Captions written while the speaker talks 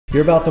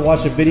You're about to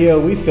watch a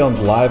video we filmed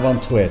live on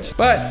Twitch.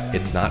 But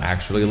it's not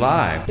actually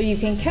live. But you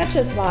can catch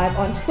us live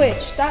on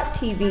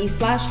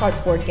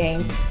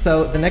twitch.tv/heartboardgames.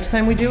 So the next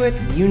time we do it,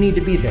 you need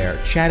to be there,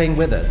 chatting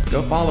with us.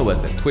 Go follow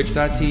us at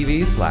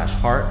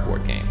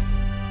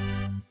twitch.tv/heartboardgames.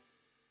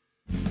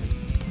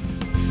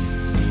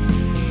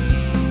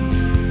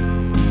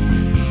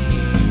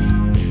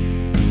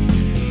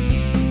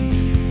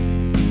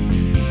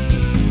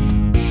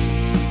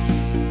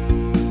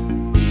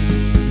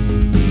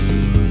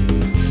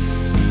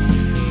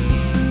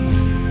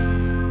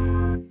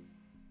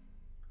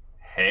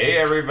 Hey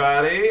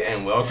everybody,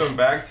 and welcome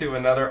back to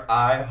another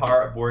I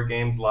Heart Board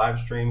Games live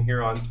stream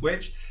here on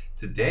Twitch.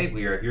 Today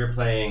we are here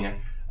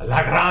playing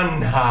La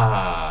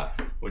Granja,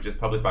 which is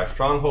published by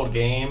Stronghold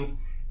Games,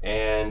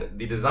 and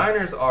the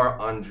designers are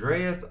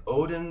Andreas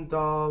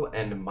Odendahl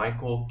and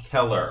Michael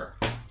Keller.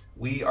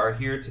 We are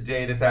here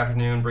today, this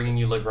afternoon, bringing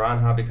you La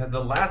Granja because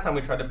the last time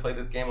we tried to play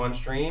this game on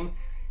stream,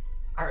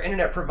 our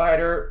internet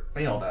provider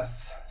failed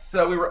us.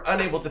 So we were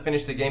unable to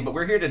finish the game, but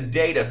we're here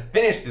today to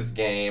finish this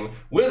game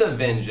with a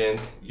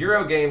vengeance.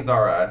 Euro Games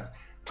are us.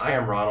 I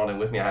am Ronald, and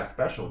with me I have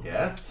special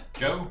guest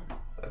Joe.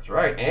 That's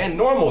right, and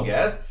normal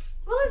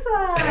guests.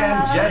 Melissa!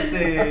 And Jesse!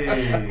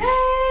 Hey,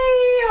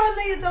 all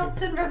the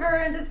adults in River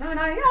and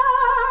Disfamini.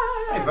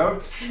 Hey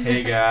folks.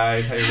 Hey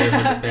guys, hey River,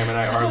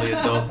 Disfamini, Hardly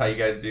Adults, how you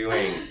guys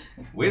doing?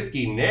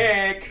 Whiskey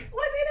Nick!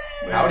 Whiskey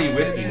Nick! Howdy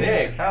Whiskey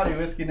Nick! Howdy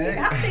Whiskey Nick!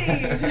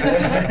 Howdy!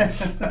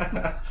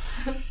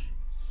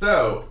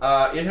 So,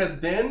 it has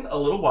been a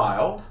little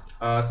while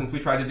since we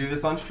tried to do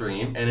this on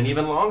stream, and an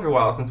even longer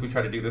while since we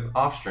tried to do this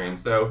off stream.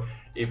 So,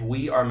 if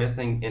we are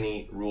missing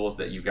any rules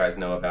that you guys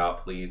know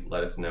about, please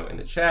let us know in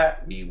the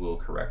chat. We will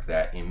correct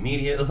that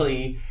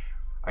immediately.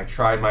 I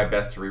tried my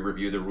best to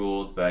re-review the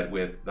rules, but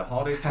with the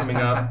holidays coming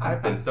up,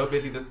 I've been so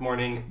busy this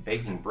morning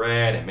baking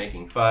bread and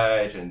making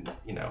fudge and,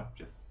 you know,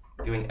 just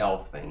doing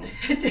elf things.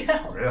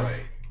 Really?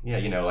 Yeah,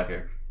 you know, like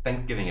a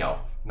Thanksgiving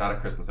elf, not a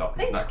Christmas elf.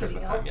 It's not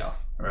Christmas time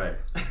elf. Right.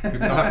 We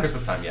don't have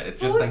Christmas time yet. It's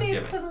just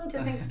Thanksgiving. What would be equivalent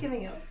to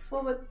Thanksgiving elves?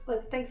 What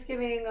was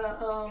Thanksgiving?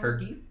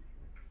 Turkeys?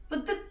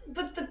 But the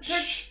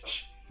Shh,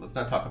 shh. Let's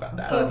not talk about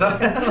that. Let's not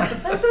talk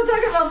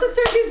about the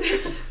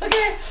turkeys.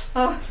 Okay.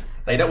 Oh.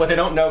 They don't. What they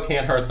don't know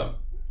can't hurt them.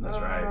 That's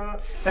right.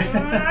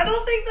 I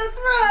don't think that's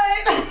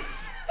right.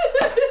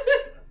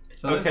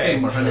 So this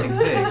game we're hunting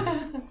pigs.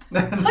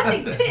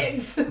 Hunting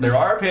pigs. There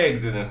are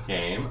pigs in this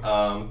game.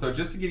 So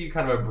just to give you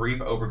kind of a brief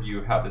overview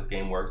of how this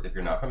game works, if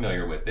you're not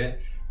familiar with it,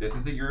 this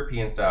is a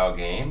European style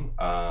game.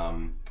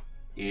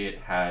 It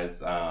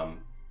has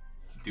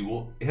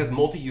it has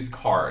multi-use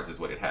cards is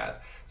what it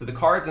has. So the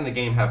cards in the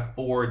game have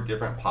 4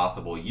 different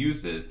possible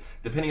uses.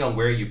 Depending on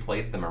where you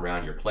place them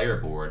around your player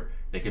board,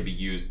 they could be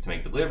used to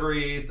make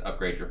deliveries, to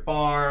upgrade your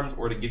farms,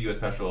 or to give you a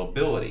special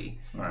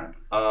ability. Right.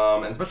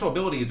 And special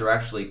abilities are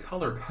actually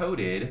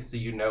color-coded, so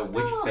you know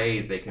which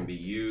phase they can be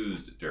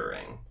used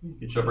during.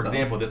 So for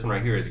example, this one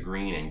right here is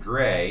green and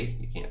gray.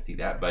 You can't see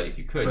that, but if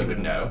you could, you would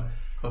know.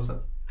 Close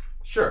up.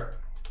 Sure.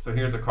 So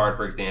here's a card,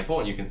 for example,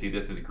 and you can see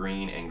this is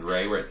green and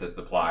gray where it says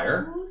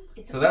supplier.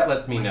 So that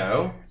lets me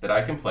know that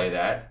I can play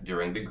that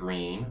during the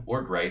green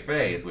or gray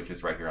phase, which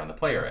is right here on the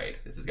player aid.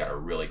 This has got a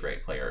really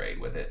great player aid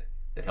with it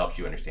that helps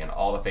you understand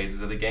all the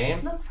phases of the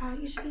game. Look, Ron,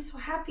 you should be so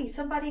happy.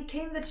 Somebody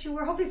came that you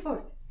were hoping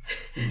for.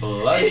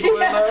 Blood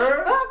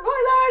Boiler. Blood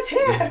Boiler's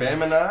here.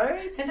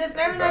 Disfaminite. And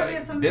Disfaminite, we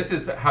have some. This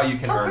is how you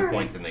can earn helpers.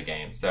 points in the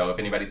game. So if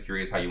anybody's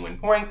curious how you win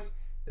points,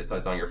 this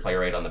is on your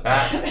player aid on the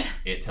back.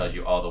 It tells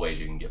you all the ways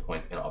you can get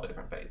points in all the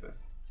different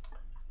phases.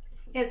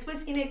 Yes,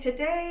 Whiskey Nick,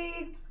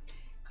 today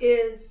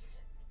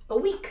is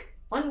 1 week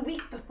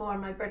before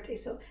my birthday.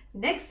 So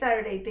next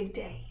Saturday, big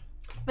day.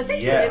 But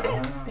thank you in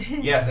advance.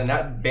 Yes, and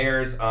that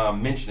bears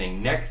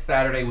mentioning. Next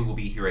Saturday, we will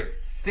be here at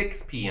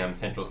 6 p.m.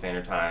 Central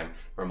Standard Time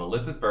for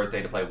Melissa's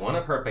birthday to play one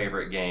of her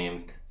favorite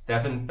games,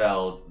 Stefan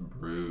Feld's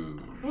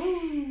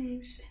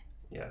Bruges.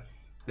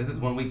 Yes. This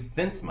is 1 week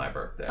since my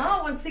birthday.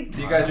 Oh, 1/16.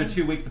 So you guys are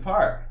 2 weeks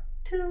apart.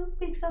 2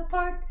 weeks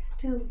apart.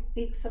 2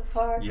 weeks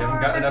apart. You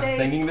haven't got enough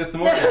singing this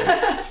morning.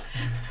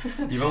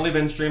 You've only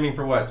been streaming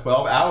for what,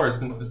 12 hours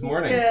since this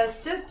morning?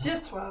 Yes,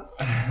 just 12.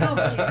 No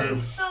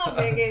biggie. No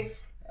biggie.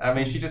 I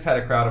mean, she just had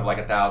a crowd of like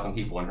 1,000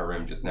 people in her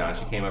room just now, and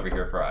she came over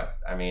here for us.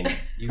 I mean,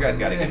 you guys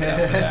got to give it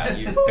up for that.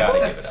 You've got to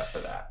give it up for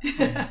that.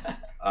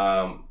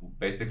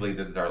 Basically,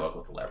 this is our local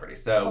celebrity,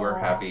 so we're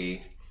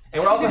happy.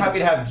 And we're also happy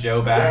to have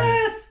Joe back.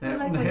 Yes, we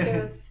like my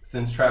Joes.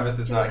 Since Travis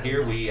is not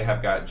here, we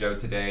have got Joe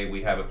today.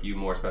 We have a few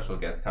more special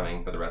guests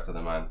coming for the rest of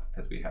the month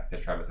because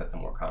Travis had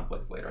some more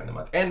conflicts later in the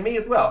month, and me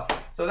as well.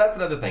 So that's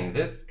another thing.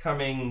 This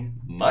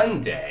coming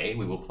Monday,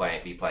 we will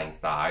be playing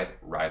Scythe: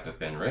 Rise of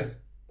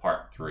Fenris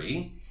Part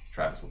 3.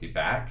 Travis will be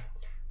back.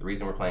 The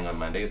reason we're playing on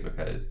Monday is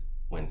because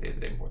Wednesday is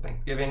the day before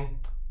Thanksgiving.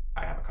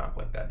 I have a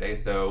conflict that day,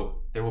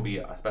 so there will be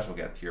a special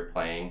guest here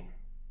playing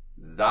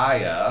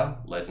Zaya: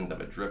 Legends of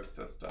a Drift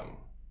System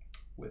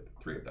with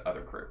 3 of the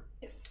other crew.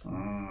 Yes.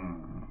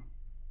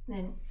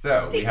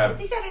 So we have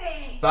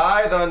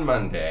Scythe on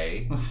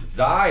Monday,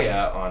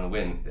 Zaya on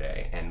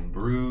Wednesday, and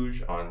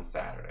Bruges on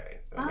Saturday.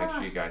 So make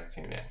sure you guys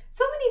tune in.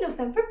 So many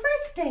November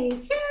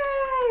birthdays. Yay!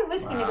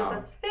 Whiskey Nick was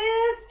the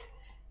 5th.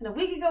 And a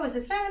week ago was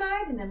his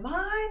Feminine, and then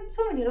mine.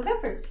 So many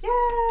Novembers.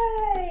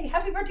 Yay!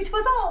 Happy birthday to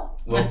us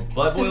all! Well,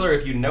 Blood Boiler,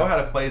 if you know how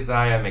to play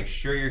Zaya, make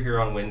sure you're here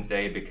on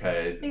Wednesday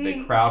because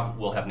the crowd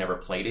will have never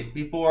played it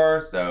before,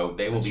 so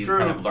they will be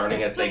kind of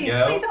learning as they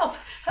go. Please help.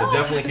 So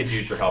definitely could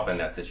use your help in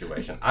that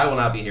situation. I will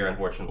not be here,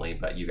 unfortunately,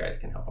 but you guys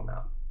can help them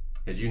out.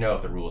 Because you know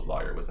if the rules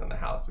lawyer was in the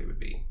house, we would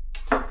be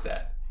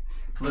set.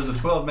 Well, there's a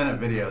 12-minute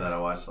video that I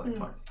watched like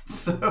twice.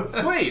 So.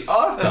 Sweet,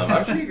 awesome.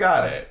 I'm sure you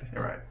got it.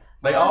 You're right.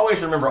 They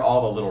always remember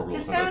all the little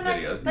rules in those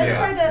Feminine, videos.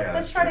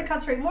 Let's try to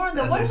concentrate more on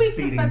the 1 week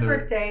since my through.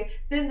 birthday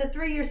than the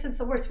 3 years since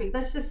the worst week.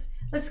 Let's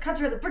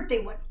concentrate on the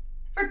birthday one.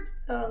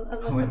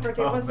 Unless the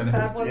birthday was a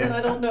sad one, then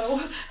I don't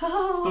know.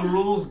 It's the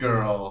rules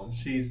girl.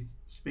 She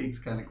speaks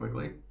kind of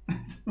quickly.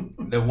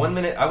 The 1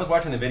 minute, I was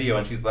watching the video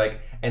and she's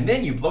like, and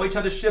then you blow each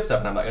other's ships up.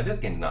 And I'm like, oh, this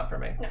game's not for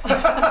me.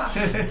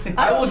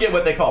 I will get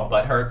what they call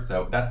butt hurt,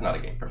 so that's not a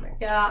game for me.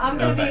 Yeah, I'm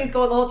going to be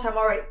going the whole time.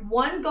 All right,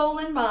 one goal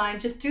in mind.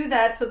 Just do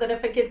that so that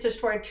if I get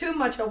destroyed too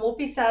much, I won't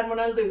be sad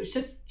when I lose.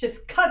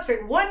 Just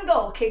concentrate. One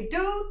goal. Okay,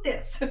 do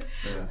this.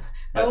 Yeah.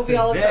 That will be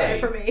all exciting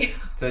for me.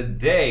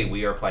 Today,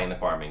 we are playing the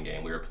farming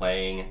game. We are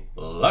playing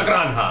La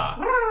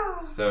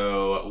Granja.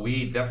 So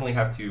we definitely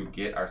have to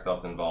get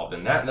ourselves involved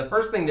in that. And the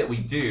first thing that we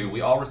do,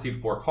 we all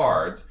received 4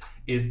 cards,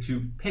 is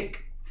to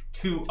pick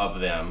 2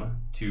 of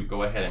them to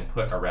go ahead and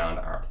put around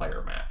our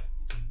player mat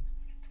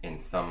in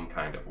some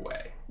kind of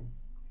way.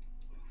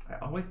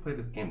 I always play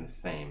this game the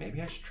same.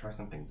 Maybe I should try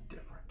something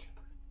different.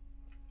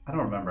 I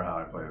don't remember how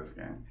I play this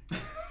game.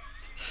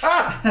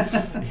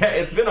 Yeah,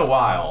 it's been a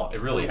while. It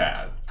really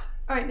has.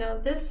 All right, now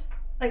this,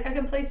 like, I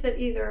can place it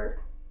either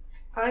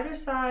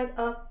side,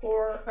 up,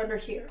 or under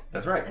here.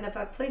 That's right. And if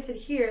I place it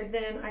here,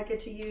 then I get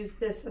to use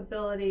this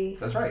ability.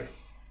 That's right.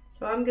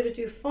 So I'm going to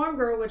do Farm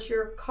Girl, which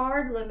your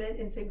card limit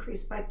is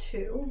increased by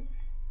 2.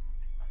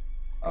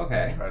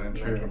 Okay. Right and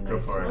true. Go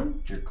for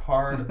it. Your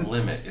card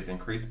limit is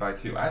increased by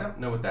 2. I don't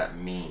know what that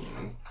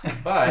means,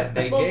 but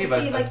they gave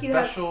us a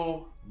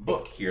special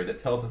book here that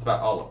tells us about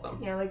all of them.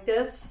 Yeah, like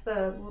this,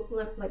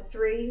 like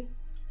 3.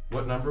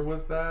 What number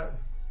was that?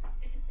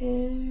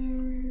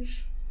 Number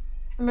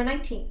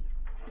 19.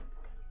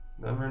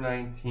 Number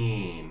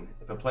 19.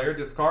 If a player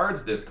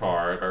discards this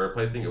card by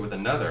replacing it with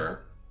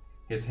another,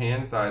 his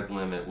hand size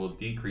limit will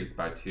decrease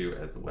by 2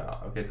 as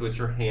well. Okay, so it's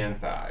your hand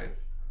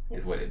size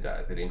is what it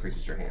does. It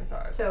increases your hand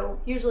size. So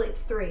usually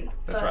it's 3.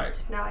 That's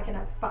right. Now I can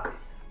have 5.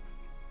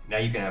 Now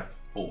you can have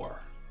 4.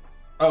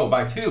 Oh,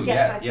 by 2.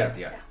 Yeah, Yes. by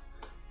 2. Yeah.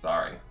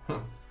 Sorry.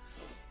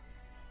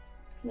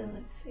 Then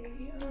let's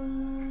see.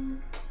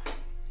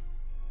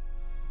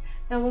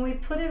 Now when we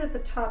put it at the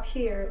top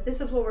here,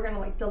 this is what we're going to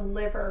like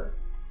deliver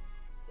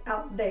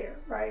out there,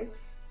 right?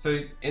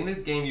 So in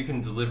this game, you can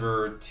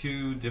deliver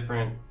 2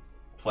 different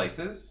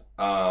places.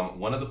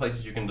 One of the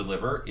places you can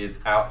deliver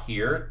is out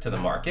here to the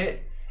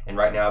market. And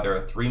right now there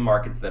are 3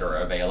 markets that are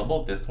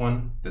available. This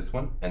one,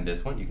 and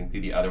this one. You can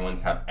see the other ones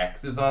have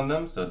X's on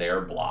them, so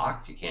they're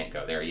blocked. You can't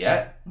go there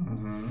yet.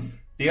 Mm-hmm.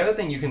 The other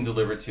thing you can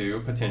deliver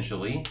to,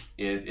 potentially,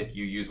 is if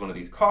you use one of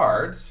these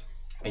cards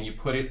and you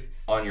put it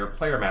on your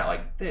player mat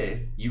like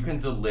this, you can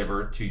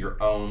deliver to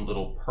your own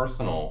little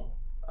personal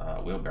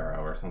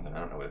wheelbarrow or something. I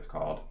don't know what it's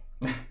called.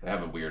 They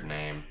have a weird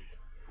name.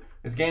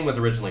 This game was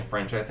originally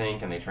French, I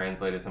think, and they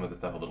translated some of the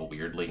stuff a little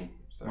weirdly.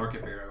 So.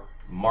 Market Barrow.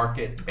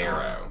 Market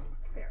Barrow.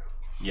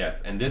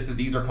 Yes, and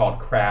these are called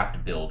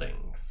craft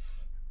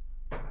buildings.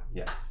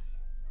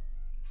 Yes.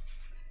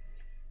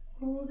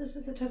 Oh, this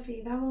is a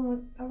toughie. That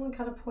one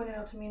kind of pointed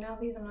out to me. Now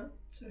these I'm not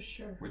so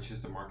sure. Which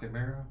is the Market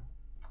Barrow?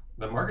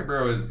 The Market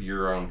Barrow is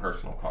your own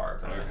personal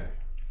cards, I think.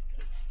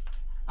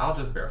 I'll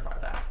just verify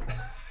that.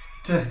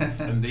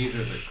 And these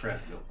are the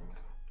craft buildings.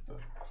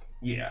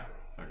 Yeah.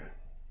 Okay.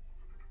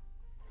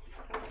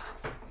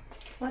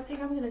 Well, I think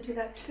I'm going to do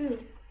that too.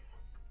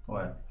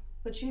 What?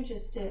 What you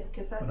just did,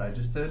 because that's... What I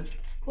just did?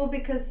 Well,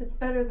 because it's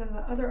better than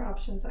the other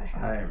options I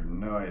have. I have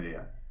no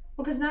idea.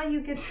 Well, because now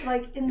you get to,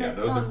 like, in yeah,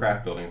 the... those are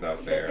craft buildings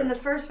out there. In the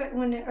first,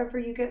 whenever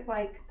you get,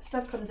 like,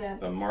 stuff comes in.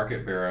 The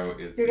Market Barrow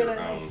is you're your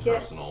gonna, own like, get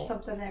personal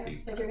something there.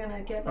 piece. Like, you're going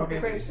to get, like, the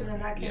grapes, and then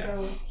that can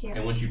go here.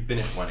 And once you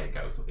finish one, it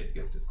gets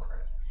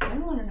discarded. So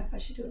I'm wondering if I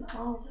should do an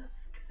olive,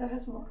 because that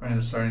has more... Right in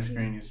the starting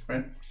screen, you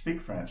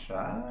speak French.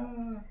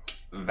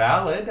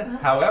 Valid.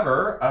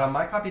 However,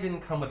 my copy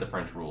didn't come with the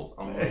French rules,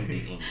 only the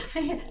English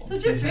rules. So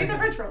just read the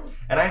French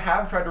rules. And I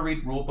have tried to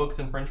read rule books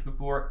in French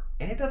before,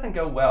 and it doesn't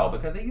go well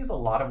because they use a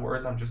lot of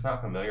words I'm just not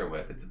familiar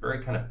with. It's a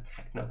very kind of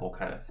technical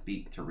kind of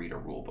speak to read a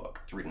rule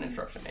book, to read an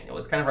instruction manual.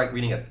 It's kind of like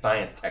reading a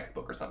science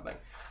textbook or something.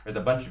 There's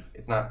a bunch of,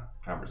 it's not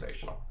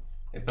conversational.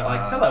 It's not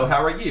like, hello,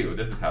 how are you?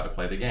 This is how to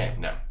play the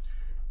game. No.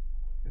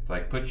 It's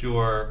like, put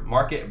your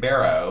Market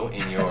Barrow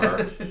in your... Well,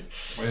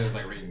 it's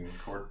like reading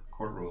court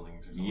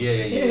rulings or something.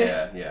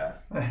 Yeah.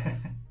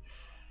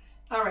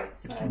 All right.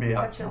 So it can be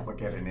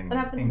complicated in what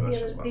happens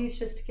English with as well. these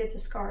just get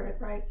discarded,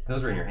 right?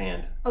 Those are in your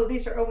hand. Oh,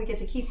 we get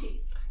to keep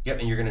these. Yep,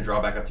 and you're going to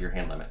draw back up to your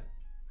hand limit.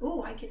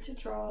 Ooh, I get to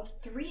draw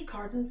 3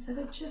 cards instead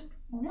of just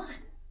 1.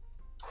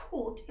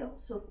 Cool deal.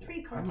 So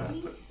 3 cards, I'm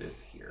going to please. put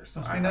this here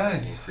so Must I be have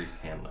nice. an increased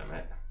hand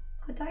limit.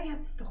 Good I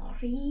have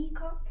 3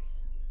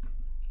 cards.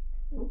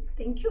 Oh,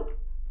 thank you.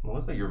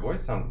 Melissa, your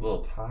voice sounds a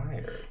little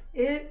tired.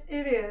 It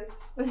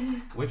is.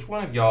 Which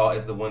one of y'all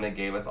is the one that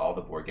gave us all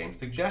the board game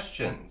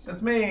suggestions?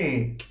 That's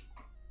me.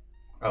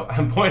 Oh,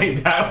 I'm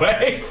pointing that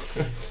way.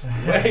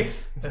 Wait.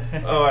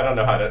 Oh, I don't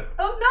know how to.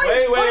 Oh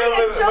no!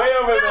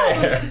 Way over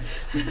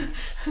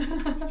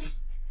there.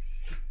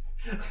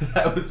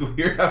 That was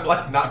weird. I'm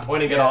like not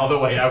pointing it all the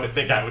way. I would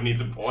think I would need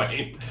to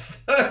point.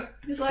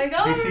 He's like,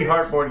 oh. If you see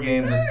Heartboard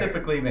games, it's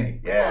typically me.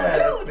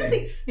 Yeah, Oh, that's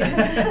me.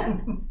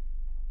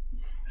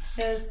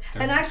 Yes,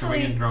 Can- and Can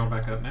actually, we draw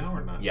back up now or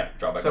not? Yeah,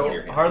 draw back So up to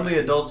your hand. Hardly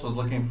Adults was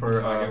looking for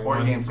So I get board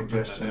one game for putting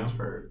that suggestions down?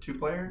 for 2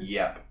 players.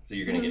 Yep. So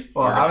you're gonna get.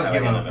 Well, you're I gonna was have a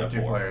giving hand them of for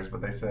 2 4. players,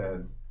 but they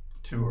said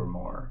 2 or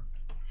more.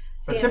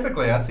 see, But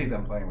typically, I see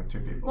them playing with 2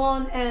 people.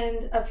 well,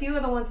 and a few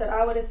of the ones that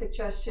I would have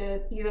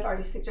suggested, you had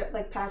already suggested,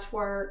 like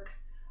Patchwork.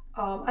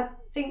 I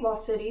think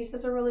Lost Cities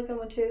is a really good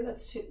one too.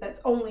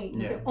 That's only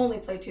you can only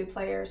play 2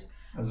 players.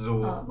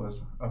 Azul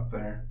was up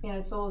there. Yeah,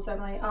 so it's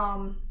definitely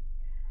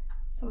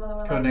some of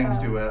them. Codenames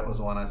like, Duet was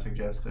one I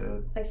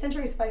suggested. like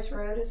Century Spice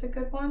Road is a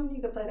good one.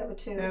 You could play that with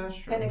 2. Yeah, that's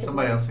true. And it could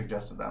Somebody play- else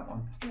suggested that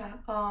one. Yeah.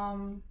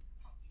 I'm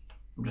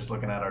just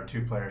looking at our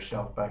 2-player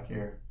shelf back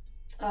here.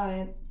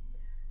 Like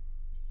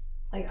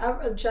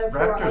Jaipur.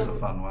 Raptor's a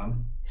fun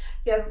one.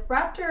 Yeah,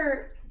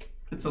 Raptor.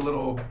 It's a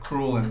little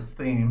cruel in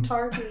theme.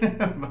 Targi.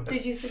 But-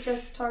 Did you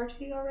suggest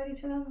Targi already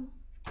to them?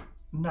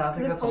 No, I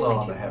think It's that's a little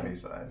only on the 2 heavy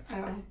players.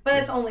 side. But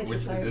it's only 2 Which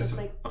is players. this It's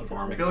like a you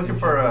farm can If you're looking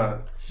for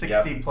a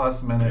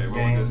 60-plus minute Okay, what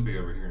game, would this be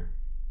over here?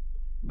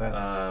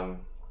 that's...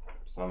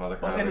 Some other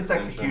kind well, of in its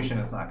extension. execution,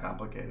 it's not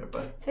complicated,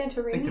 but I think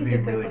to Santorini's be a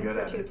good really one good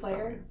for at it, 2 it's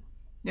player. not bad.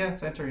 Yeah,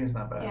 Santorini's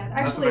not bad. Yeah,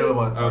 That's actually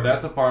available it's- at Oh, Target.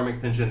 that's a farm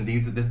extension.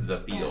 This is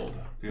a field.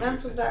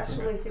 That's what's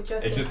actually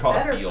suggested. It's just called a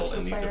better field, for 2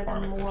 and these are player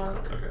farm than more.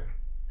 extensions. Okay.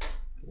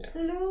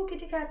 Hello,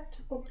 kitty cat.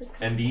 Oprah's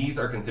And these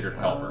are considered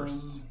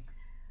helpers.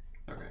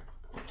 Okay.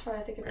 I'm trying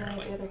to think of any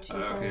of the other 2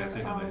 Okay, I player.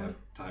 see now they have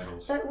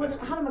titles. That one,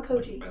 Basket-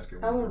 Hanamakoji.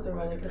 basketball That one was a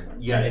right really here. good one.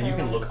 Yeah, 2 and you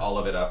can player look all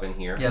of it up in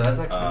here. Yeah, that's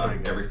actually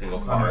pretty good. Every single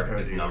Oh, card my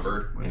is God,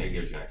 numbered, yes. and it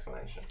gives you an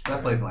explanation.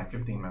 That plays in like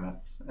 15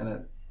 minutes, and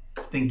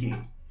it's stinky.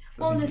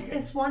 Well, and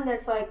it's one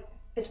that's like,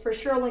 it's for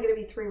sure only going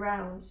to be 3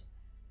 rounds,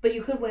 but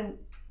you could win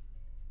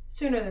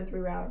sooner than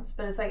 3 rounds.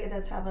 But it's like, it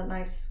does have a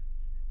nice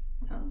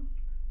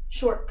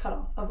short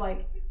cutoff of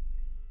like,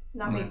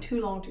 not being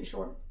too long, too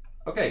short.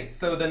 Okay,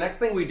 so the next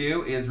thing we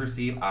do is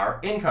receive our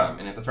income.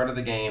 And at the start of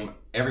the game,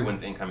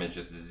 everyone's income is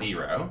just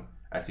 0.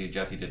 I see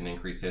Jesse didn't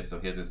increase his,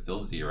 so his is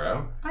still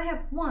 0. I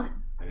have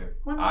 1. Okay.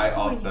 One I more coin.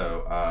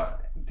 also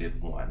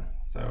did 1.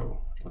 So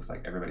looks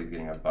like everybody's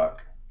getting a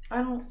buck.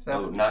 I don't.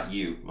 Oh, not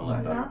you,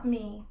 Melissa. Not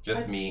me.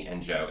 Just me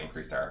and Joe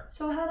increased our.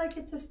 So how'd I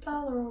get this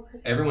dollar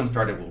over? Everyone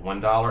started with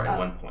 $1 and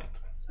 1 point.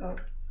 So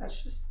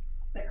that's just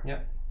there.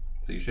 Yep.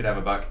 So you should have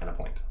a buck and a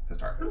point to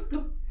start. Bloop,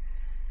 bloop.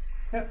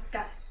 Yep.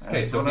 Got it.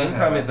 Okay, so what I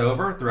income have. is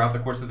over. Throughout the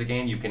course of the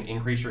game, you can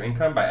increase your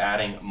income by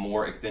adding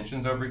more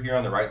extensions over here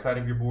on the right side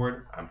of your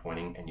board. I'm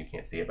pointing and you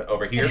can't see it, but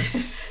over here.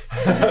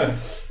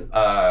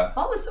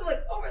 All this stuff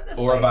like over this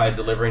Or way. by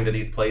delivering to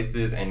these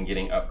places and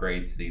getting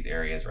upgrades to these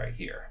areas right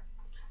here.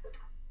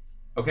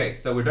 Okay,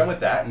 so we're done with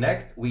that.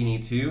 Next, we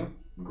need to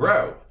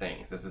grow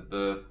things. This is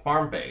the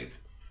farm phase.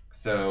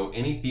 So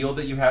any field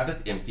that you have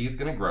that's empty is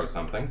going to grow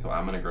something. So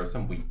I'm going to grow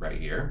some wheat right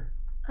here.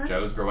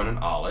 Joe's growing an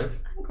olive.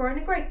 I'm growing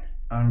a grape.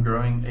 I'm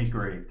growing a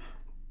grape.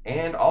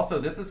 And also,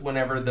 this is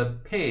whenever the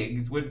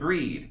pigs would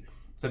breed.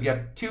 So if you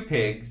have 2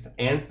 pigs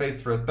and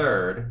space for a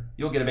third,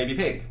 you'll get a baby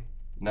pig.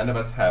 None of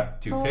us have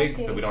 2 Oh,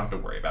 pigs, so we don't have to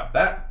worry about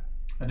that.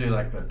 I do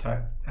like the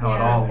how it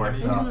Yeah. all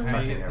works out, How do you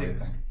tucking get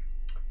pigs? everything.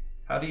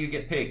 How do you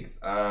get pigs?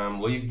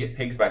 Well, you can get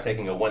pigs by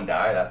taking a 1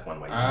 die. That's one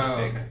way you can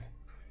get pigs.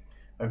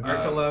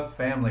 Agricola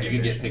Family You can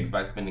Edition. get pigs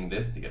by spending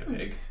this to get a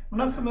pig. I'm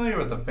not familiar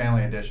with the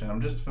Family Edition.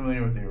 I'm just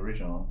familiar with the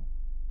original.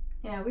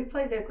 Yeah, we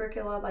played the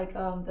Agricola, like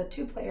the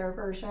 2-player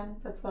version.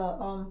 That's the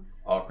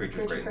All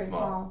creatures great and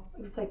small.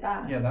 We played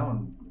that. Yeah, that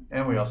one.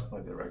 And we also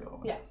played the regular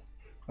one. Yeah.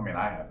 I mean,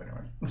 I have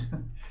anyway.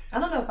 I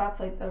don't know if I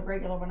played the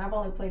regular one. I've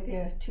only played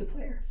the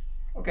 2-player.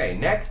 Okay,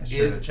 next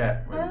Sure, is the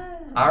chat.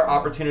 our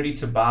opportunity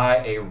to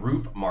buy a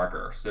roof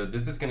marker. So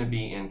this is going to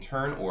be in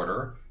turn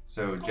order.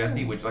 So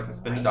Jesse, would you like to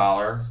spend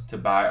 $1 to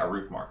buy a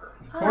roof marker?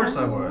 Of course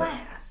I would.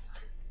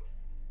 Last.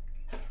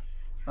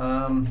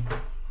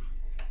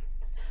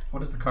 What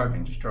does the card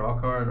mean? Just draw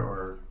a card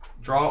or?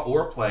 Draw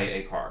or play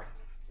a card.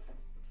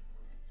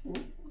 Ooh,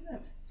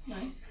 that's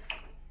nice.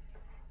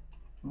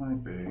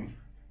 Might be.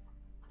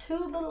 2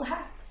 little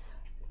hats.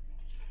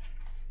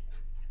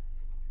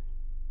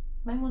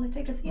 Might want to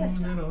take a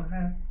siesta. Little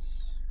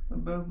hats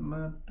above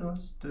my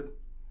doorstep.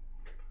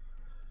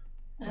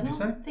 I What'd you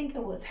don't say? think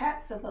it was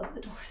hats above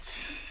the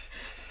doorstep.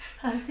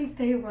 I think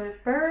they were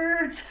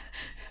birds.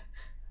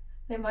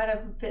 They might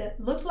have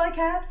looked like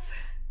hats.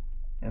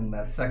 And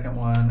that second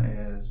one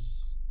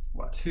is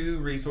what? 2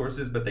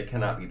 resources, but they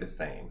cannot be the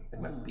same. They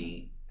must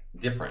be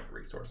different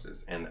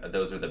resources. And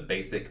those are the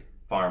basic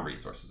farm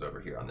resources over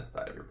here on this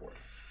side of your board.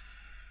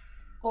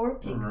 Or a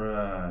pig.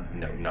 Right.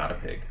 No, not a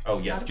pig. Oh,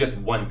 yes, Not a just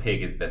one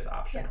pig is this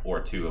option, Yeah.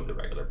 or 2 of the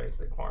regular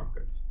basic farm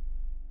goods.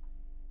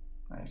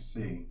 I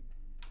see.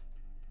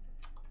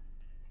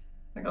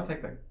 I think I'll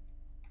take the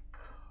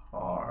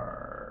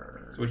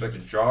card. So would you like to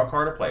draw a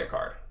card or play a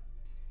card?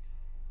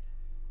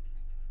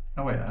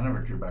 Oh wait, I never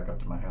drew back up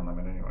to my hand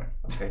limit anyway.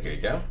 Okay, here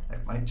you go.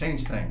 That might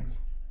change things.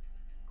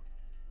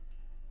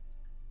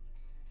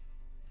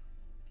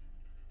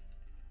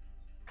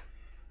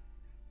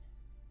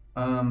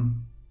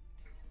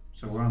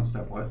 So we're on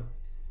step what?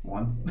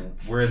 1?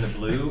 We're in the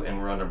blue and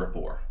we're on number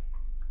 4.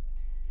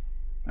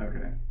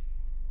 Okay.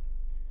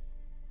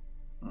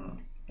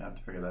 I have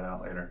to figure that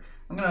out later.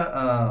 I'm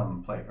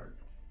gonna play a card.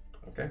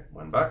 Okay,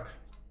 $1.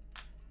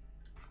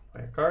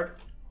 Play a card.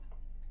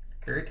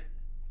 Cured.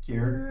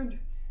 Cured.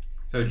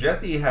 So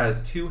Jesse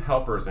has 2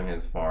 helpers in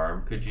his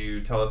farm. Could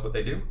you tell us what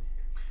they do?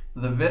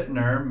 The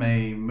vintner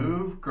may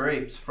move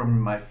grapes from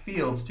my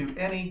fields to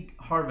any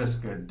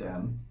harvest good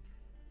den.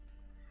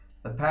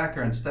 The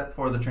packer in step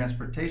 4 of the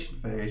transportation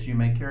phase, you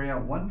may carry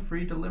out 1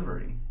 free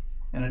delivery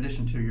in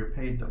addition to your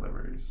paid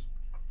deliveries.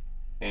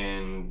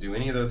 And do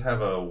any of those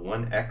have a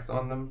 1X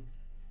on them?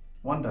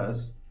 1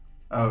 does.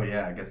 Oh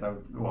yeah, I guess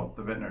well,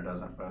 the vintner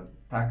doesn't, but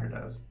packer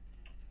does.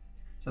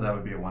 So that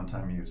would be a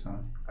one-time use, huh?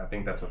 I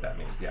think that's what that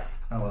means, yeah.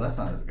 Oh well, that's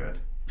not as good.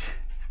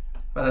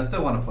 But I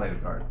still want to play the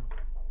card.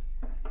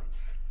 I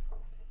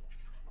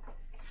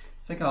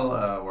think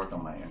I'll work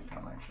on my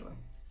income actually.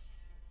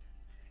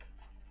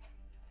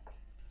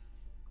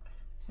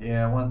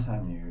 Yeah,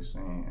 one-time use.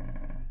 Yeah.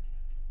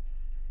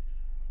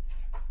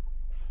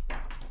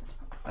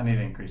 I need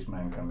to increase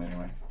my income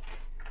anyway.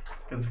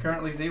 Because it's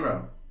currently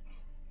 0.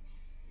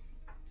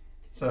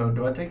 So,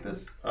 do I take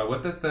this?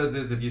 What this says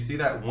is if you see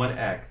that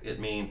 1X, it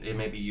means it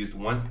may be used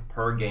once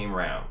per game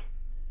round.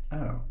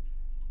 Oh.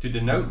 To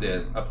denote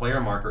this, a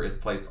player marker is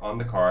placed on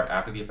the card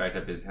after the effect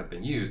has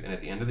been used, and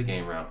at the end of the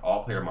game round,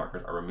 all player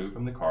markers are removed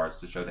from the cards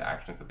to show the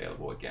action is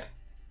available again.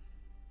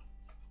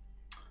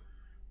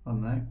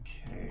 In that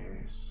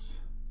case,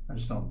 I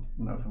just don't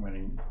know if I'm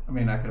going to... I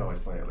mean, I could always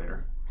play it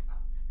later.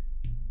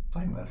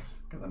 Playing this,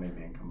 because I need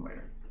the income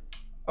later.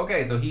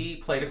 Okay, so he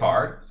played a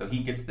card, so he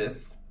gets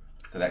this.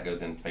 So that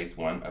goes in space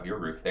 1 of your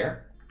roof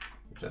there,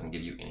 which doesn't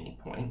give you any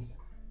points.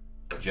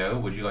 Joe,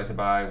 would you like to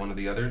buy one of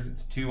the others?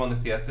 It's 2 on the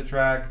siesta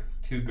track,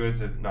 2 goods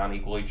that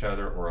non-equal each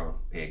other, or a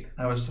pig.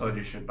 I was told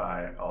you should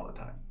buy it all the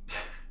time.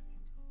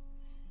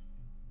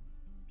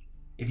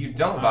 If you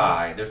don't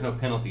buy, there's no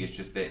penalty. It's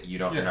just that you're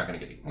not going to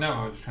get these points. No,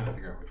 I was trying to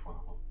figure out which one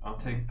of them. I'll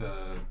take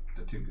the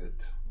 2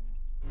 goods.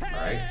 All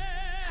right.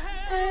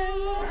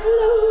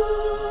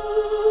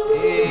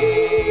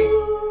 Hey,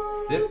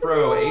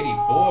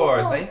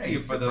 Cipro84, thank you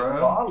for the Cipro.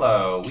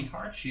 follow. We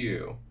heart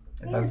you.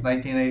 If that's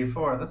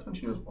 1984, that's when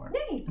she was born.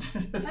 Hey,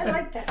 I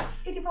like that.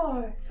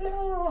 84.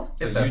 Hello.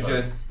 So If that you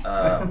just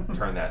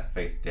turn that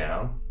face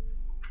down.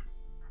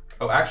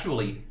 Oh,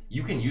 actually,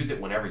 you can use it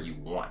whenever you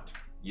want.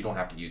 You don't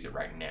have to use it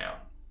right now.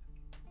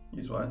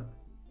 Use what?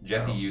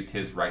 Jesse Oh. used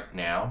his right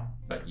now,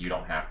 but you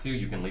don't have to.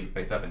 You can leave it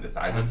face up and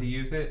decide when to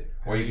use it,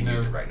 or you can know-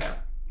 use it right now.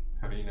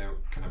 How do you know?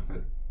 Can I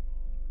put?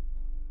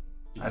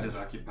 You I just just-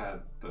 occupied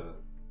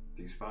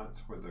these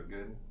spots with a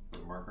good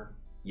with a marker.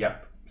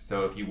 Yep.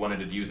 So if you wanted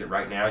to use it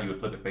right now, you would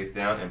flip it face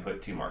down and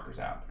put 2 markers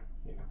out.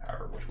 You know,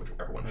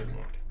 whichever one you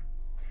want.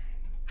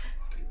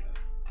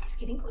 He's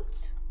getting good.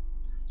 So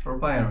we're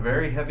playing a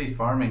very heavy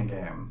farming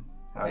game.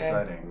 How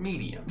exciting.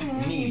 Medium.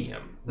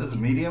 Medium. This is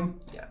medium?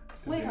 Yeah.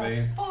 We anybody-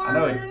 are I farming.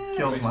 know it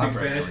kills We my speak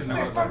brain. Spanish every and time. know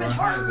We're what farming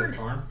Granja is.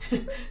 hard.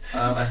 It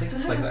farm? I think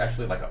it's like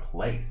actually like a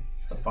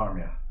place. The farm,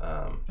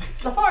 yeah.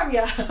 It's the farm,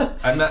 yeah.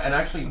 I'm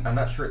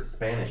not sure it's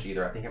Spanish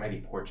either. I think it might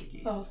be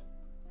Portuguese. Oh.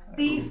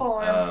 The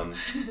farm.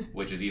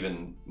 Which is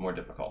even more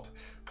difficult.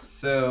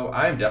 So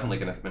I'm definitely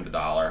going to spend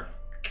 $1.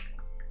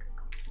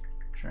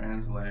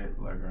 Translate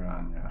La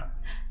Granja.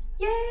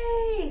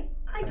 Yay!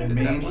 I get It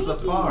means piggy. the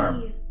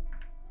farm.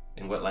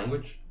 In what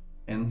language?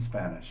 In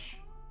Spanish.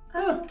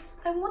 Oh,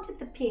 I wanted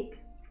the pig.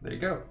 There you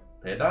go.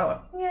 Pay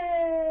 $1.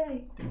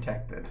 Yay!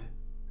 Detected.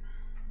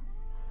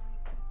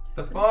 It's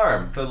a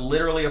farm. So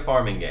literally a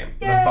farming game.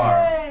 The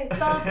farm. Yay! The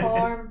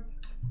farm.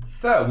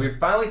 So we've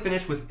finally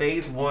finished with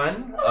phase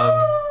 1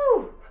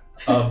 Woo!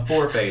 of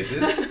 4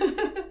 phases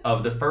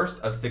of the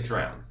first of 6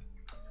 rounds.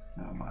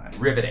 Oh my.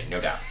 Riveting, no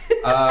doubt.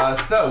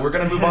 So we're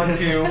going to move on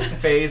to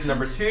phase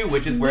number 2,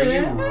 which is where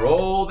you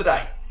roll the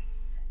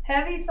dice.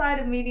 Heavy side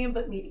of medium,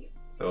 but medium.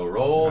 So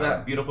roll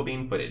that beautiful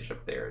bean footage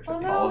up there. Oh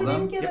Jesse. no, all we of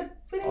them? didn't get Yep.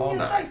 we didn't All get a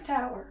 9. dice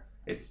tower.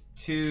 It's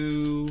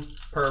 2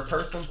 per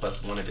person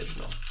plus 1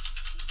 additional.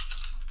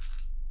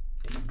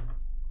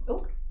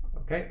 Oh,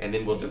 Okay, and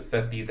then we'll just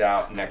set these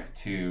out next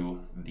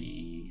to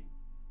the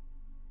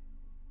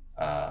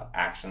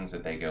actions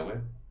that they go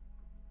with.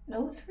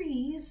 no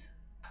 3s.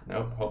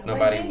 Nope, hope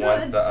Nobody's nobody getting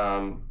wants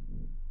goods.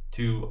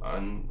 2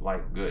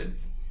 unlike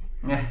goods.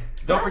 Yeah.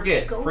 Don't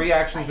forget, Go free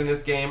actions in this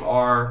dice. game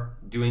are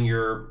doing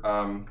your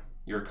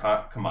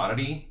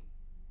commodity,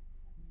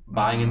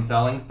 buying and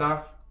selling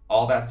stuff.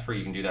 All that's free.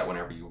 You can do that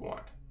whenever you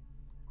want.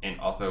 And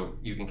also,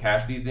 you can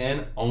cash these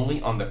in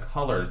only on the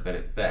colors that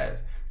it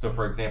says. So,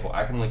 for example,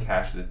 I can only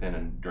cash this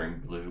in during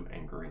blue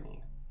and green.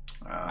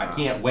 I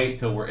can't wait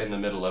till we're in the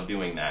middle of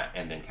doing that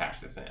and then cash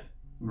this in.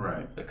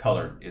 Right. The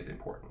color is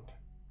important.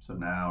 So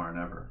now or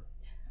never.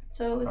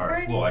 So is there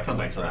any, Well, I can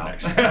wait till the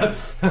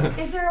next.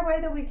 is there a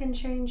way that we can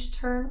change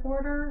turn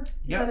order?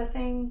 Is that a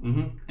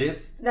thing?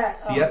 This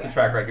siesta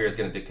track right here is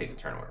going to dictate the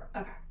turn order.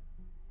 Okay.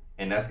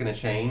 And that's going to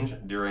change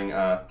during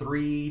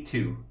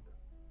 3-2.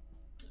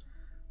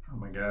 Oh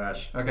my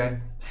gosh. Okay.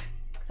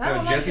 So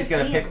Jesse's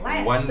going to pick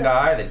one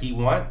guy that he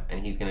wants,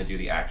 and he's going to do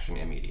the action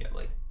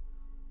immediately.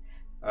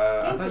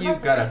 I thought you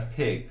got a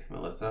pig,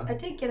 Melissa. I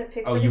did get a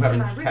pig. Oh, you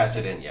haven't cashed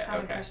it in yet.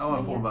 Okay. I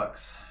want $4.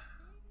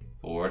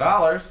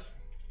 $4.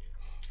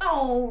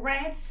 Oh,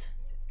 rats.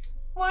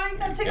 Why are you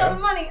going to take all the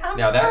money?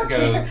 Now that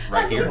goes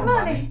right here.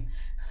 Money.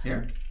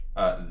 Here?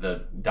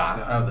 The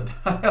dot. Oh, the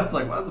dot. I was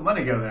like, why does the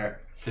money go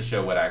there? To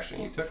show what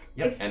action you took.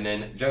 Yep. And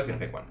then Joe's going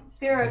to pick one.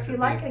 Spiro, if you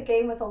like a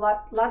game with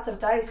lots of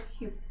dice,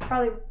 you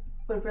probably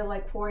would really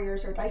like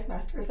Warriors or Dice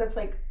Masters. That's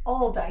like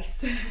all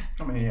dice.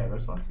 I mean, yeah,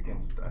 there's lots of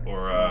games with dice.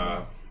 Or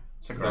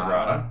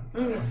Sagrada.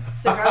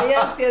 Sagrada,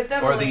 yes,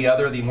 definitely.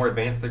 Or the more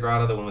advanced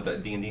Sagrada, the one with the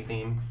D&D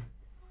theme.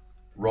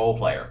 Role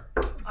player.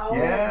 Oh.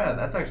 Yeah,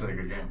 that's actually a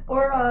good game.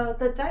 Or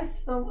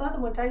the other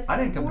one, Dice. I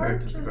didn't compare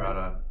it to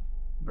Sagrada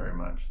very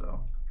much,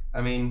 though.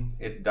 I mean,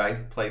 it's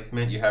dice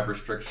placement. You have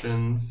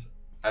restrictions.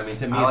 I mean,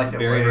 to me, it's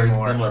very, very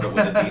similar, but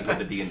with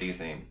the D&D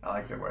theme. I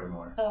liked it way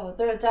more. Oh,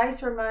 the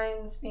dice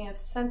reminds me of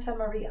Santa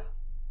Maria.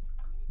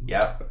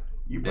 Yep.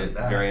 You played This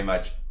that. very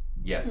much,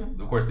 yes.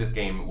 Of course, this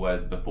game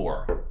was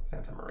before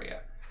Santa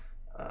Maria.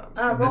 And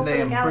Roll then for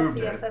they the Galaxy,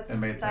 improved yes, it that's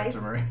and made dice.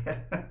 Santa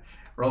Maria.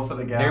 Roll for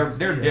the Galaxy.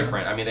 They're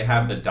different. I mean, they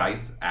have the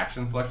dice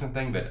action selection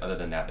thing, but other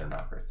than that, they're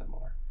not very similar.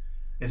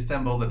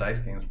 Istanbul, the dice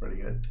game is pretty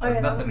good. Oh, yeah, Has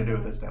that nothing one's to do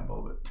good. with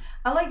Istanbul, but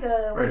I like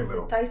what Very is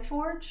little. it? Dice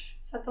Forge?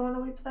 Is that the one that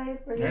we played?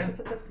 Where you have to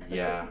put the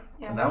Yeah.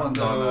 and that one's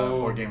on So,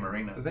 4 Game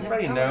Arena. Does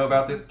anybody know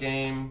about this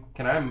game?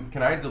 Can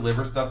I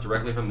deliver stuff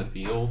directly from the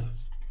field?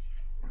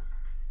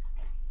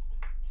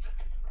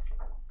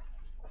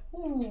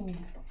 Can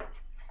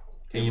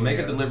you make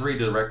a delivery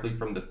directly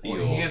from the field?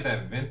 Well, he had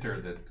that venter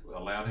that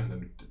allowed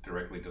him to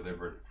directly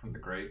deliver it from the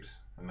grapes.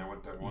 Isn't that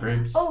what that was?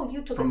 Grapes Oh,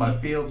 you took from a my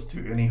peek. fields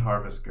to any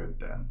harvest good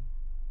den.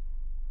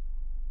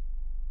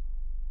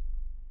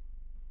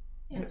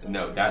 Yes,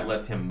 No, that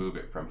lets him move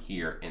it from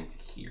here into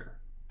here,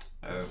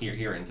 Oh.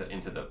 here into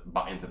the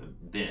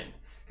den.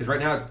 Because right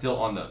now it's still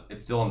on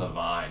the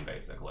vine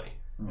basically.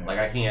 Yeah. Like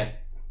I can't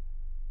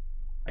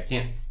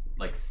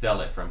like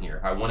sell it from here.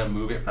 If I want to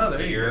move it from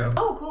there you here go.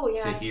 Oh, cool,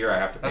 yeah. to here, I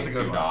have to pay That's a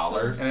good one.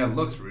 $2. And it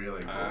looks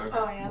really cool.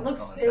 Oh, yeah, it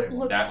looks On the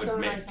table. That would so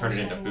nice turn on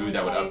it into Shiny food.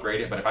 That would White.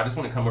 upgrade it. But if I just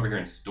want to come over here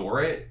and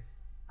store it,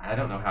 I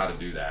don't know how to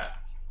do that.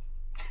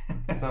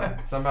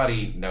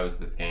 Somebody knows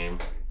this game.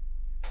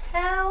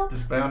 Help!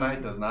 Display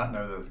Knight does not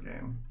know this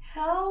game.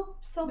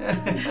 Help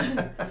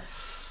someone.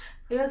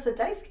 Because the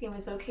dice game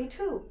is okay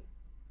too.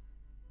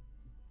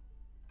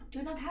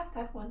 Do not have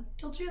that one.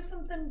 Don't you have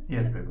something?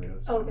 Yes,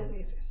 Biblios. Oh,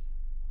 Biblios.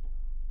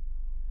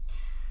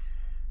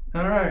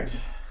 All right.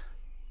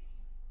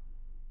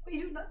 We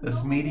do not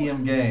This know.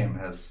 medium game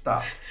has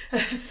stopped.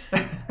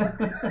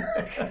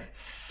 The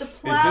It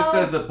plow. just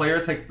says the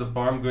player takes the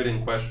farm good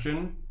in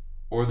question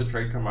or the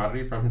trade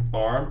commodity from his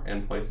farm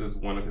and places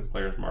one of his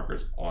player's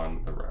markers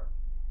on the row.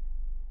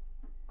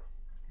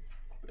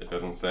 It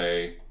doesn't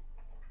say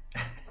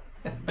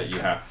that you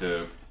have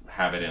to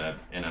have it in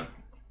a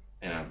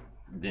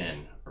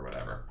den or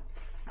whatever.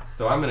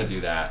 So I'm gonna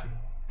do that.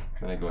 I'm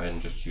gonna go ahead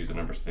and just choose a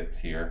number 6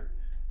 here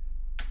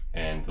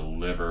and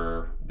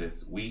deliver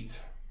this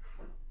wheat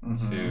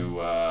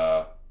to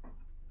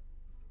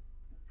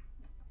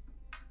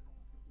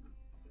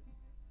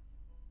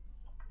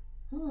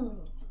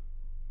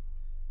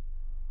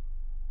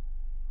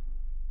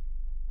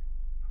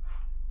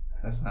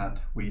That's not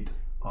wheat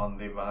on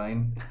the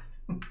vine.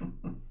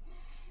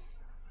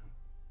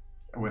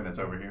 When it's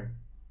over here.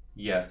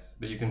 yes,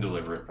 but you can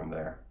deliver it from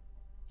there.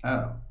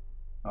 Oh.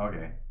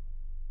 Okay.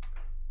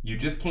 You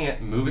just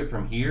can't move it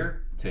from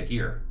here to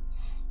here.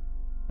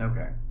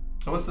 Okay.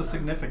 So what's the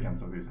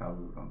significance of these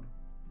houses then?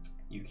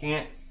 You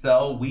can't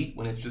sell wheat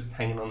when it's just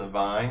hanging on the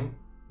vine.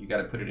 You got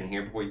to put it in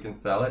here before you can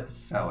sell it.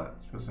 Sell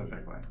it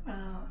specifically.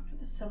 For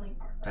the selling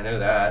part. I know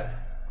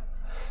that.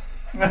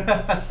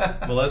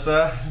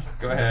 Melissa,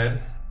 go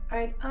ahead.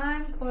 Alright,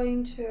 I'm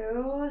going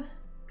to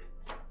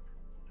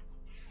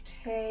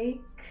take.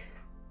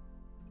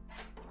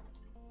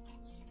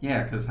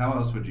 Yeah, because how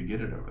else would you get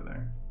it over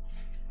there?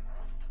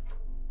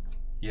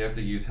 You have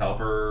to use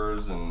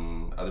helpers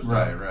and other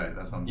stuff. Right.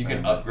 That's what I'm You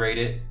saying. can upgrade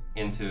it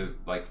into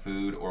like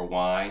food or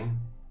wine,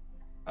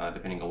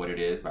 depending on what it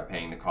is, by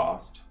paying the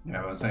cost.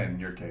 Yeah, I'm saying in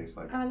your case,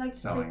 like I would like to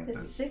selling take it, the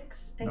there's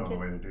 6 and no get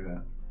way to do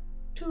that.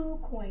 2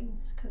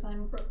 coins because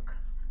I'm broke.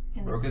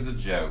 And Broke it's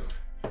is a joke.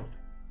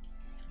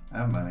 I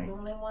have money. the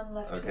only one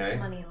left Okay. with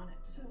money on it.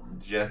 So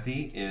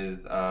Jesse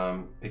is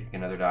picking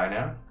another die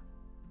now.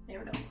 there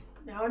we go.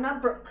 Now we're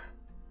not broke.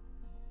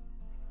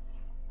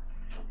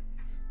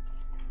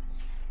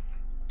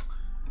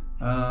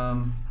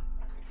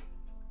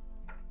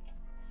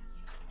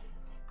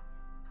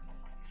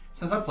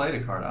 Since I played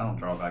a card, I don't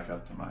draw back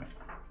up to mine.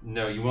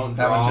 No, you won't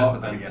That was just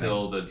draw at the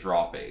until the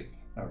draw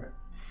phase. Okay.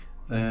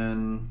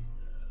 Then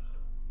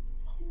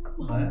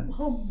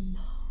let's...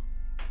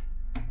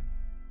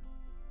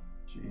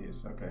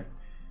 Jeez, okay.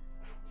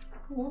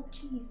 Oh,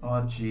 jeez. Oh,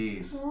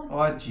 jeez. Oh. Oh,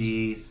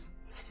 jeez.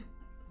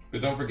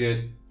 But don't forget,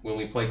 when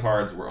we play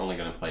cards, we're only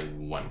going to play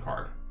one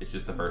card. It's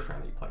just the first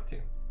round that you play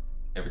two.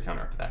 Every time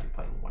after that, you're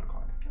playing one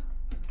card.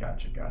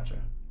 Gotcha, gotcha.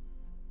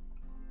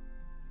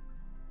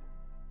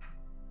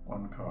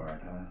 One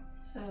card, huh?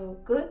 So,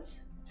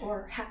 goods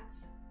or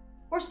hats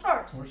or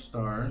stars Or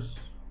stars.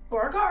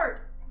 or a card.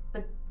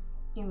 But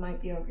you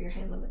might be over your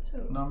hand limit,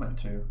 so. No, I'm at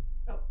 2.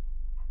 Oh. I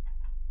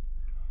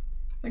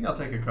think I'll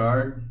take a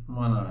card.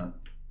 Why not?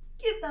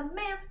 Give the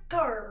man a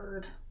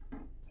card.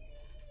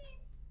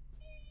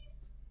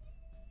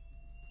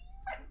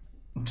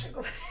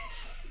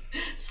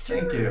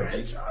 Thank you.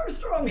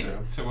 Strong.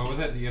 So what was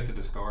that? Do you have to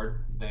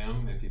discard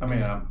down if you? I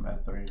mean, I'm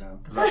at 3 now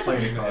because I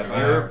played a card.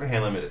 Your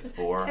hand limit is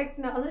 4.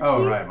 Technology.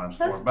 Oh, right, mine's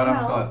 4. plus But I'm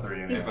still cows at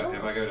 3 if anyway.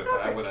 I go to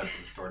 5, would I have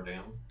to discard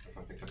down if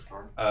I picked up a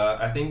card?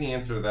 I think the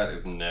answer to that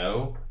is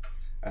no.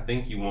 I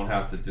think you won't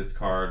have to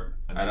discard.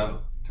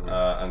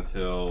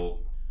 Until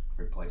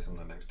replace them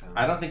the next time.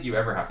 I don't think you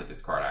ever have to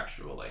discard,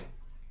 actually.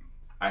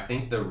 I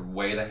think the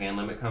way the hand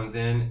limit comes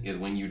in is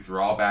when you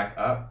draw back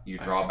up, you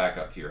draw back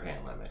up to your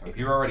hand limit. If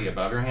you're already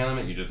above your hand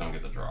limit, you just don't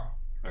get to draw.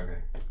 Okay.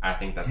 I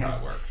think that's how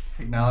it works.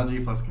 Technology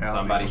plus cows.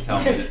 Somebody tell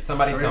me that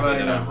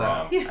Everybody I'm knows that.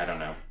 wrong. Yes. I don't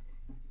know.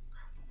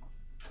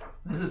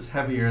 This is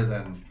heavier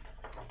than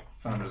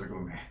Founders of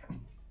Gloomhaven.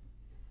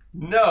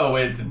 No,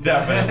 it's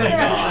definitely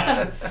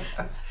not. That's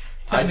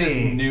I just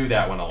knew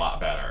that one a lot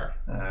better.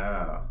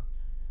 Oh.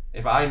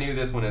 If I knew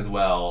this one as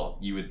well,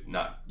 you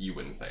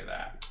wouldn't say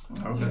that.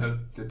 Okay. So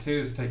the 2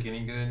 is take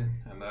any good,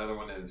 and the other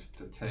one is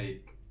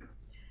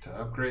to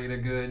upgrade a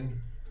good,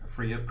 a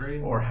free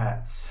upgrade. Or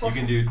hats. You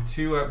can do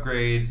 2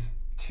 upgrades,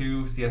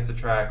 2 siesta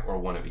track, or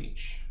 1 of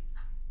each.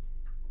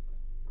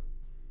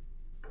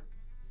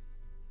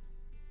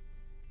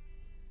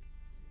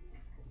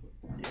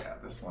 Yeah,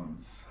 this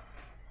one's...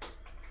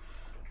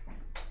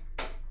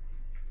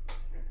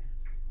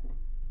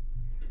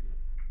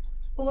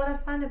 Well, what I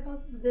find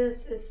about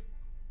this is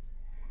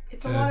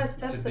it's a lot of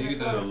steps and it's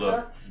a lot of So look,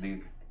 stuff.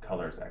 these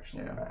colors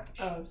actually match.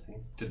 Oh. See?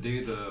 To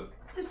do the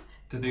This,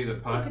 pot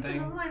look, it thing.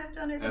 doesn't line up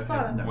down near the That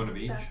bottom. one of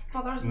each. That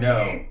bothers me.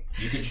 No,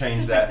 you could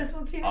change It's like that this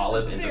one's here,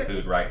 olive this one's into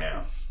here. food right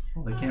now.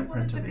 Well, they I can't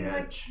want print it to to the be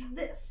edge. like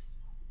this.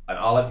 An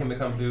olive can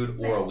become food,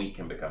 or a wheat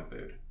can become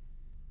food.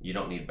 You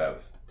don't need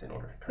both in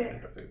order to turn it There.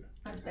 into food.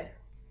 That's better.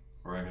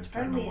 Or I can It's turn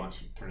friendly into one.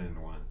 edge. Turn it into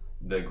one.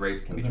 The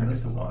grapes can be But then turned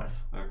this into is one.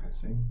 off. Okay.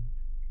 See?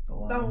 The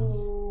lines.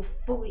 Oh,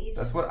 fooey.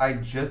 That's what I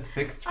just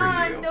fixed for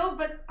I you. know,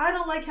 but I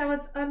don't like how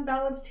it's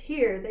unbalanced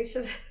here. They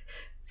should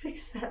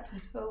fix that,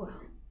 but oh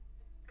well.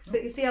 So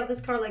you see how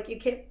this car, like, you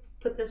can't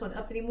put this one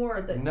up anymore?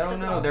 Or the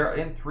No, they're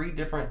in 4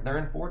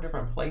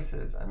 different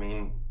places. I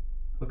mean,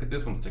 look at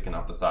this one sticking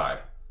off the side.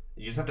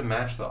 You just have to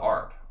match the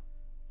art.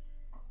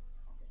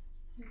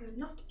 They're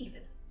not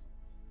even.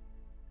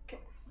 Okay.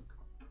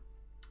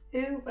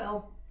 Ooh,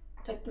 well.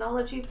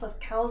 Technology plus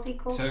cows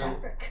equals So-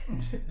 fabric.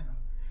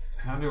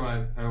 How do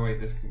I? Oh wait,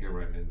 this can go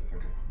right in.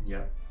 Okay.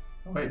 Yep.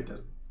 Oh, wait, does...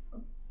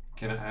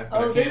 Can I? But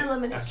Oh, I then can't- the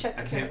limit is I checked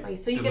can't apparently.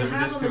 So you can deliver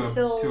have this them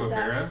to until a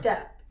that barrow?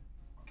 step.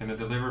 Can I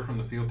deliver from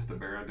the field to the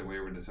barrow? Did we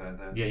ever decide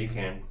that? Yeah, you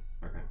can.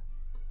 Okay.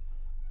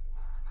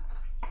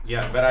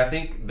 Yeah, but I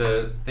think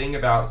the thing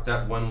about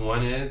step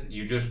 1-1 is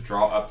you just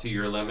draw up to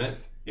your limit.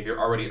 If you're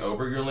already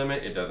over your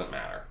limit, it doesn't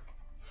matter.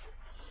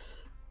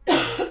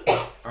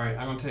 All right,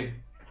 I'm gonna take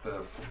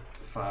the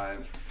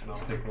 5, and I'll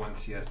take 1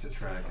 siesta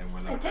track and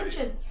 1 upgrade.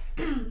 Attention!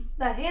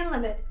 The hand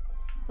limit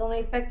is only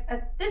in effect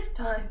at this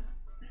time.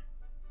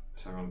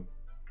 So I'm gonna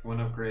 1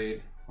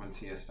 upgrade, 1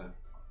 siesta.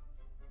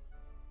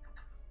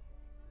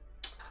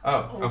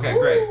 Oh, okay,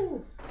 great.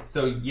 Ooh.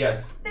 So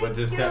yes, what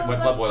Thank you,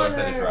 Blood Boiler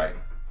said is Butter. right.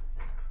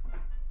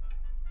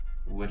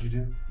 What'd you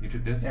do? You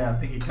took this? Yeah, I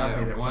think he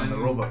copied it from the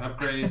 1 rulebook.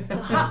 upgrade,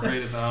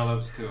 upgraded the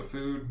olives to a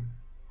food,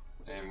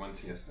 and 1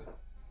 siesta.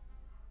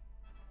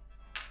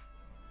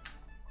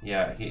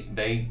 Yeah,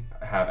 they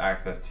have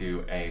access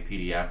to a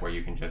PDF where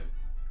you can just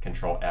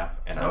Control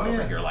F, and I'm Oh,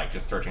 over yeah. here like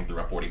just searching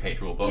through a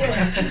 40-page rule book.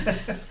 Yeah.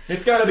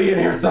 It's got to be in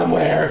here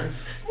somewhere.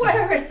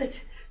 Where is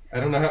it? I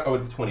don't know how. Oh,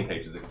 it's 20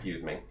 pages.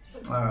 Excuse me.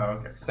 Oh,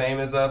 okay. Same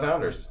as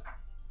Founders.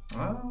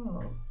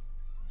 Oh.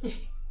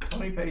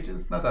 20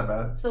 pages? Not that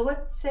bad. So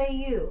what say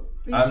you?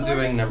 I'm doing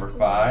Resource- number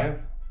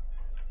 5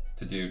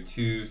 to do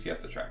 2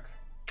 siesta track.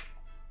 I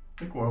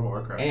think World of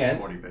Warcraft is And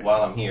 40 pages.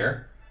 while I'm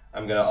here,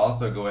 I'm gonna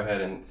also go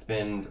ahead and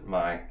spend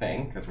my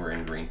thing because we're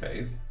in green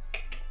phase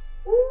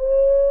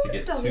Ooh, to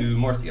get doubles. 2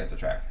 more siesta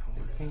track.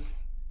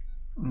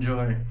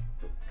 Enjoy.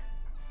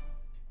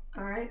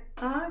 Alright,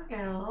 I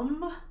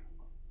am.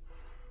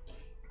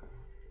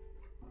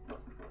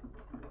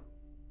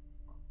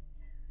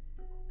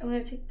 I'm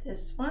going to take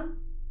this one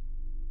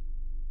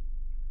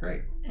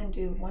Great. and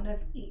do 1 of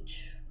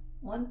each.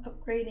 one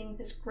upgrading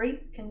this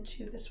grape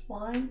into this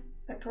wine.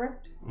 Is that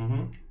correct?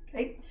 Mm-hmm.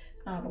 Okay.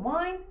 So I have a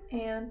wine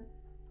and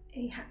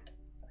a hat.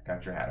 I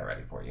got your hat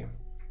already for you.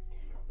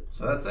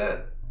 So that's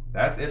it.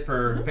 That's it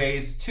for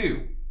phase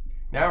 2.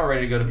 Now we're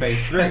ready to go to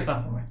phase 3.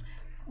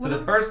 So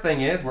the first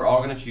thing is we're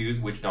all going to choose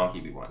which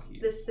donkey we want to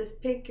use. This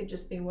pig could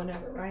just be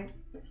whenever, right?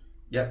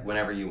 Yep,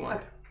 whenever you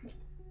want. Okay.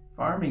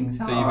 Farming's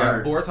hard. So you've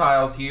got 4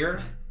 tiles here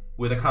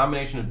with a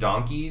combination of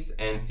donkeys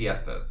and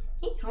siestas.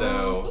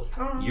 So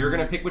you're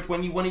going to pick which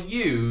one you want to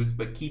use,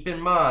 but keep in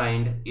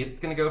mind it's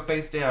going to go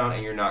face down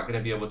and you're not going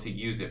to be able to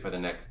use it for the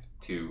next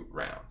 2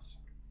 rounds.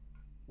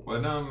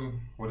 What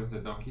does the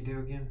donkey do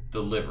again?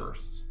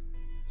 Delivers.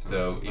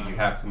 So if you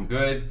have some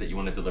goods that you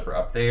want to deliver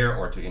up there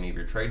or to any of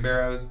your trade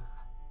barrows,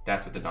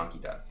 that's what the donkey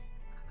does.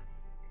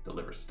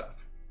 Delivers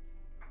stuff.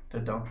 The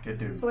donkey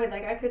do. So wait,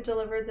 like I could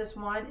deliver this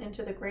wine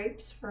into the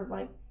grapes for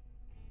like...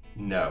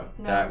 No.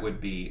 That would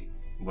be...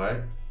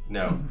 What?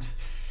 No.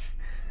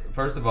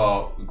 First of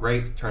all,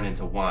 grapes turn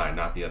into wine,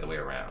 not the other way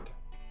around.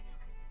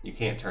 You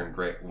can't turn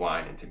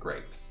wine into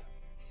grapes.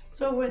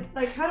 So when,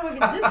 like, how do I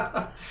get this?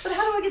 But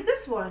how do I get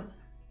this one?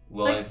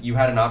 Well, like, if you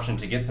had an option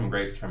to get some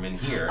grapes from in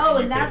here, oh,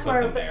 and and that's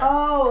where. there.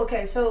 Oh,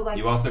 okay. So like.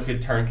 You also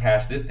could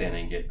cash this in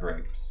and get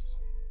grapes.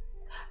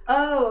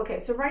 Oh, okay.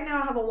 So right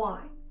now I have a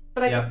wine,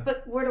 but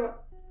but where do I?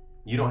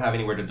 You don't have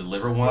anywhere to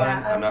deliver wine.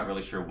 Yeah, I'm not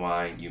really sure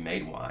why you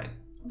made wine.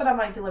 But I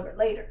might deliver it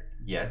later.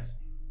 Yes.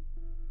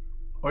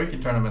 Or you can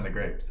turn them into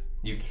grapes.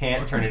 You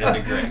can't turn it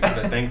into grapes,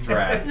 but thanks for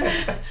asking.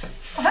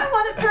 I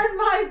want to turn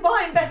my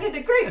wine back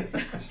into grapes.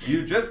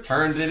 You just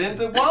turned it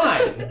into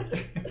wine.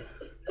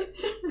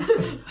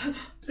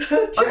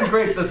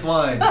 Ungrape this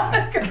wine.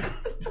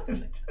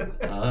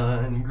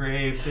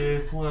 Ungrape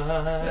this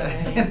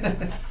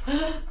wine.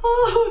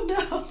 Oh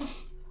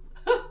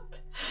no.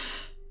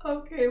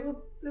 Okay,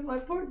 well then my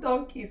poor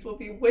donkeys will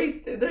be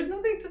wasted. There's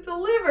nothing to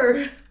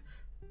deliver.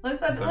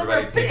 Unless I So deliver a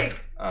everybody pig.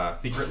 picks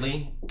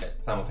secretly,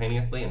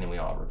 simultaneously, and then we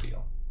all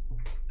reveal.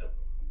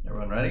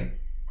 Everyone ready?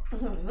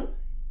 Mm-hmm.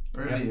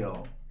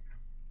 Reveal.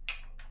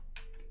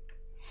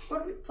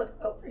 What do we put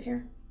over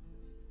here?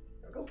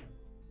 There we go.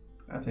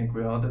 I think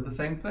we all did the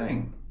same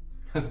thing.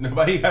 Because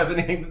nobody has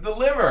anything to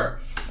deliver.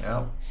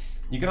 Yep.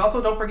 You can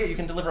also, don't forget, you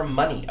can deliver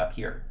money up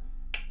here.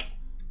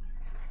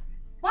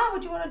 Why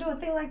would you want to do a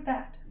thing like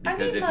that?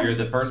 Because if you're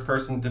the first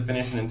person to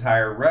finish an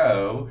entire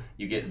row,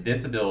 you get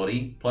this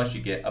ability, plus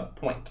you get a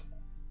point.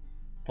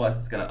 Plus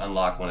it's going to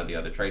unlock one of the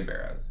other trade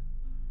barrows.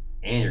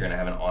 And you're going to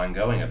have an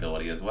ongoing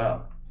ability as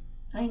well.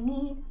 I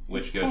need 6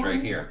 which goes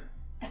right here.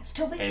 That's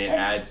too expensive. And it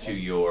adds to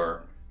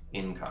your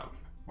income.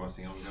 What's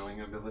the ongoing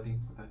ability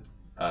with that?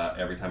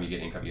 Every time you get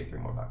income, you get $3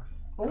 more.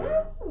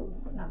 Ooh,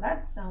 now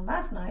that's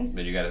nice.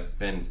 But you got to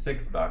spend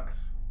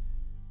 $6.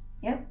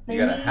 Yep. You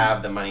got to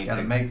have the money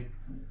Gotta to make.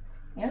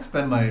 Yep.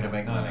 Spend money to It's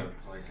make not money.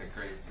 like a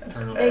great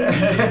eternal.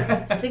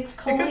 They 6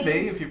 coins. It could be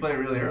if you play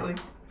really early.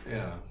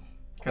 Yeah.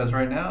 Because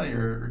right now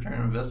your return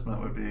on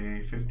investment would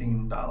be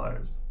 $15.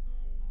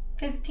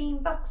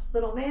 $15,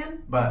 little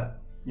man.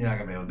 But you're not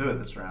gonna be able to do it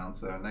this round,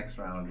 so next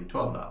round would be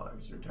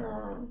 $12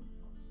 return.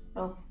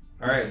 Oh.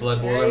 All right,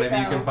 Blood There Boiler, you maybe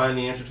you go. can find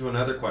the answer to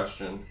another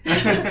question.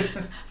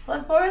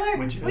 Blood Boiler,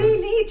 Which we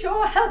is- need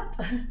your help.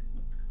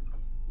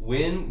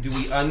 When do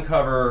we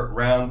uncover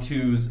round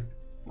 2's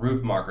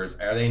roof markers?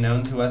 Are they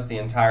known to us the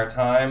entire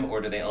time, or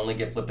do they only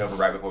get flipped over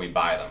right before we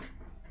buy them?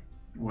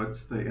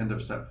 What's the end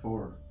of step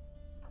 4?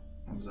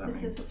 What does that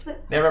This mean? is the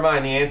flip. Never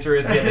mind, the answer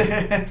is given.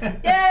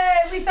 Yay,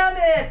 we found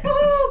it.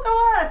 Woohoo,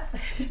 go us.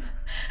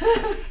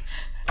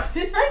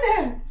 It's right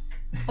there.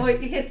 Oh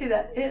wait, you can't see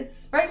that.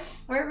 It's right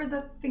wherever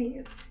the thingy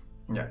is.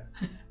 Yeah.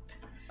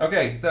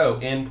 Okay, so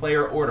in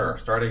player order,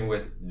 starting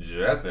with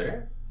Jesse,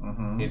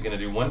 Mm-hmm. he's going to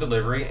do 1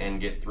 delivery and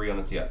get 3 on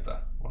the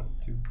siesta. 1,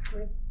 2,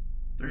 3.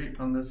 3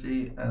 on the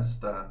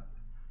siesta.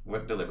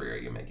 What delivery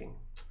are you making?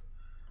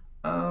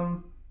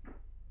 I'm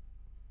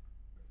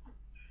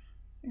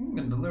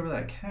gonna deliver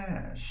that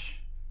cash.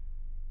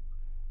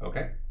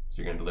 Okay,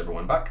 so you're going to deliver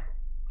 $1.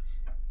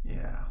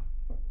 Yeah.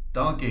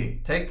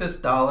 Donkey, take this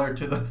dollar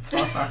to the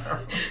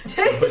farm.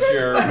 Put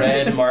your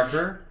red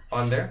marker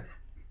on there.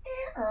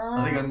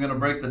 I think I'm gonna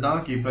break the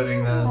donkey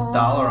putting the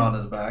dollar on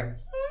his back.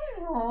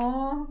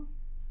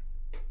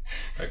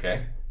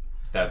 Okay,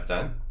 that's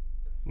done.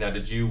 Now,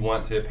 did you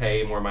want to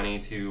pay more money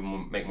to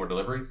make more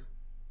deliveries?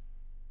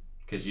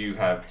 Because you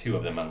have 2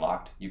 of them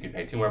unlocked. You can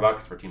pay $2 more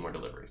for 2 more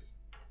deliveries.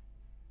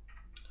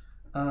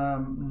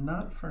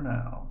 Not for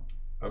now.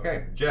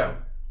 Okay, Joe.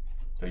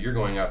 So you're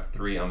going up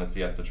 3 on the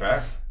siesta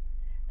track.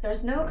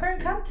 There's no 1, current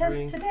 2,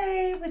 contest 3.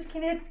 today, Whiskey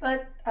Nick,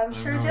 but I'm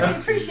sure no. Jesse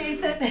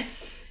appreciates it.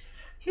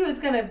 He was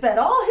gonna bet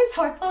all his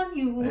hearts on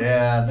you.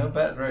 Yeah, no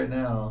bet right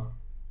now.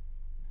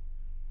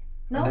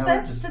 No Right now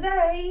bets we're just-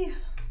 today.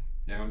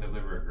 Yeah, I'm gonna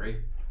deliver a grape.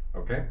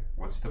 Okay.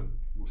 What's the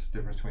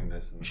difference between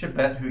this and We should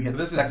bet who gets So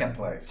this is second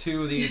place.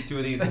 2 of these, 2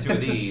 of these, and 2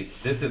 of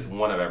these. This is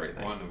 1 of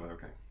everything. one of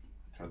okay.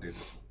 So I'll do this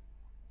one.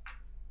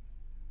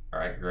 All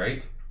right,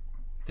 great.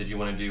 Did you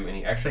want to do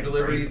any extra Take a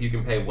deliveries? grape. You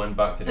can pay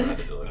 $1 to do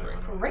another delivery.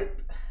 No.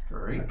 Grape.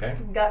 Great. Okay.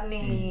 Got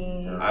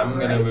any? I'm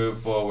gonna grapes? move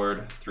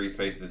forward 3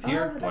 spaces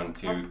here. Oh, 1,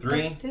 2,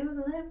 3. To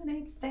the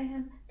lemonade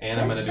stand. And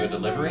I'm gonna do a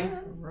delivery.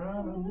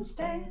 On the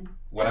stand.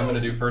 What I'm gonna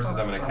do first is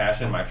I'm gonna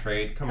cash in my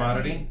trade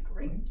commodity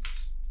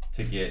Grapes.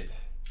 to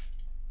get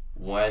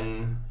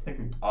 1 I think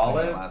we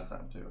olive said that last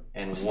time too.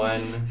 and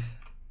 1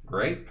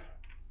 grape.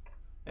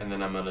 And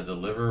then I'm gonna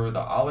deliver the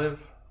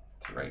olive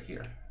to right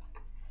here.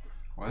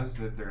 Why is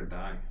there a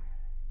die?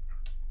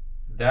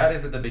 That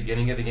is at the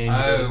beginning of the game.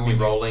 You're supposed to be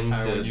rolling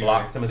to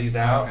block some of these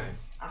out. Okay.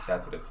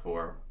 That's what it's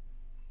for.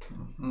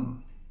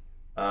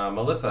 Mm-hmm.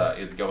 Melissa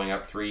is going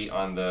up 3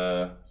 on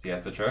the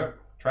siesta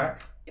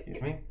track.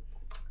 Excuse me.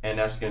 And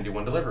now she's going to do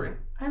 1 delivery.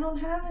 I don't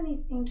have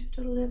anything to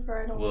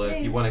deliver. I don't Well, think.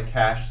 if you want to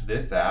cash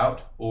this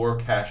out or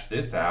cash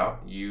this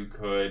out, you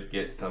could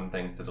get some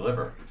things to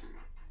deliver.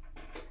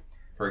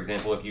 For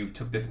example, if you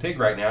took this pig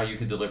right now, you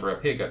could deliver a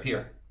pig up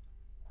here.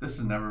 This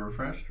is never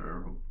refreshed,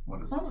 or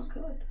what is this? Oh,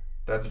 good.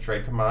 That's a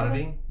trade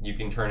commodity. You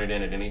can turn it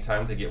in at any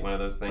time to get one of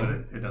those But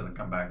things. it doesn't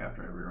come back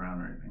after every round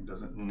or anything,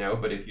 does it? No,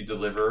 but if you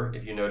deliver,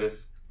 if you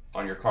notice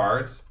on your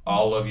cards,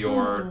 all of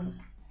your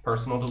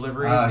personal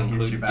deliveries it gives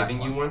include you back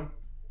giving you one.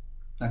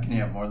 Now, can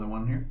you have more than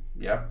one here?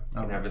 Yep, you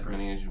can Okay, have as great.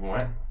 many as you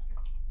want.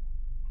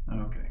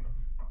 Okay.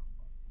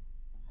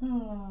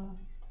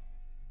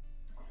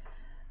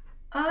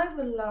 I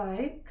would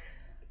like.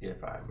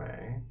 If I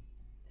may.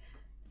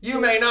 You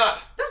may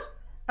not!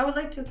 I would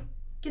like to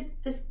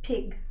get this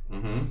pig.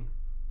 Mm-hmm.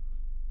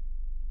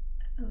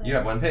 And You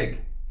have 1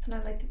 pig. And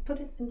I'd like to put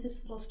it in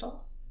this little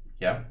stall.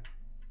 Yep.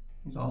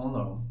 He's all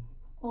alone.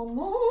 I'm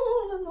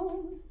all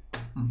alone.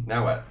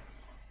 Now what?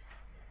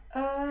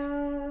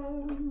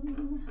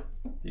 Um,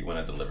 Do you want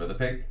to deliver the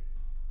pig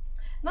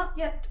not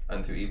yet.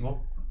 unto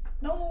evil?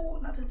 No,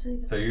 not until.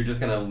 So you're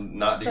just gonna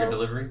not do your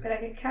delivery? But I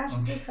can cash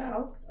this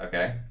out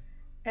Okay.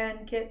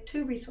 and get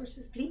 2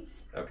 resources,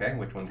 please. Okay.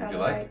 Which ones would I you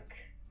would like?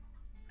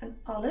 an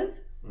olive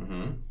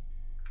Mm-hmm.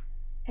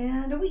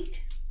 and a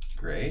wheat.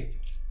 Great.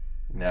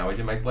 Now would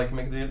you like to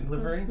make the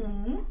delivery?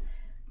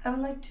 I would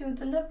like to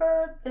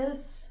deliver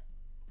this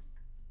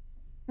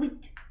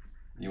wheat.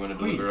 You want to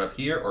deliver Wheat. up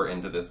here or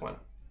into this one?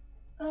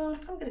 I'm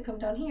gonna come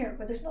down here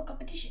where there's no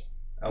competition.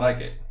 I like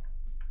it.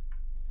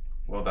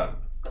 Well done.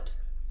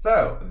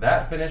 So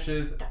that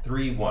finishes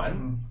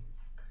 3-1.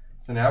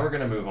 So now we're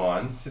gonna move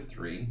on to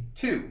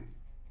 3-2.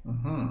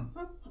 Mm-hmm.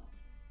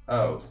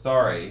 Oh,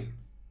 sorry.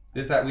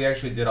 We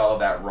actually did all of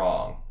that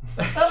wrong.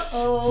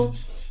 Uh-oh.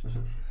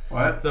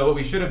 What? So what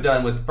we should have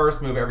done was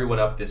first move everyone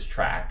up this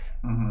track,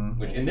 Mm-hmm.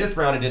 which in this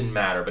round it didn't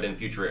matter, but in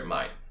future it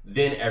might.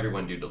 Then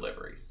everyone do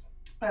deliveries.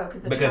 Oh,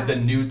 because The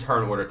new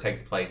turn order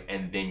takes place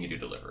and then you do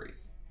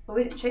deliveries. But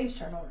we didn't change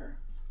turn order.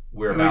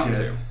 We're We about did.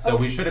 to. So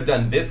we should have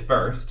done this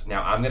first.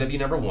 Now I'm going to be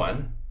number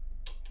 1.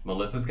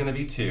 Melissa's going to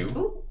be 2.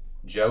 Ooh.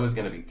 Joe is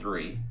going to be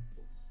 3.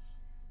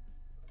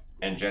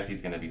 And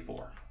Jesse's going to be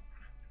 4.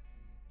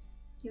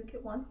 You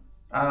get 1.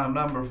 I'm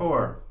number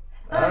 4.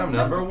 I'm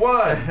number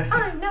 1.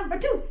 I'm number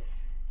 2.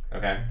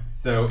 Okay.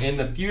 So in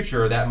the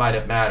future, that might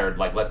have mattered.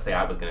 Like, let's say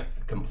I was going to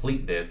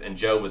complete this and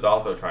Joe was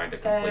also trying to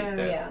complete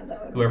this. Yeah,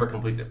 that would- Whoever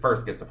completes it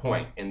first gets a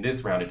point. In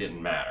this round, it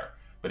didn't matter.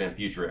 But in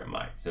future, it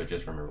might. So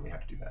just remember we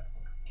have to do that.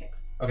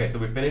 Okay, so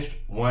we finished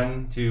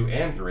 1, 2,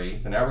 and 3.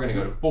 So now we're going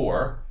to go to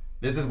 4.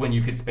 This is when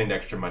you could spend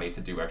extra money to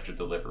do extra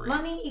deliveries.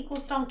 Money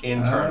equals donkey.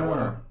 In turn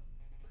order.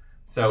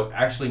 So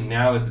actually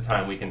now is the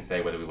time we can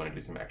say whether we want to do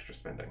some extra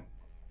spending.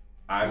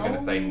 I'm going to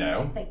say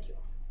no. Thank you.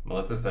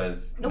 Melissa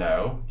says Nope.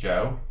 no.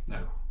 Joe? No.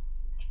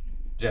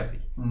 Jesse?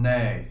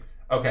 Nay.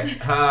 Okay,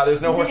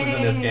 there's no horses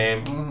in this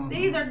game. Mm-hmm.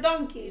 These are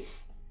donkeys.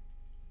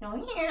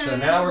 Oh, yeah. So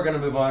now we're going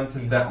to move on to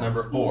step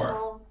number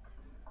 4.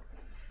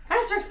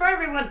 Asterisks for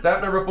everyone.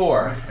 Step number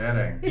 4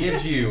 Kidding.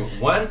 gives you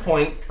 1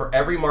 point for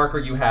every marker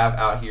you have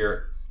out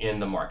here in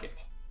the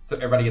market. So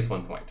everybody gets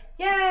 1 point.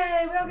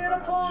 Yay, we'll get a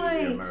Video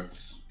point.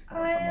 notes.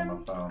 Awesome on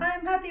my phone.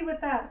 I'm happy with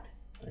that.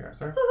 There you are,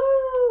 sir.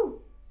 Woohoo!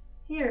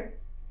 Here,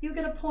 you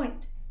get a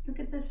point. You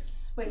get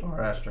this. Wait.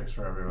 4 asterisks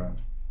for everyone.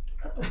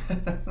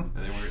 And then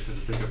we were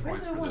supposed to pick up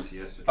points there for one? this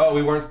yesterday. Oh,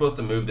 we weren't supposed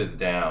to move this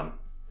down.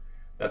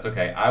 That's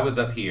okay. I was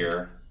up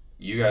here.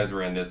 You guys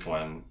were in this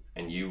one.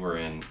 And you were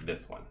in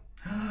this one.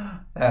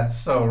 That's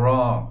so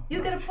wrong.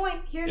 You get a point.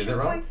 Here's Is it your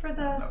wrong? point for No,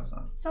 the it's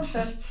not.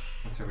 something.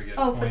 So we get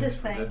Oh, for points this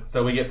thing.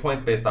 So we get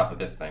points based off of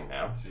this thing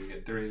now. So you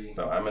get 3.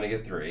 So I'm going to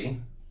get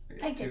 3.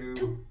 I get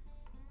 2.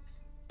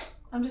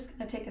 I'm just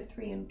gonna take a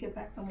 3 and give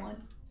back the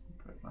 1.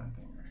 Put my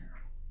thing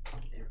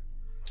right here.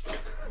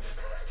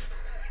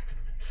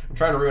 I'm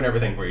trying to ruin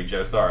everything for you,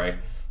 Joe. Sorry.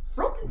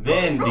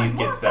 Then these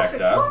get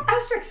stacked up. More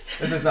asterisks.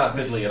 This is not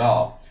fiddly at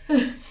all.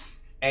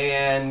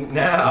 And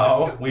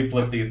now we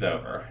flip these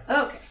over.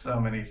 Okay. So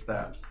many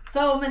steps.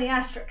 So many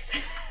asterisks.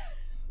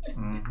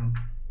 Mm-hmm.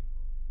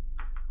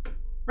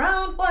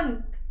 Round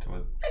 1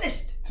 So,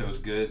 finished. so it's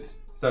good.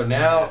 So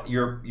now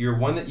your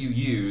one that you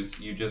used,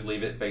 you just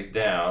leave it face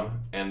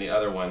down, and the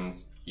other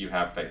ones you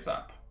have face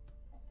up.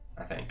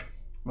 I think.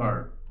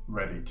 Or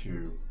ready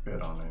to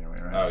bid on anyway,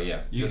 right? Oh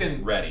yes, You just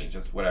can- ready,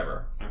 just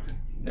whatever. Okay.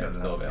 They're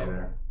Doesn't still have to be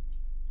available.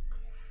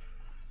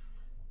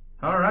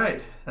 All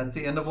right. That's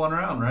the end of one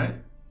round, right?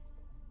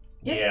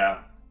 Yep. Yeah.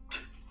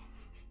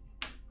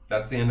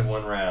 That's the end of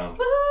one round.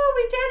 Woohoo!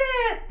 We did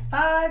it!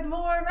 5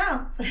 more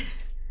rounds.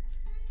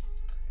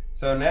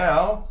 So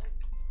now,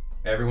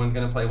 everyone's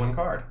going to play one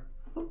card.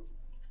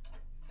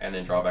 And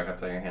then draw back up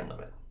to your hand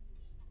limit.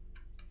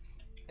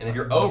 And if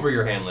you're over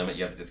your hand limit,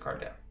 you have to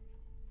discard down.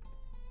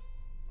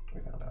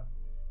 We found out.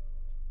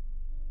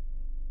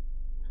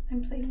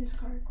 I'm playing this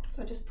card,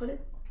 so I just put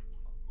it.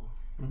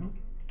 Mm-hmm.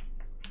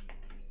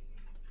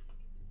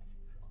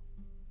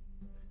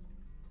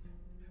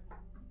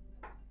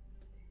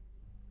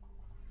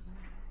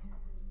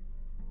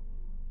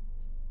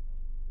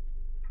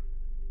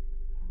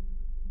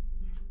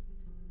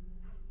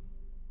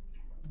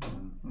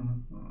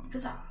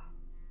 Huzzah!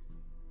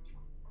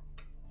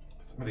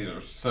 Some of these are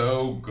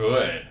so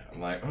good.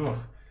 I'm like,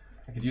 oh,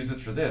 I could use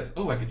this for this.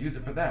 Oh, I could use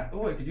it for that.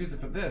 Oh, I could use it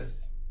for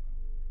this.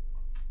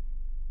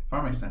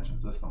 Farm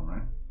extension's this one,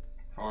 right?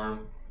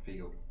 Farm,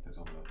 field. That's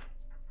on the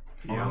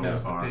Field, No,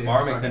 farm.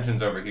 farm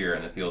extension's over here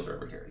and the fields are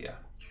over here. Yeah.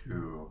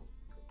 Cool.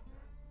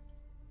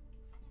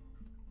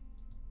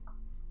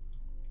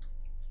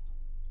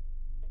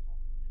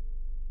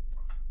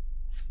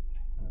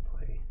 I'm gonna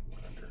play one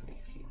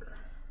underneath here.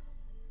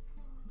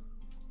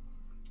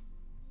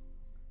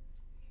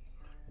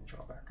 And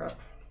draw back up.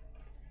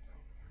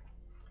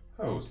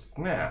 Oh,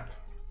 snap.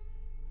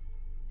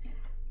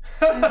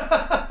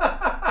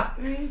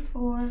 3,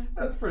 4.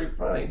 That's pretty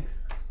funny.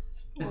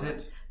 6. Is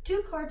it?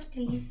 2 cards,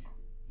 please.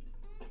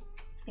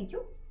 Thank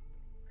you.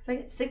 So I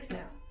get 6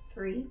 now.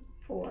 3,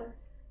 4,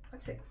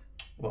 5, 6.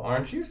 Well,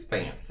 aren't you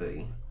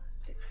fancy?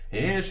 6.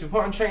 Here's your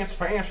one chance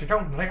fancy,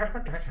 don't let her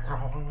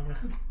down.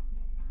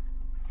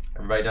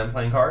 Everybody done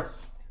playing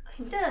cards?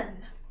 I'm done.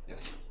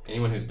 Yes.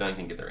 Anyone who's done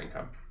can get their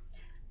income.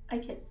 I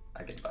get.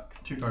 I get a buck.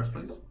 2 cards,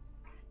 please.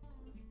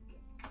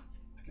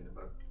 Get the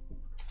buck.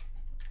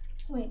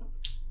 Wait.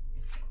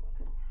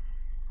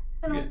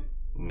 I You don't. get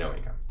no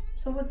income.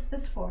 So what's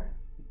this for?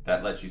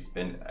 That lets you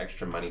spend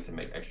extra money to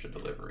make extra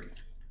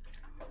deliveries.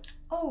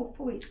 Oh,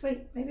 foies.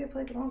 Wait, maybe I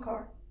played the wrong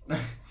card.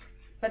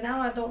 But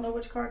now I don't know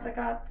which cards I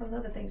got from the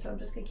other thing, so I'm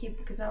just gonna keep it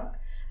because now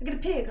I get a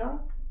pig, huh?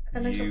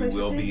 An extra You place for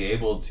will be pigs?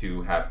 able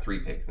to have 3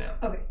 pigs now.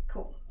 Okay,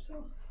 cool.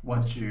 So.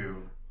 Once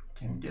you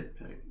can get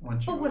pig.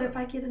 Once you. But what if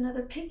I get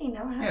another piggy?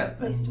 Now I have Yeah, a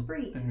place to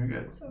breed. Then you're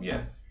good. So,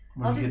 Yes.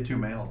 What I'll if you just- get 2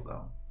 males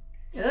though?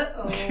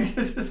 Uh-oh.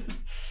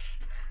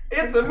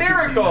 It's a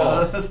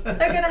miracle!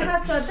 They're gonna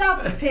have to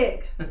adopt a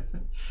pig.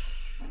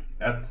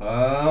 That's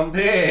some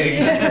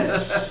pig!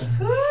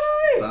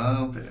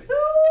 Some pigs.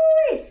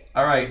 Sweet.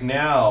 All right,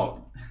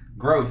 now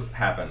growth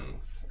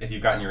happens. If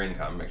you've gotten your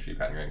income, make sure you've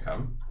gotten your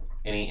income.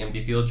 Any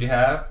empty fields you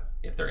have,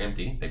 if they're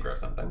empty, they grow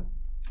something.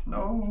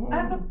 No. I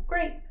have a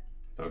grape.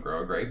 So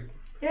grow a grape.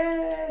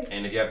 Yay.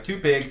 And if you have 2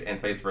 pigs and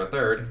space for a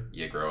third,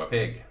 you grow a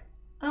pig.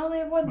 I only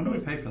have 1 When do we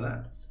pig. pay for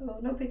that? So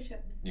no pigs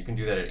yet. You can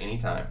do that at any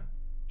time.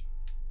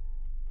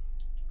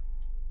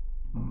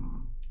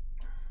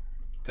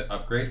 To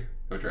upgrade? Is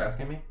that what you're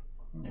asking me?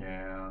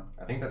 Yeah.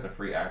 I think that's a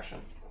free action.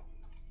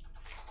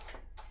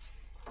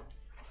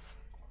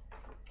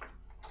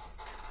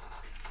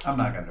 I'm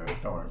not gonna do it.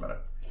 Don't worry about it.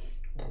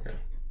 Okay.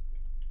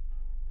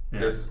 Yeah.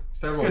 There's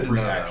several It's good to free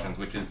know, though. actions,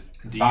 which is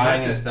Do you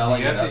buying have and to,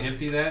 selling. Do you have and to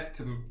empty that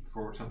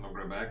for something to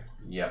grow back?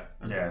 Yep.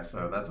 Yeah,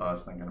 so that's what I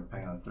was thinking of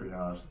paying $3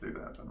 to do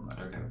that. Doesn't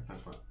matter. Okay,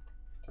 that's fine.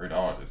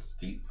 $3 is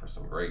steep for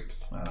some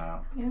grapes. I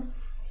know. Yeah.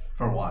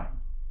 For wine.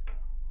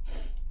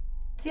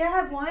 See, I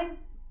have wine.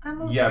 I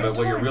moved Yeah, right but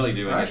what to you're wine. really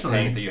doing Actually- is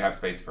paying so you have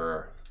space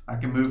for. I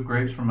can move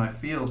grapes from my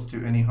fields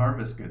to any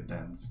harvest good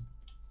dens.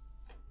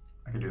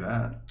 I could do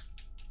that.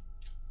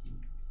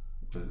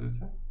 What does this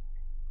say?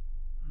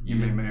 You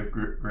may move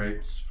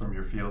grapes from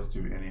your fields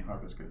to any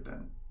harvest good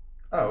den.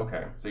 Oh,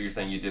 okay. So you're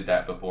saying you did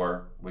that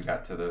before we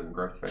got to the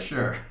growth phase?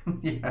 Sure.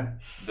 Yeah.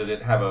 Does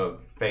it have a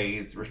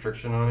phase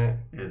restriction on it?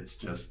 It's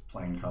just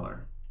plain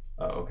color.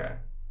 Oh, okay.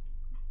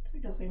 So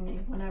it doesn't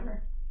mean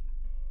whenever.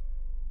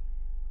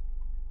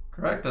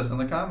 Correct us in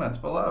the comments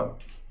below.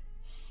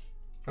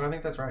 Oh, I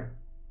think that's right.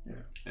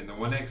 And the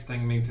 1x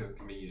thing means it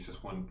can be used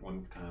just one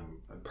time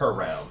Per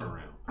round. Per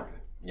round. Okay.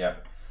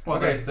 Yep. Well,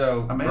 Okay,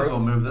 so I may as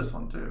well growth- move this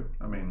one too.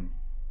 I mean,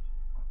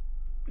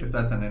 if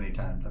that's an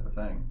anytime type of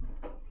thing.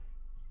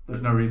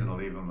 There's no reason to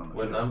leave them on the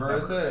What field number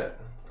is ever.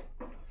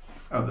 it?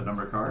 Oh, the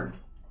number card?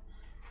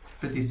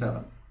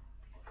 57.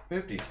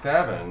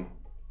 57.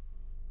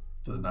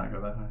 Does it not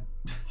go that high?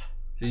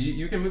 So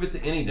you can move it to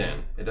any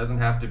den. It doesn't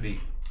have to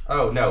be.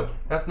 Oh, no.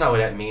 That's not what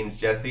that means,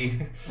 Jesse.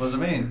 What does it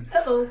mean?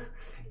 Uh-oh.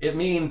 It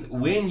means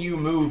when you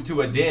move to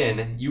a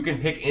den, you can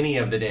pick any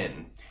of the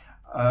dens.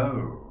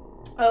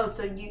 Oh. Oh,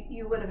 so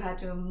you would have had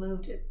to have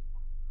moved it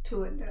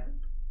to it then.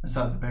 I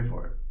still have to pay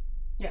for it.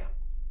 Yeah.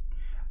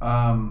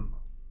 Well,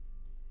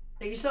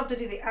 You still have to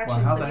do the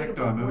action. how but the you heck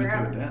can do I put move it to a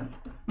wherever. den?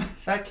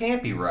 That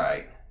can't be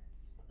right.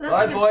 That's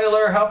Blood like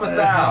boiler, help us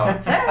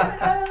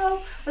out.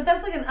 No, but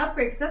that's like an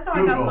upgrade because that's how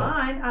I got Google.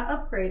 mine. I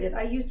upgraded.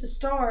 I used a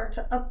star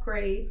to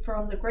upgrade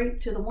from the grape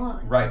to the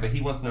wine. Right, but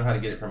he wants to know how to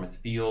get it from his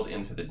field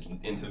into the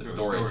Into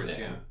storage den.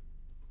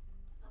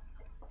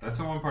 yeah. That's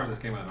the one part of this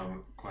game I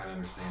don't quite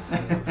understand.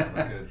 It looks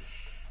really good.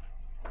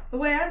 The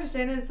way I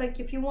understand it is like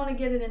if you want to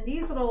get it in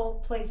these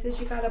little places,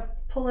 you gotta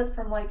pull it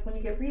from like when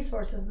you get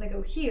resources and they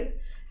go here.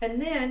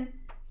 And then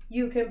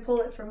you can pull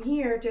it from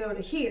here to go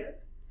to here.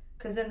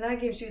 Because then that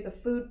gives you the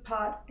food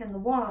pot and the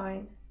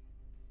wine.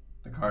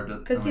 The card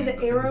doesn't. Because see the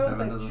arrows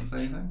like doesn't say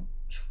anything.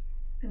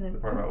 And then The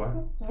part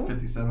about what?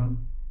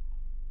 57.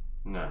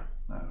 No.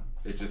 No.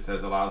 It just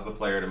says allows the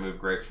player to move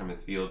grapes from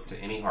his fields to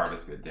any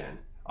harvest good den,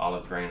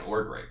 olives, grain,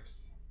 or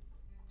grapes.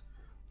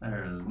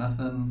 There's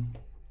nothing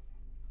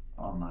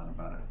online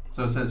about it.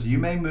 So it says you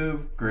may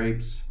move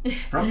grapes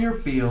from your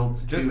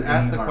fields. Just to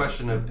ask any the harvest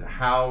question good of den.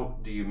 how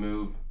do you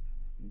move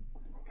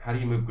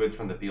goods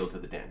from the field to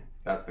the den?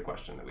 That's the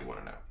question that we want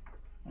to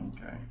know.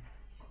 Okay.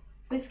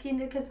 Whiskey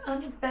Nick is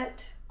on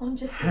bet on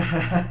Jesse.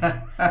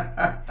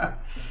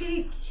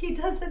 he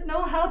doesn't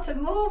know how to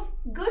move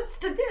goods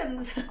to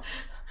dens.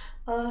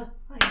 I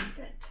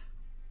bet.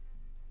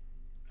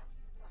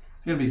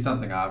 It's gonna be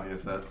something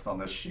obvious that's on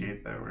this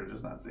sheet that we're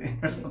just not seeing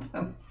or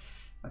something.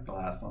 Like the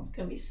last one. It's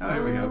gonna be so. Oh,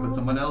 here we go. But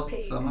someone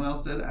pig.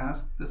 else did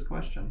ask this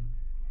question.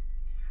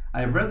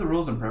 I have read the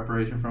rules in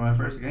preparation for my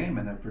first game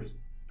and have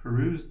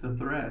perused the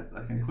threads.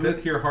 I It conclude.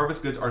 says here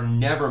harvest goods are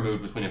never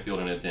moved between a field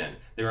and a den.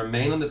 They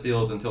remain on the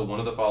fields until one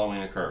of the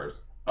following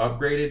occurs: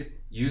 upgraded,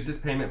 used as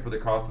payment for the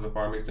cost of a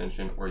farm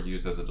extension, or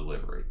used as a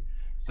delivery.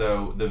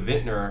 So the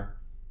vintner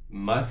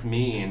must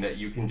mean that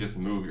you can just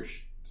move your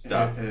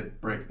stuff.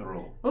 It breaks the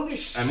rule. Move your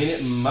I mean,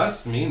 it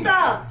must mean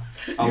that.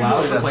 stuffs.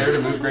 Allows the Usually player to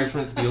that's- move grapes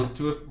from his fields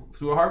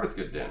to a harvest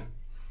good den.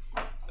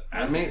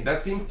 I mean,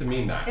 that seems to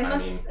mean that.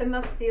 It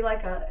must be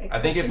like a. I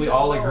think if we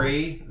all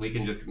agree, we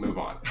can just move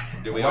on.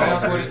 Do we all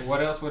agree?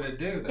 What else would it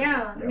do? Then?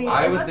 Yeah, I mean,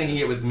 I it was must- thinking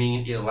it was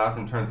mean it allows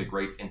him to turn the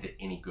grapes into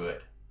any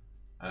good.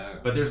 Oh.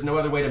 But there's no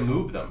other way to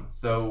move them.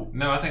 So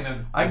No, I think that.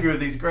 I grew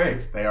these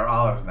grapes. They are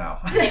olives now.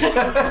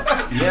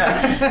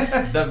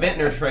 yeah, the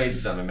vintner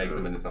trades them and makes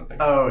them into something.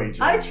 Oh, he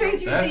I changed trade them.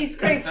 you That's- these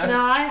grapes. that's-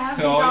 Now I have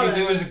So these all olives.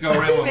 you do is go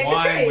around with Make a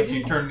wine, trade. which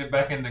you turn it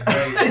back into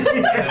grapes, and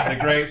then the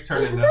grapes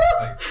turn into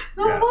like.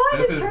 The Yeah. wine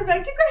This is is- turned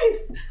back to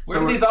grapes. Where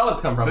did these olives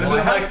come from? This Well,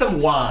 I is had like-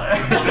 some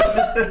wine.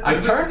 I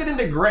turned it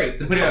into grapes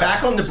and put it Yeah.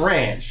 back on the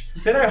branch.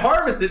 Then I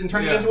harvested and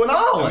turned it Yeah. into an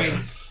olive. I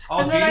mean, all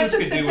And then I Jesus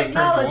took could the do was turn the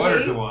water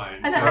technology, to wine.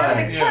 and so, I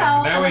had a cow,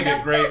 yeah, now and we I get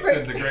got grapes fabric.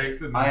 and the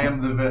grapes and I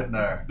am the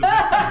vintner.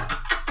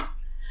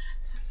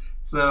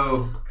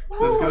 So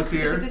this goes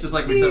here, just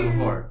like we said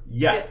before.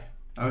 yeah.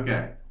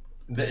 Okay.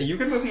 You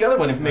can move the other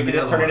one and make the it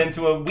other turn it one.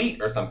 into a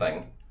wheat or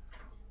something.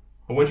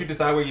 But once you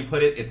decide where you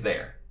put it, it's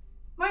there.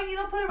 Why you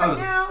don't put it Oh, right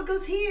now? It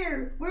goes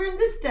here. We're in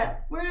this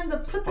step. We're in the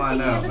put the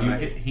Well, I thing know, in. but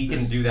The He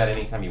can do that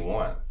anytime he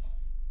wants.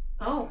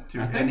 Oh, To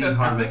I any think, I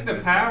harvest think the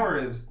good power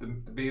is to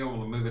be able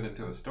to move it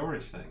into a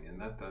storage thing, and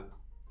that the.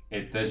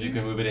 It says you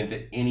can move it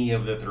into any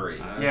of the three.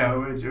 Yeah,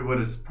 which it would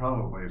have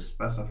probably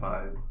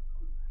specified.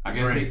 I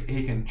guess Great.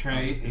 he can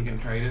trade. He can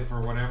trade it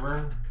for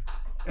whatever.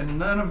 And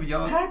none of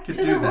y'all Back could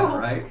to do the that, rule.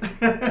 right?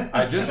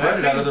 I just That read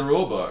it out of seems- the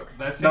rule book.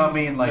 That seems, No, I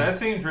mean, like, that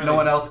seems really. no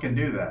one else can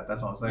do that.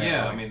 That's what I'm saying.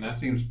 Yeah, Like, I mean, that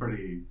that's- seems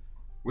pretty.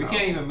 We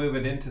can't even move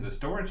it into the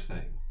storage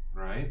thing,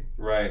 right?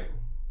 Right.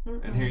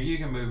 And here you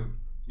can move.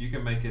 You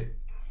can make it.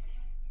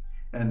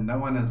 And no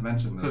one has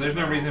mentioned this. So there's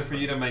no at all, reason for so-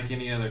 you to make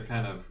any other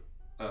kind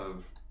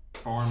of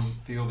farm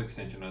field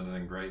extension other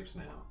than grapes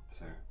now.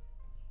 So.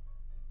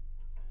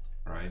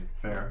 Right.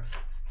 Fair.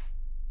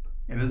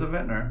 It is a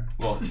vintner.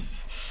 Well,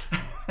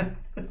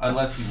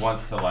 unless he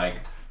wants to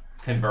like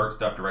convert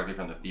stuff directly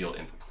from the field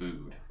into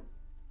food.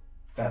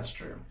 That's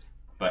true.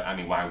 But I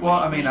mean, why would Well,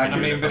 he? I mean, He I can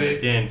could- move it but from the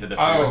it- den to the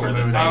field Oh, for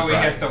the same he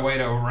has price. to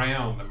wait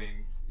around. I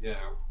mean,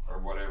 or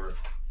whatever.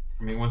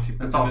 I mean, once he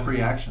puts It's all it in,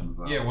 free actions,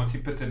 though. Yeah, once he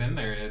puts it in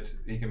there,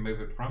 he can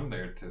move it from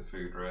there to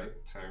food, right?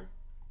 So.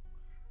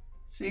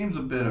 Seems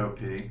a bit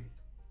OP.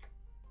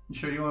 You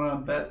sure you want to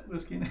bet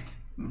whiskey next?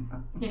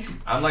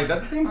 I'm like,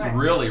 that seems Right.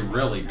 really,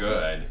 really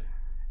good.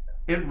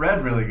 It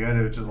read really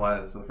good, which is why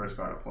it's the first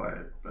card I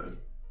played. But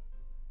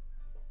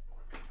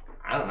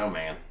I don't know,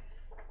 man.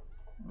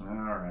 all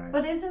right.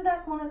 but isn't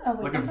that one of? Oh,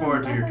 wait, Looking that's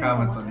forward not- to that's your not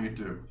comments one on time.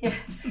 YouTube.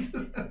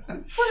 Yeah.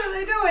 What are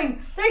they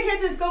doing? They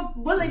can't just go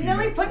willy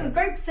nilly putting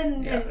grapes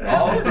in. in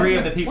All boxes three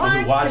and of the people wines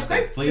who to watch this,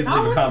 grapes please and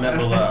leave a olives. comment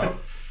below.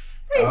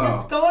 They Oh.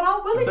 just going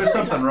all willy If nilly. there's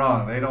something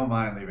wrong, they don't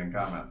mind leaving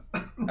comments.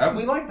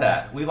 We like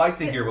that. We like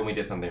to hear Yes. when we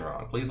did something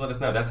wrong. Please let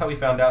us know. That's how we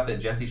found out that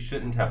Jesse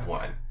shouldn't have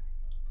won.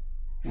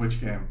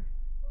 Which game?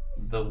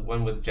 The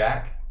one with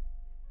Jack.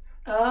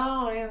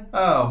 Oh yeah.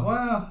 Oh,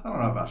 well, I don't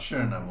know about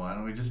shouldn't have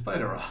won. We just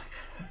played it wrong.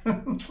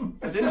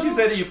 Didn't you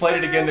say that you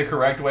played it again the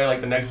correct way,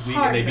 like the next week,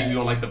 and they beat you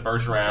on like the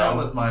first That round?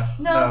 was my.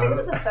 No, I think it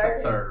was the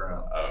third. Third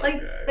round. Like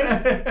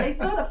Okay. they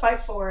still had to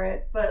fight for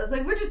it, but it's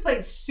like we're just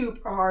playing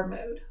super hard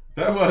mode.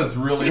 That was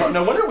really hard.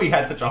 No wonder we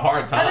had such a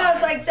hard time. And I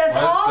was like, that's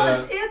What, all. the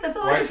That's it. That's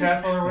all I White could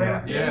just. Castle or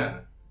whatever? Yeah. Yeah.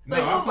 No,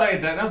 like, I oh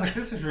played that and I was like,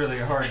 this is really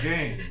a hard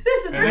game.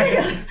 This is And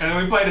ridiculous.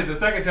 then we played it the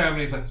second time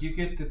and he's like, you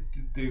get to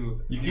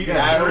do. You keep get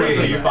adding three.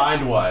 until you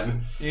find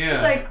one. Yeah.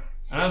 It's like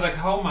And I was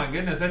like, oh my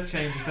goodness, that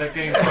changes that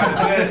game quite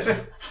a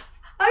bit.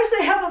 I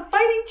actually have a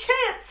fighting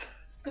chance.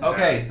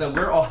 Okay, so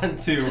we're on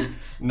to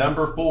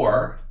number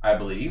 4, I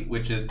believe,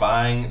 which is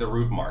buying the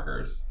roof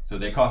markers. So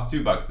they cost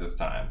 $2 this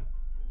time.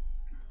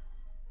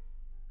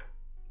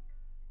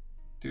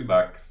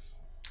 $2.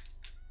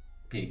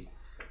 P.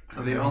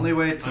 So the only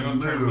way to I'm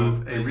gonna turn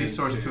move my a thing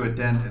resource into- to a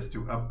den is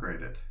to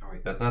upgrade it. Oh,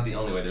 wait. That's not the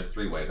only way. There's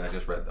 3 ways. I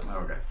just read them.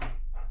 Okay.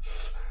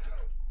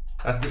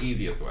 That's the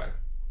easiest way.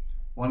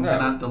 One No.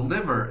 cannot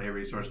deliver a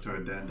resource to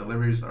a den.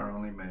 Deliveries are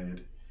only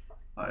made.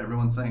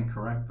 Everyone's saying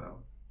correct, though.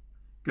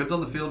 Goods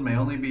on the field may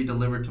only be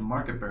delivered to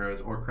market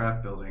barrows or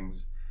craft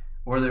buildings,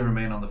 or they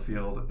remain on the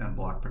field and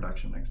block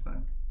production next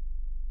time.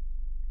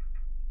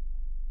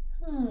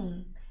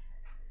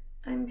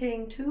 I'm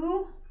paying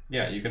 2.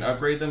 Yeah, you can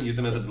upgrade them, use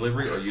them as a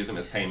delivery, or use them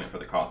as payment for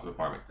the cost of a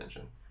farm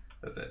extension.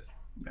 That's it.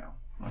 No.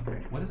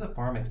 Okay. What is a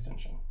farm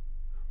extension?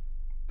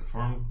 The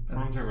farm's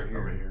That's over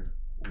here.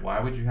 Why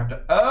would you have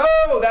to...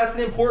 Oh, that's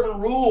an important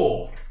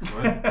rule!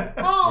 What?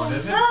 Oh What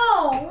is it?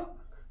 no!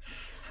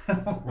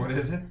 What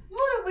is it?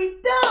 What have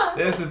we done?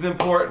 This is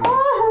important.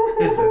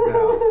 Is it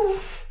now?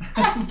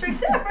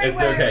 Asterisks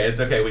everywhere. It's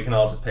okay. We can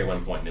all just pay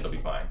 1 point and it'll be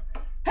fine.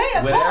 Pay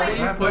a Whenever point.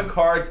 you put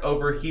cards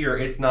over here,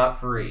 it's not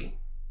free.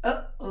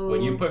 Uh-oh.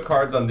 When you put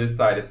cards on this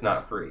side, it's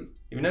not free.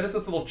 You notice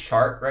this little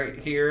chart right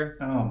here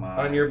Oh my.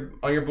 on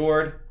your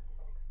board?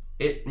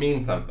 It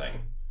means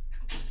something.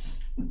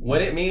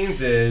 What it means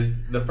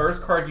is the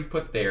first card you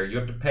put there, you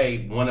have to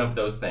pay one of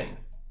those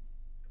things.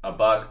 A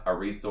buck, a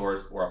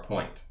resource, or a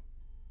point.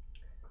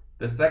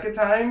 The second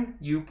time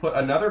you put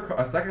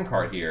a second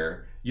card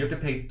here, you have to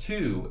pay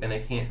 2, and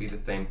it can't be the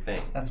same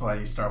thing. That's why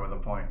you start with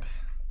a point.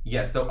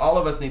 Yeah, so all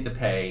of us need to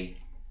pay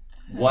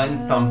 1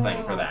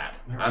 something for that.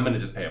 I'm going to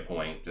just pay a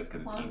point just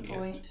because it's 1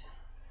 easiest. point.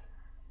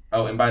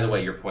 Oh, and by the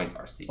way, your points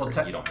are secret.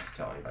 Well, You don't have to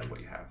tell anybody what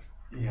you have.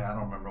 Yeah, I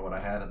don't remember what I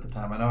had at the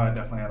time. I know I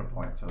definitely had a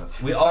point, so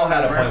that's... We all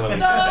had a point when we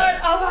did that.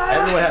 Start over.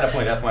 Everyone had a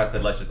point. That's why I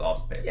said let's just all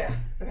just pay it. Yeah.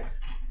 Okay.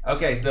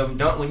 Okay, so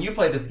when you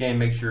play this game,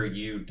 make sure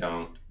you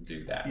don't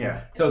do that.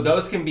 Yeah. So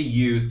those can be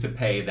used to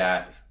pay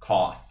that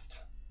cost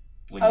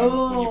when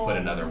you put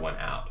another one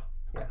out.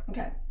 Yeah.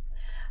 Okay.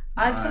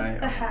 I took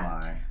the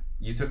hat, My.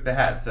 You took the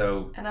hat,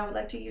 so and I would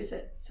like to use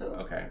it. So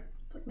okay.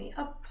 put me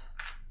up.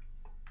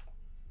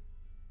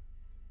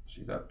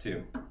 She's up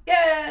too.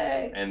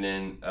 Yay! And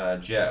then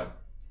Joe.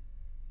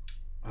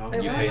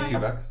 Wait, You why paid am I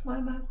 $2? up- Why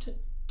am I up to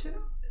 2?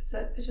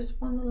 It's just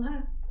 1 little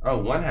hat. Oh,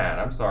 1 hat.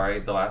 I'm sorry.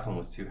 The last one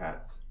was 2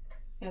 hats.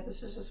 Yeah,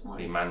 this is just 1.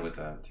 See, mine was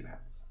 2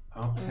 hats.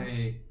 I'll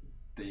take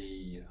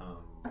the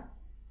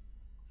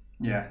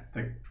Yeah,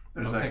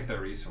 take the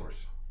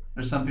resource.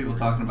 there's some people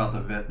talking about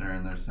the vintner,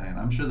 and they're saying,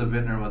 I'm sure the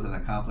vintner was an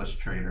accomplished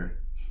trader.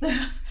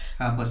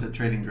 Accomplished at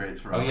trading grapes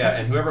for Oh all yeah, and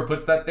this. whoever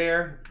puts that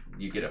there,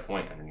 you get a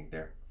point underneath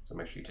there. So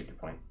make sure you take your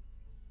point.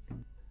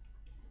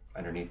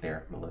 Underneath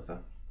there,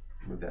 Melissa.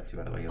 Move that 2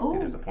 out of the way. You'll see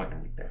there's a point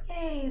underneath there.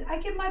 Yay! I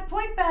get my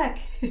point back.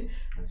 Yay!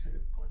 That's a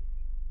good point.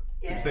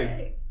 You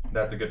say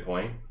that's a good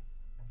point?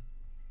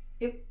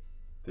 Yep.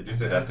 Did you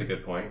say that's a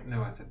good point?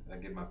 No, I said I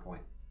get my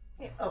point.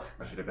 Yeah, oh.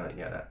 I should have been like,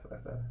 yeah, that's what I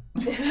said.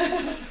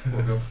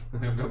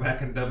 We'll go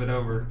back and dub it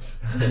over.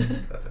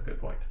 That's a good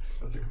point.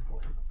 That's a good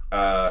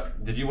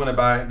point. Did you want to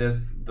buy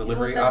this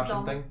delivery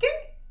option thing?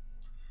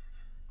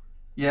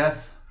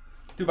 Yes.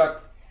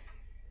 $2.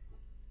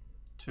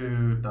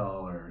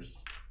 $2.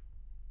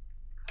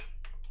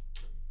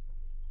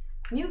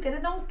 You get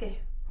a donkey.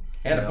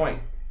 And a Yeah.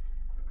 point.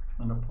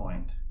 And a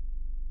point.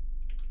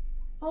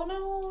 Oh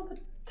no, the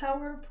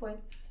tower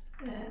points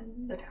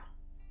and the down.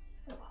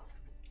 Oh well.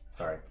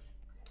 Sorry.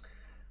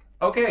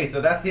 Okay, so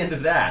that's the end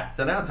of that.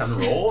 So now it's time to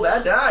roll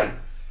that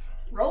dice.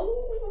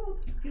 Roll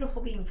the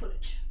beautiful bean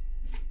footage.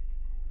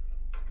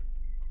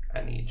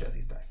 I need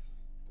Jesse's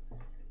dice.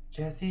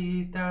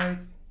 Jesse's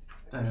dice.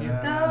 He's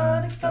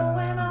got it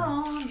going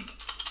on.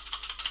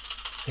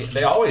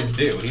 They always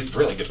do. He's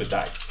really good with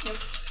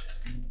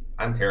dice.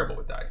 I'm terrible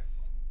with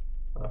dice.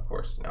 Well, of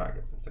course, now I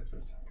get some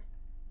 6s.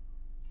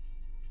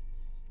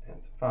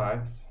 And some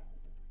 5s.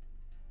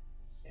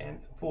 And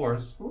some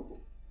 4s.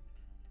 Ooh,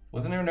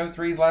 Wasn't there no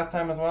 3s last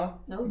time as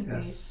well? no 3s.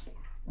 Yes.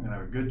 I'm going to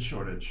have a good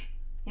shortage.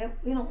 Yep,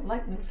 we don't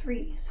like no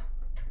 3s.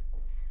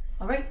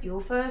 All right, you go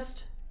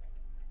first.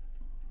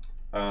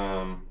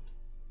 I'm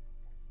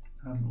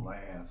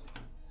last.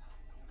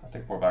 I'll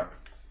take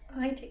 $4.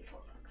 I take $4.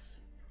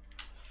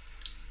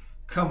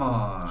 Come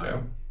on.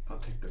 Joe? I'll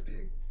take the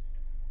big.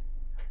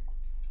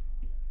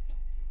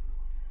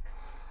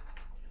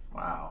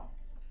 Wow.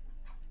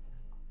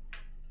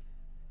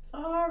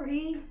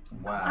 Sorry.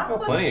 Wow. Still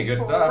plenty of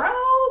good stuff.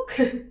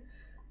 Broke.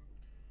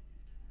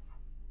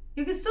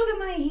 You can still get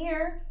money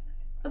here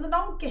for the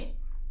donkey.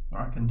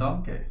 Rockin'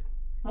 donkey.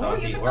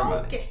 Donkey you can or money.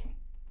 donkey.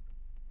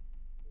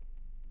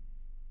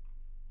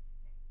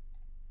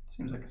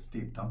 Seems like a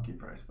steep donkey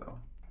price, though.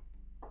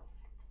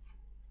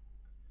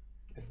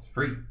 It's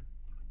free.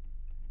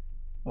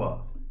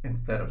 Well,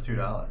 instead of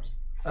 $2.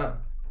 Oh.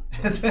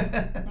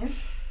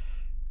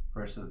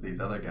 Versus these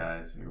other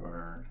guys who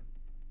are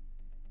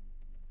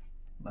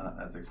not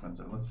as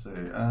expensive. Let's see.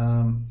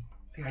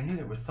 See, I knew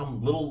there was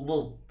some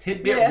little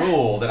tidbit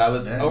rule that I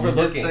was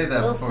overlooking. You did say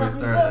that before we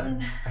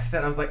started. I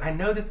was like, I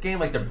know this game,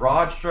 like the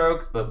broad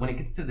strokes, but when it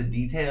gets to the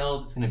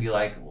details, it's going to be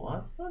like,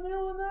 what's the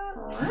deal with that?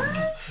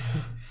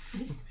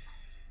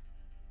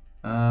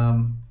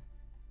 Oh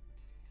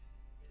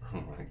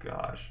my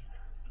gosh.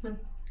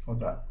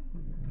 What's that?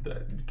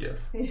 That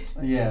GIF.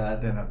 Yeah, I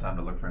didn't have time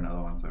to look for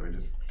another one, so we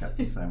just kept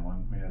the same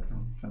one we had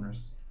from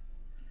Fenris.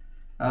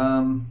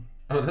 Oh,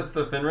 that's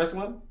the Fenris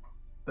one?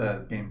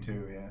 The game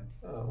 2, yeah.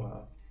 Oh,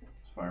 wow.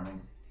 It's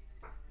farming.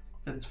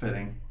 It's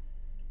fitting.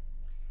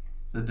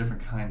 It's a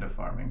different kind of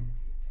farming.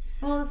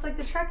 Well, it's like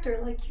the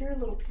tractor, like your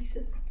little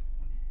pieces.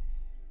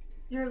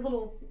 Your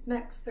little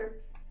mechs, they're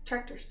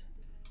tractors.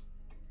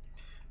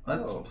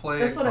 Let's play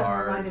That's a what it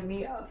card. reminded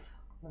me of.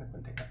 I'm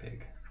going to take a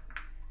pig.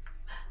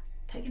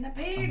 Taking a I'm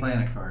pig.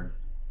 playing a card.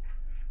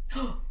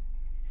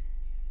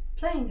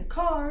 Playing a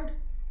card.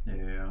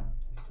 Yeah.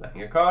 He's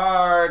playing a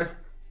card.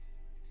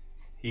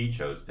 He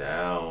chose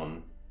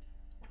down.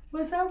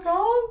 Was that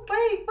wrong?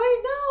 Wait,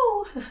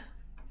 no.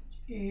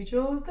 He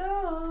chose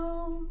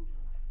down.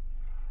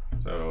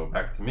 So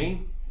back to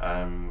me.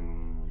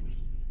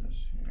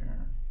 This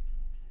here.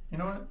 You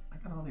know what? I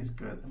got all these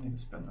goods. I need to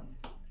spend them.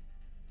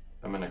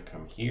 I'm gonna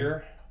come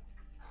here.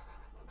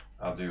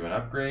 I'll do an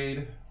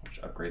upgrade, which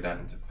upgrade that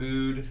into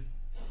food,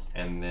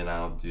 and then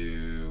I'll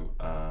do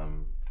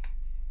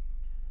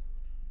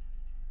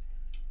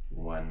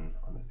one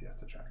on the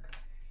siesta track.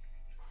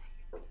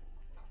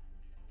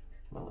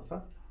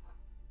 Melissa?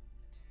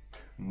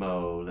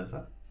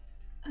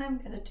 I'm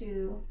gonna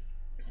do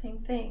the same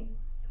thing.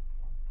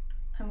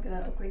 I'm gonna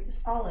upgrade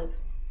this olive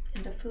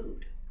into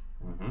food.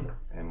 Mm-hmm.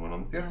 And one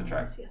on the siesta And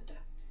track. Siesta.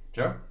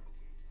 Joe?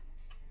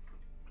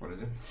 What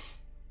is it?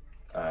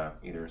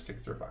 Either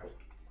 6 or 5.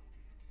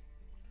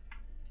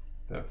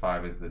 The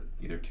 5 is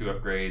either 2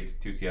 upgrades,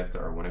 2 siesta,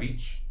 or 1 of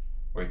each,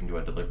 or you can do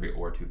a delivery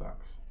or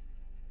 $2.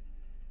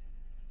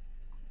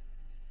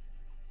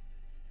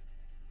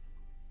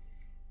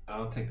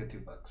 I'll take the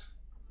 $2.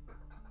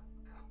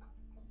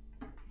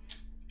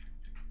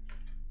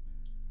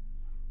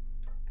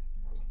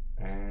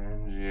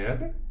 And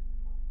Jesse?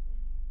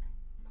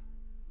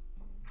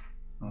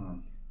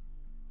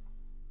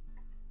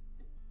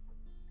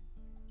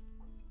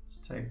 Let's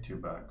take $2.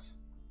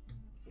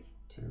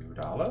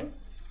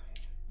 $2.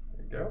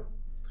 There you go.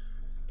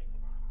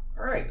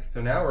 All right,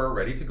 so now we're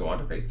ready to go on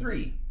to phase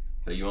 3.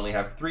 So you only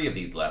have 3 of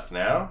these left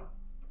now.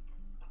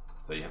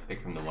 So you have to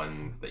pick from the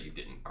ones that you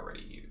didn't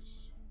already use.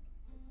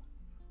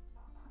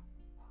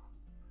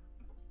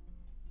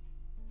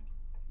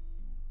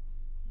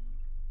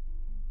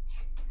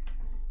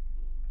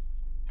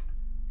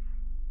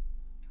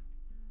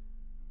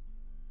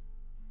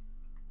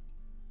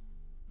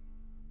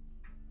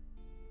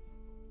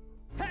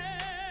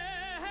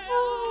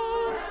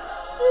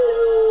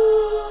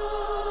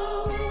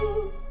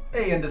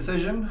 Hey,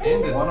 Indecision.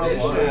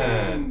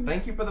 Indecision.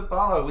 Thank you for the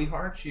follow. We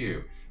heart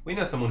you. We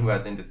know someone who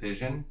has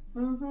indecision.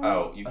 Mm-hmm.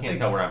 Oh, you can't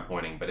tell where I'm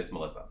pointing, but it's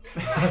Melissa.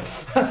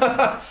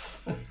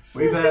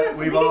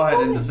 We've all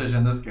had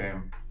indecision this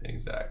game.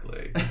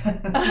 Exactly. Oh,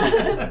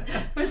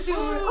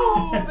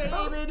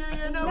 baby, do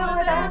you know no,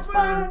 that's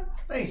fun.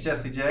 Thanks,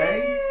 Jesse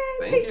J.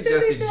 Thank you,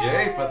 Jesse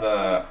J, for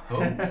the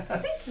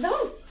host.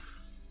 Host.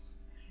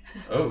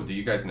 Oh, do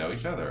you guys know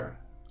each other?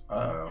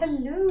 Uh-oh.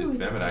 Hello. This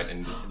Feminite,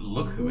 and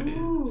look who it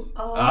is.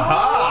 Oh.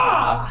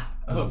 Aha!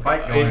 There's a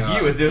fight going It's on.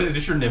 you. Is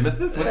this your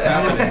nemesis? What's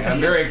happening?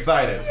 I'm very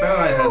excited.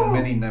 Feminite has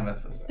many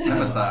nemesis.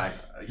 Nemesi.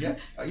 Yeah.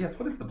 Yes.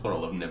 What is the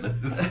plural of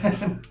nemesis?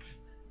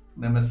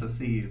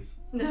 Nemesises.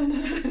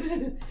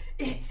 No.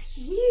 It's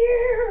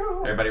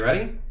you. Everybody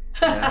ready?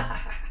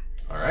 Yes.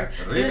 All right.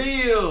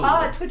 Reveal.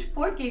 Twitch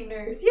board game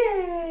nerds.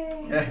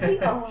 Yay. We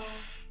are.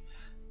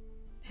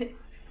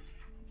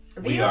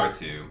 We are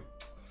too.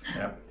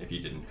 Yep. If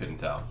you couldn't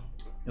tell.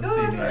 You'll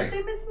see me. The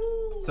same as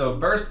me. So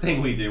first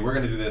thing we do, we're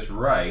gonna do this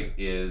right,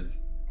 is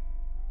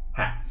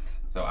hats.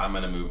 So I'm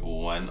gonna move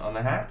 1 on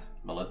the hat.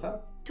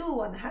 Melissa.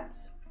 2 on the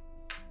hats.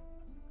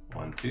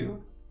 1,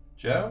 2.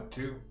 Joe.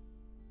 2.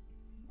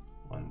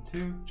 1,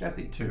 2.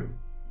 Jesse. 2.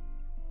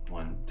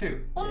 1,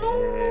 2.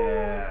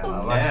 Yeah.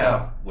 Now let's Now,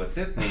 go. what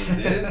this means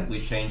is we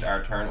change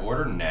our turn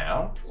order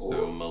now.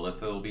 So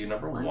Melissa will be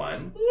number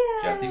 1.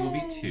 Yay. Jesse will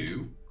be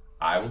 2.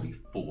 I will be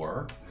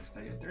 4. Let's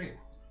stay at 3.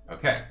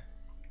 Okay.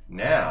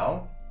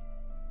 Now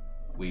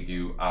we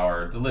do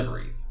our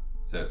deliveries.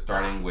 So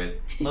starting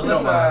with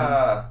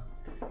Melissa.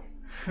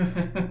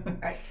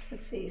 Alright,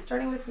 let's see.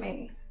 Starting with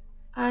me.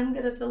 I'm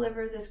gonna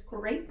deliver this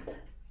grape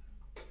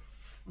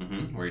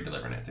Mm-hmm. Where are you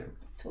delivering it to?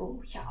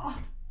 to yeah.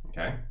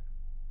 Okay.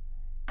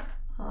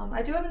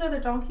 I do have another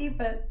donkey,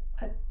 but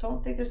I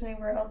don't think there's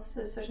anywhere else.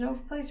 There's no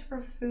place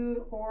for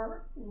food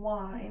or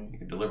wine. You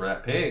could deliver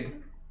that pig.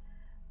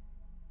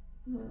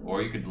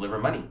 Or you could deliver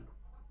money.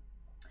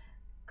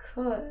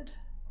 Could.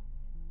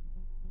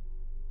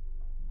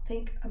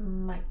 Think I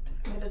might.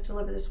 I'm gonna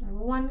deliver this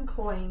 1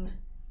 coin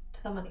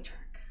to the money truck.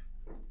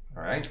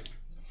 All right.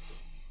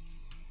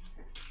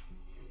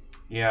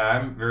 Yeah,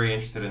 I'm very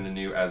interested in the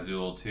new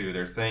Azul too.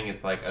 They're saying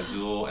it's like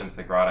Azul and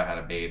Sagrada had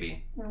a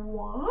baby.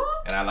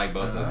 What? And I like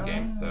both those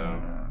games, so.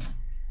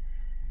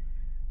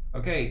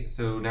 Okay,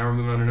 so now we're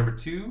moving on to number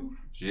 2.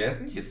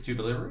 Jesse gets 2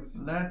 deliveries.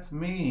 That's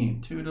me.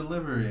 2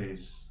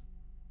 deliveries.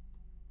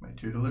 Wait,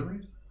 2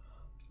 deliveries?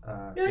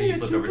 Yeah, you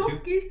flipped over 2.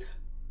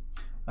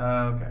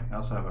 Okay, I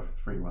also have a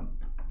free one.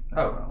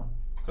 Oh,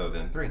 so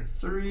then 3.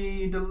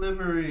 3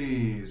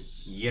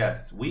 deliveries.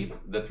 Yes,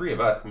 the 3 of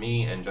us,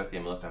 me and Jesse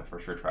and Melissa, have for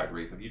sure tried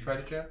Reef. Have you tried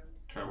it, Jeff?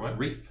 Try what?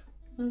 Reef.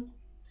 $3.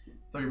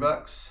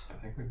 I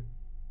think we.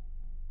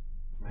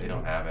 They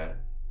don't have it.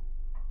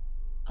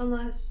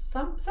 Unless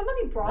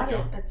somebody brought it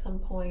at some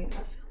point. I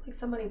feel like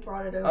somebody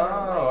brought it over.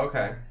 Oh,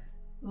 okay.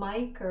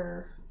 Mike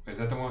or... Is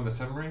that the one with the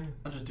submarine?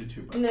 I'll just do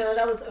 $2. No,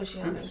 that was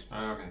Oceanus.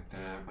 Oh, okay.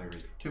 Then I play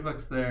Reef.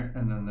 $2 there,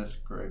 and then this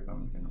grape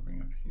I'm gonna bring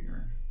up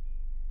here.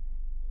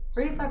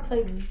 Reef I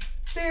played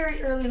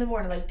very early in the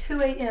morning, like 2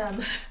 a.m.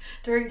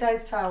 during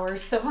Dice Tower,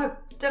 so I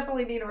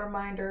definitely need a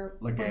reminder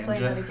when playing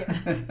that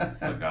again.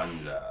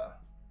 GRANJA.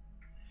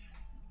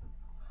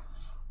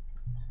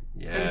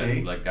 Yes,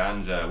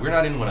 GRANJA. We're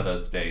not in one of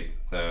those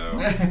states, so.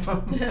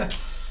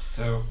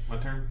 So, my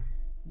turn?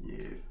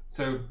 Yes.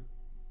 So,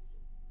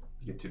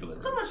 You get 2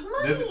 deliveries. So much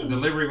money! this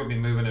delivery would be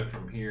moving it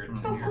from here to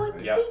Oh, here. good.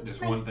 Right? Yep.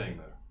 Just one thing,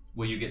 though.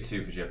 Well, you get 2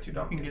 because you have 2 You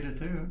can donkeys. get it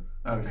too.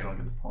 Oh, you don't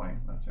get the point.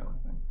 That's the only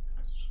thing.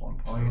 It's just 1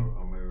 So, point.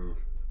 I'll move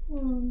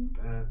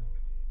that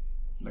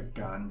The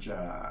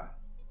ganja.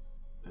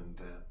 and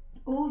that.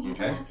 Oh, you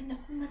Okay. don't have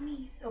enough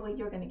money. So wait,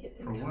 you're gonna get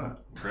it. For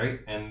what?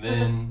 Great, and For the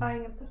then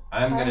buying of the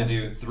I'm gonna tiles.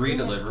 do It's 3 next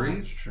time.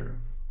 deliveries. True.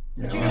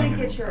 But Yeah, you're well, gonna I'm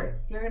get your.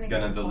 You're gonna get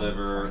Gonna your point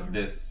deliver beforehand.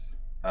 this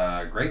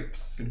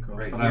grapes Good call.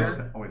 right But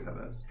here, I always have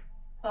this.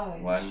 Oh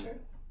yeah, 1. sure.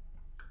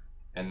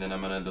 and then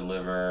I'm gonna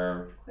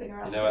deliver. Figure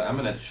You out know what? I'm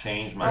some- gonna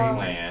change my Oh.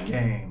 plan.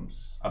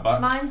 Games. A buck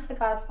Mine's The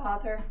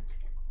Godfather.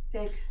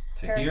 Big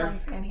to Eric here, Lang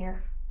fan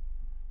here.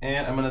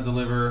 and I'm gonna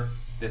deliver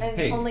this And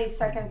pig. only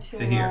second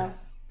to here.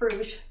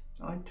 Bruges.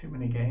 I like too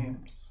many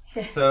games.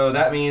 So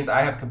that means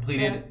I have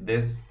completed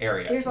this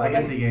area. Here's our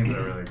Legacy games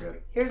are really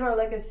good. Here's our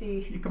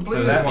legacy. You So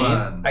completed that one.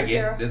 means I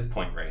Here. get this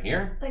point right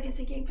here,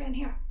 Legacy game fan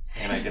here.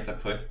 and I get to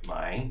put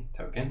my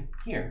token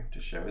here to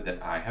show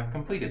that I have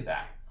completed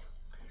that.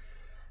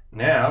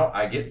 Now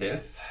I get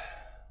this,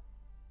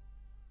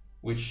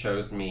 which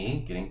shows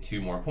me getting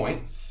 2 more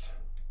points.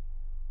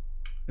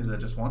 Is that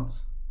just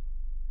once?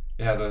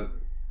 It has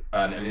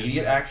an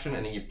immediate action,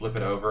 and then you flip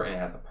it over, and it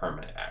has a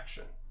permanent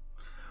action.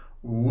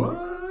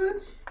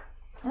 What?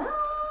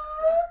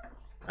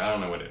 I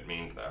don't know what it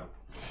means though.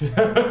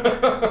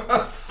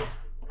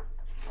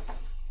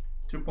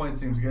 2 points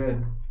seems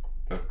good.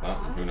 That's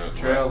something. Who knows?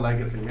 Trail What.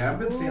 Legacy. Yeah, I've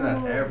been seeing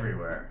that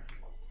everywhere.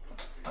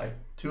 Like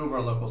 2 of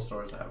our local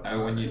stores have it.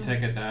 Oh, when you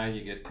take a die,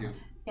 you get 2.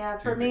 Yeah,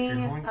 for 2 me,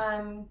 victory points?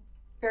 I'm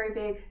very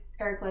big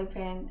Eric Lang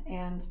fan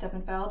and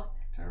Stephen Feld.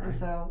 Is that right? And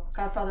so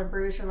Godfather and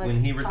Bruges are like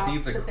When he tops,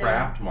 receives a but then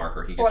craft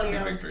marker, he gets 2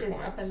 Orleans victory is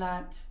points. up in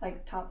that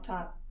like top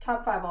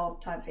 5 all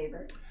time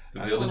favorite. The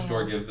village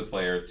store gives the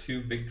player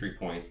 2 victory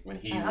points when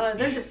he I don't know, there's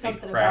receives just a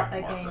something craft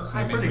about that game. marker. So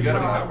I'm maybe pretty we good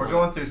pick at up that. We're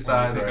going through When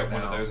Scythe you pick right up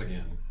one of now. those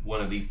again.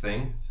 One of these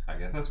things. I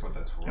guess that's what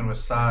that's for. And with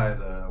Scythe,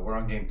 we're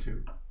on game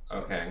 2.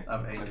 Okay.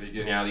 Of So 8. if you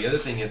get Now the other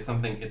thing is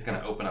something. It's going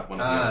to open up one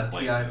of the other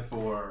places.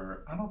 TI4.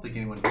 I don't think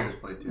anyone here has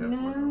played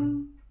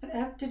TI4.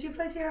 No. Did you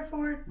play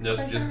TR4? No,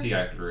 it's just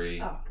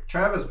TI3. Oh.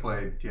 Travis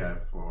played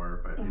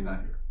TI4, but he's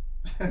not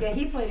here. Yeah,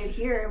 he played it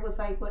here. It was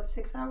like, what,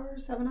 6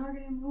 hours, 7-hour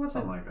game? What was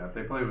Something it? like that.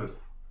 They played with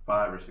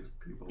 5 or 6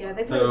 people. Yeah,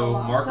 they played it a So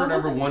lot. marker So it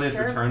number wasn't 1 is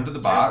terrible- returned to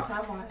the terrible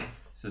box. time-wise.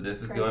 So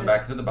this is Very going good.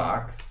 back into the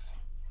box.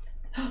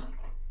 Oh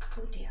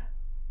dear.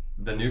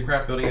 The new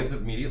craft building is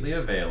immediately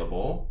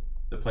available.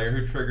 The player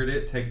who triggered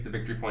it takes the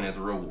victory point as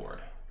a reward.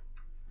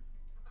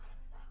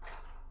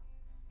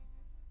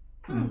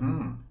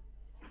 Mm-hmm.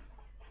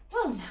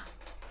 Well now,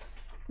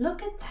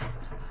 look at that.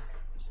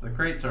 So the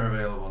crates are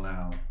available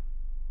now.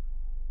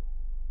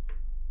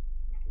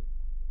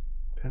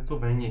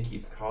 Pennsylvania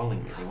keeps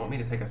calling me. They want me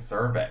to take a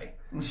survey.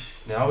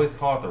 They always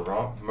call it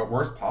the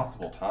worst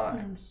possible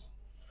times.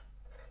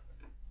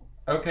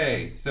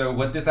 Okay, so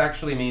what this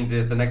actually means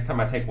is the next time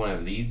I take one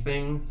of these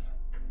things,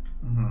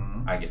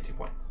 Mm-hmm. I get 2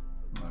 points.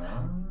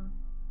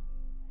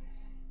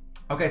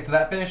 Okay, so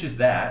that finishes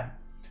that.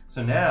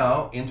 So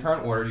now, in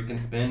turn order, you can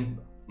spend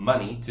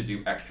money to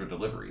do extra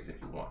deliveries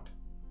if you want.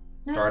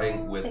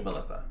 Starting with thank you.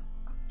 Melissa.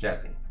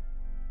 Jesse.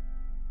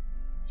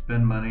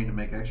 Spend money to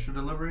make extra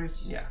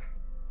deliveries? Yeah.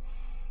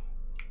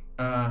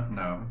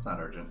 No, it's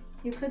not urgent.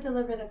 You could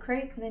deliver the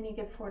crate and then you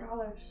get $4.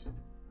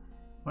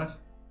 What?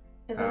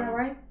 Isn't that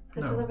right?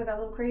 You no. deliver that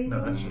little crate?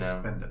 No, that's No. just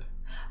spend it.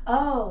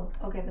 Oh,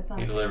 okay, that's not.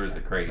 He a crate, delivers sorry.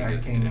 a crate, he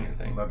doesn't get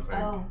anything.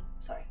 Oh,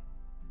 sorry.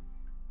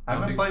 I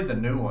haven't played the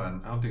new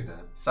one. I'll do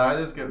that. Scythe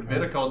is good.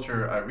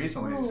 Viticulture, I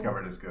recently Ooh.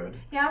 discovered is good.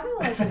 Yeah, I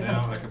really like it.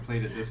 Now I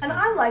completed this. And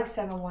I like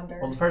Seven Wonders.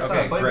 Well, the first time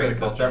Okay, I played great.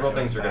 So Viticulture, several it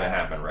things was are going to bad.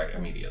 happen right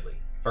immediately.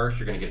 First,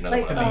 you're going to get another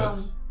Like, one of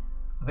these.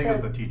 I think it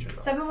was the teacher,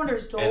 though. Seven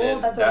Wonders Duel, And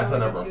then that's that's a a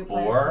really number good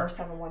 2-player 4. for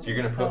Seven Wonders. So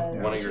you're going to put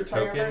the one of your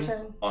two-player tokens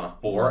version. on a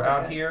 4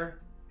 out Okay. here.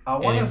 I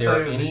And want to if say there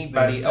are it was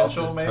anybody the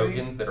essential, else's maybe?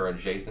 tokens that are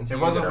adjacent to It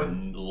you wasn't that are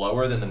with-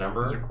 lower than the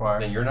number was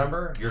required. than your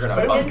number, you're gonna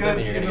But it was bump them good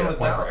and you're gonna even get a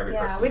point for without. every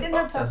Yeah, person. we didn't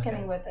have Oh, Tuscany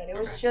Tuscany. with it. It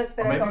was Okay. just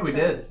Or maybe we viticulture.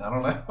 did. I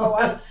don't know.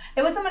 Oh,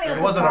 it was somebody It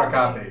else's wasn't our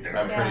copy. copies.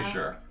 I'm pretty Yeah.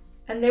 sure.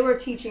 And they were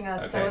teaching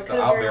us, so Okay, it so could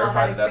have I'll very well verify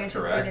had that that's expansions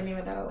we correct. didn't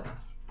even know.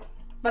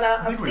 But I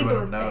I think we think would it have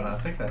was known. I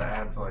base. think that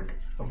adds like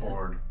a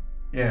board.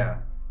 Yeah.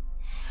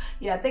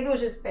 Yeah, I think it was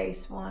just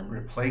base one.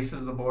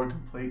 Replaces the board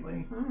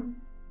completely. Mm.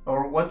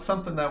 Or what's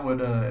something that would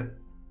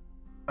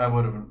I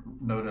would have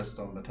noticed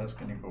on the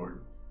Tuscany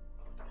board?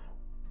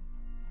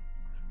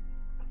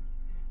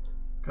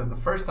 Because the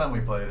first time we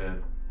played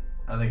it,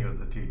 I think it was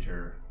the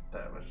teacher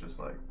that was just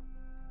like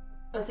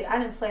Let's see, I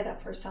didn't play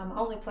that first time. I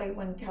only played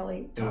when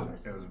Kelly taught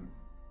us. it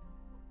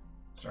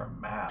was our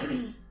map.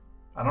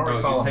 I don't Oh,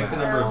 recall you a take the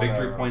map. number of No.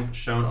 victory points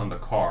shown on the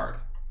card.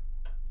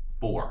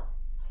 4.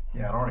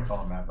 Yeah, I don't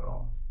recall a map at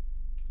all.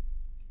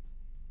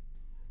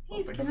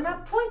 He's think giving so.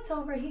 out points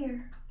over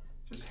here.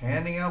 Just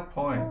handing out Oh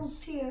points.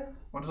 dear.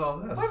 What is all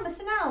this? We're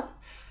missing out.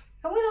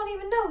 And we don't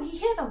even know. He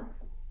hit him.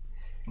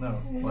 No.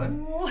 What?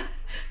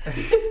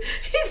 He's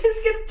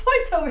just getting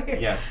points over here.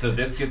 Yes, so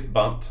this gets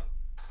bumped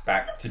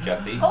back to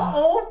Jesse.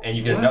 Uh-oh. And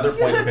you get What? another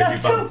point You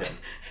because you got bumped duped. him.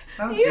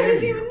 How You dare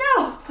didn't even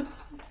know.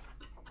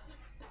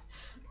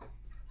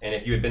 And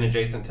if you had been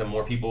adjacent to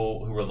more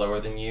people who were lower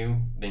than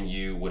you, then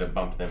you would have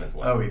bumped them as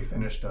well. Oh, he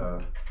finished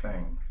a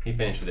thing. He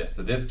finished this,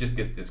 so this just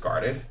gets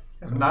discarded.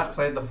 I've So not it's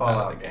played the just out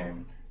Fallout of the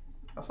game.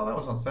 I saw that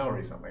was on sale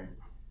recently.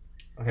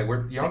 Okay,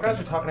 y'all guys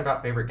are talking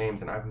about favorite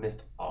games, and I've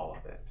missed all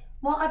of it.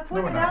 Well, I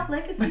pointed we're out not.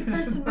 Legacy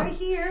person right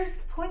here.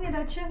 Pointed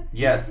at you.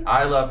 Yes, See?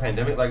 I love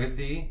Pandemic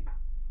Legacy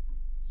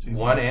Season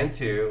 1 and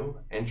 2,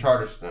 and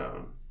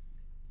Charterstone.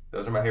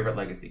 Those are my favorite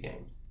Legacy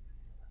games.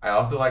 I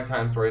also like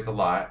Time Stories a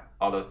lot,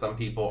 although some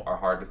people are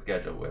hard to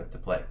schedule with to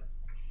play.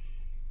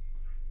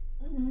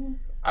 Mm-hmm.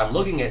 I'm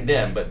looking at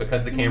them, but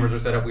because the cameras are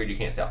set up weird, you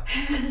can't tell.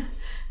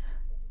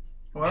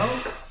 Well,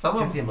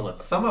 Jesse and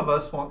Melissa. some of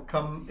us won't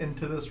come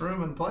into this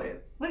room and play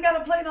it. We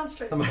gotta play it on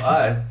stream. Some of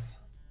us,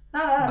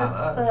 Not us.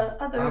 Not us.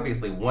 The other.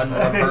 obviously, one more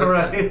person.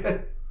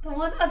 Right. The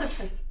one other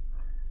person.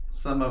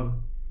 Some of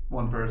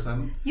one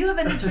person. You have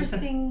an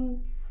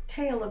interesting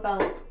tale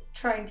about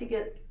trying to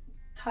get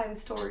Time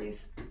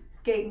Stories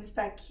games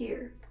back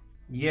here.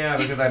 Yeah,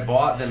 because I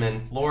bought them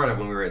in Florida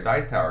when we were at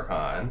Dice Tower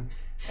Con,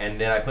 and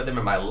then I put them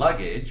in my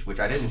luggage, which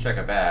I didn't check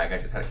a bag, I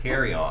just had a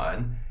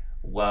carry-on.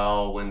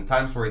 Well, when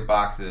Time Stories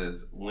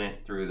boxes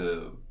went through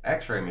the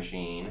x-ray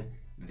machine,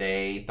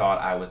 they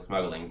thought I was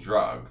smuggling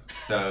drugs.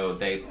 So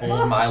they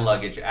pulled my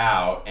luggage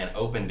out and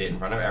opened it in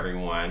front of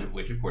everyone,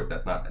 which of course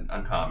that's not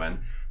uncommon.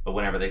 But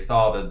whenever they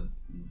saw the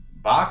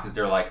boxes,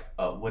 they're like,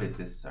 what is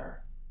this, sir?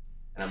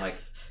 And I'm like,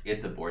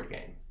 it's a board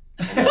game.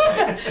 And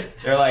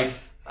they're like,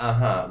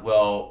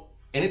 well,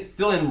 and it's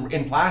still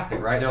in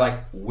plastic, right? They're like,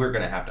 we're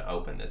going to have to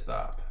open this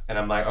up. And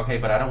I'm like, okay,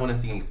 but I don't want to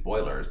see any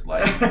spoilers.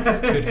 Like,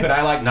 could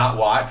I like not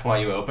watch while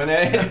you open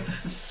it?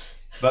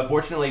 But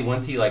fortunately,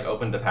 once he like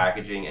opened the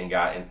packaging and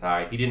got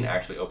inside, he didn't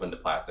actually open the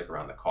plastic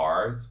around the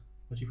cards,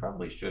 which he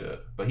probably should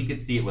have. But he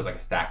could see it was like a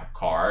stack of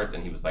cards,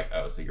 and he was like,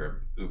 oh, so you're an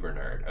uber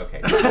nerd.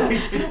 Okay.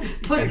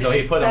 And so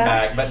he put them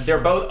back, but they're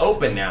both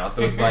open now.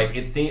 So it's like,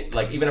 it seemed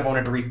like even if I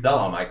wanted to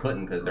resell them, I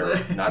couldn't because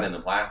they're not in the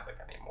plastic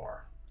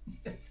anymore.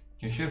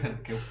 You should have.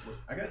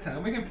 I got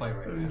time. We can play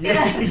right now.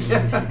 Yeah.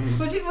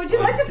 Would you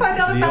like to find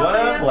out Do you about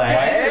want to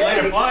play?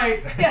 Later flight.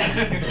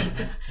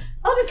 Yeah.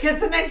 I'll just get to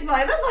the next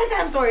flight. That's my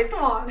Time Stories.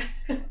 Come on.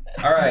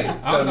 All right, I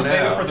was so gonna save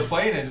it now, for the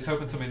plane and just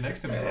hoping somebody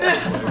next to me. would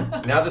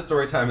play. now the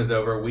story time is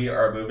over. We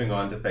are moving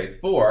on to phase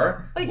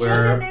 4. Wait,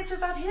 Joe didn't answer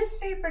about his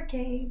favorite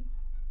game.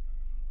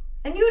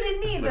 And you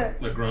didn't either.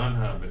 The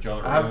GRANJA, but y'all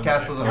are I have ruining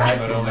Castles it. of Talk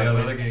Magic about all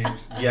the other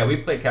games. Yeah,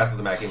 we've played Castles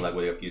of Macking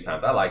Ludwig a few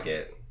times. I like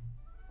it.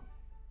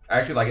 I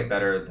actually like it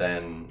better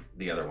than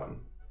the other one,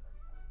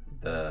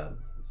 the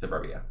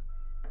Suburbia.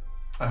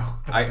 Oh,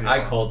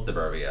 I called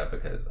Suburbia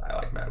because I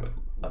like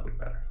Ludwig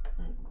better.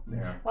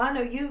 Yeah. Well, I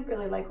know you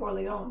really like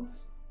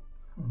Orleans.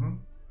 Mm-hmm.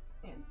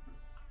 Yeah.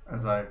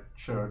 As I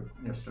showed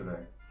yesterday.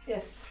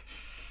 Yes.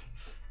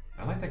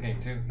 I like that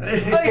game too.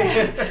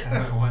 Okay. I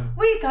haven't won.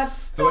 We got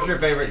So what's your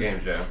favorite game,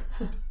 Joe?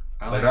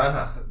 I like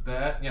GRANJA.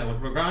 that. Yeah,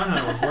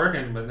 GRANJA was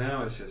working, but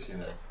now it's just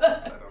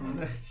I don't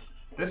know.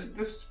 This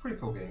is a pretty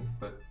cool game,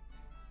 but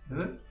Is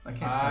it? I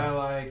can't I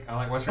tell.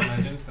 like Western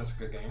Legends. That's a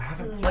good game. I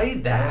haven't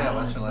played that. Yeah, Oh,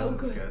 Western so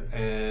Legends is good. good.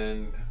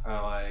 And I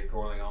like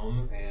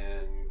Orleans,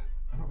 and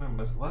I don't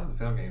remember a lot of the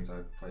Feld games I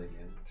played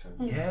again. So.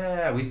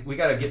 Yeah, we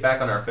got to get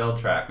back on our Feld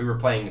track. We were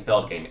playing the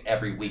Feld game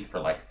every week for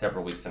like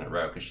several weeks in a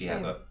row because she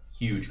has a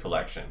huge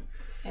collection.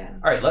 Yeah.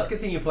 All right, let's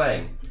continue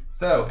playing.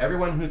 So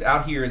everyone who's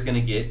out here is going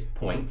to get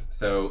points.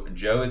 So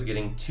Joe is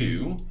getting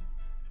 2.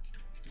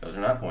 Those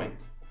are not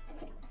points.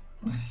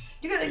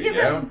 You're going to There give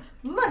you him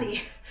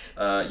money.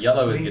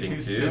 Yellow is Between getting 2.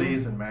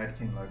 cities and Mad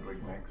King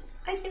Ludwig mix.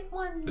 I get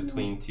 1.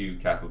 Between 2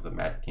 castles of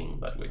Mad King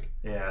Ludwig.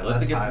 Yeah. Melissa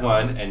that gets title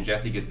 1 is- and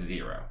Jesse gets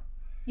 0.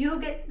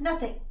 You get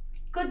nothing.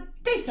 Good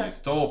day, You sir.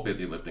 stole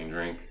fizzy lifting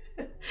drink.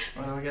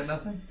 Why do I get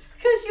nothing?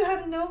 Because you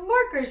have no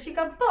markers. You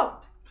got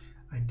bumped.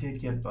 I did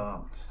get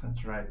bumped.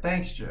 That's right.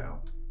 Thanks, Joe.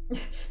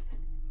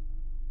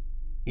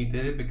 He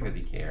did it because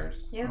he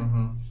cares. Yeah.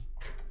 Mm-hmm.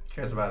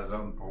 Cares about his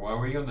own. Well, why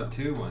were you on the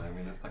 2 one? I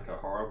mean, that's like a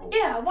horrible.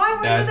 Yeah, why were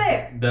you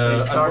there? They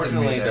started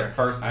Unfortunately, me there. the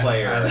first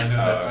player. I know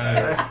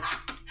that.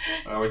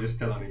 I was just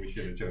telling him you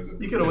should have chosen.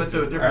 You could have went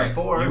to a different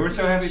four. You were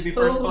so happy to be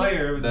first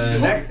player. The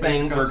next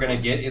thing we're going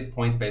to get is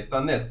points based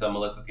on this. So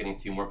Melissa's getting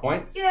 2 more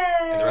points. Yay!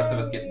 And the rest of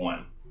us get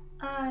 1.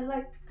 I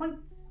like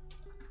points.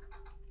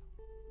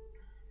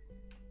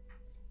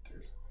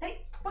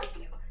 Hey, what?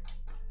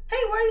 Hey,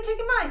 where are you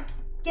taking mine?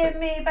 Give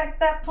me back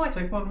that point.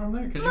 Take one from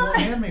there because you won't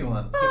hand me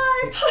one. My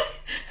point.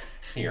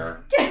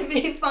 Here. Give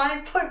me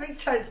my point. Make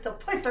sure to still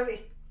points for me.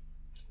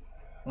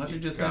 Why don't you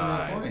just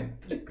hand me a point?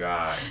 You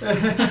guys. I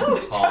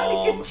was trying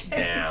Calm to get you.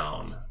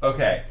 down.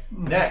 Okay,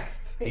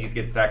 next. These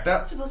get stacked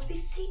up. It's supposed to be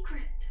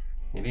secret.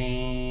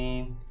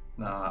 Ding.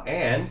 Nah.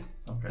 And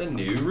Okay. the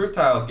new roof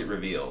tiles get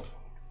revealed.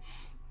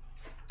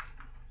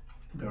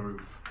 The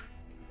roof.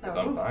 It's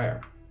on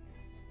fire.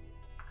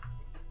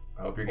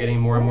 I hope you're getting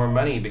more and more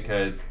money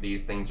because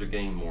these things are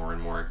getting more and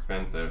more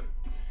expensive.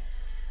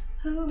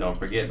 Don't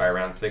forget, by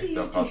round 6,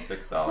 they'll cost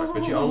 $6.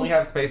 But you only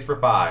have space for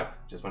 5.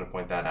 Just want to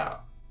point that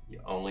out. You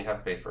only have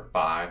space for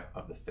 5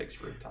 of the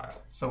 6 roof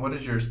tiles. So what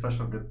is your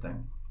special good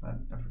thing?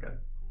 I forget.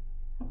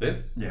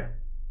 This, Yeah.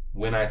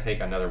 when I take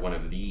another one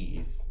of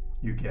these,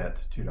 You get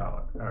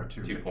 $2 or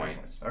 2 2 victory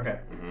points. Okay.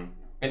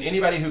 And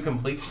anybody who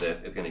completes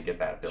this is going to get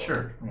that ability.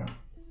 Sure. Yeah.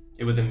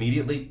 It was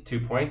immediately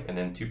 2 points, and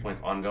then 2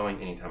 points ongoing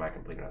anytime I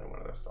complete another one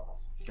of those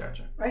stalls.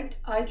 Gotcha. Right,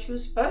 I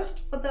choose first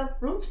for the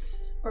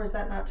roofs, or is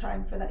that not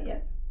time for that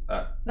yet?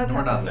 We're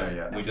time. not there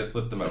yet. We just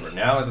flipped them over.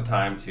 Now is the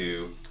time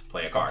to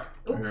play a card.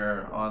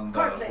 We're on the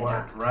Card play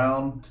time.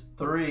 round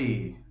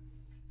 3.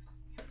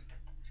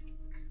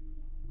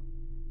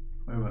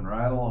 Moving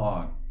right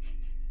along.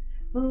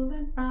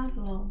 Moving right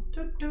along.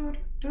 Do, do,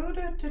 do,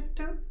 do, do,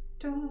 do,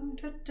 do,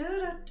 do, do,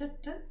 do,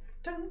 do,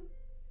 do.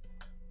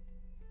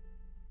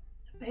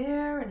 The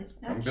bear and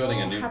its natural I'm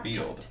building a new habitat.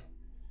 field.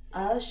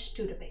 A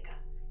Studebaker.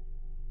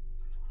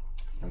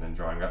 And then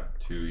drawing up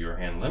to your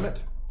hand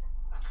limit.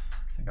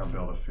 I think I'll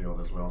build a field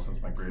as well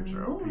since my grapes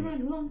are OP. Moving right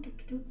along. Do,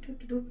 do, do,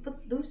 do, do,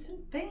 footloose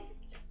and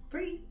fancy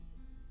free.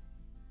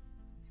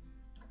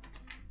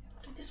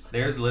 Do this one.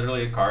 There's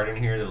literally a card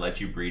in here that lets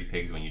you breed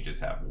pigs when you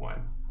just have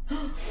one.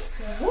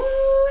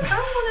 What? I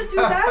want to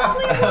do that.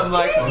 Only with I'm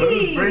like,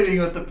 piggy. Who's breeding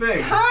with the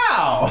pig?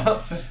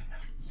 How?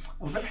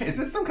 Is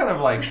this some kind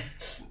of like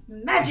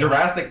Magic.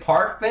 Jurassic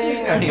Park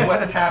thing? I mean,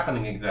 what's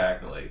happening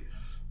exactly?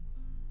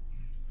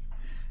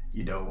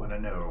 You don't want to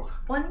know.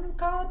 One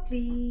card,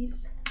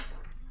 please.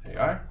 There you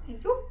are.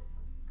 Thank you.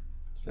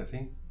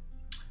 Jesse?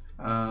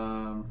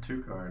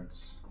 2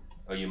 cards.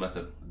 Oh, you must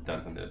have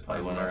done something to play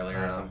I one must earlier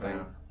or have,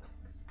 something.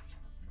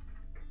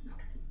 yeah.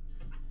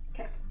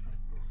 Okay.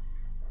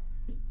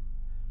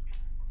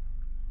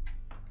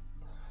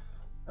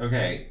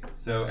 Okay,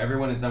 so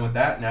everyone is done with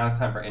that. Now it's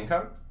time for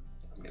income.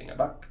 I'm getting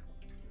 $1.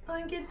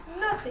 I get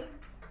nothing.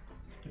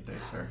 Good day,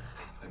 sir.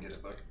 I get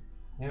it, buck.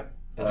 Yep.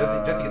 And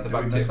Jesse gets did we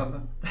 $1 miss too.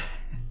 something?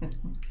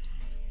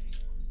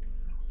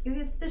 You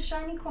get this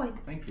shiny coin.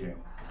 Thank you.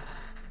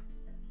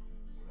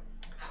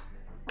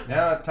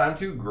 Now it's time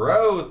to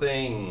grow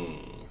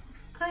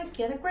things. I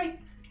get a grape.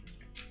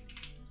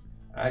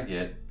 I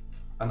get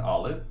an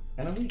olive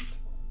and a wheat.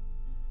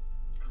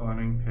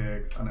 Cloning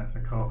pigs,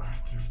 unethical, or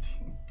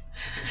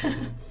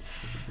thrifty.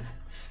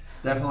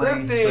 Definitely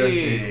Thrifty.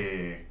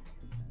 thrifty.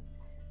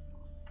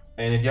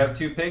 And if you have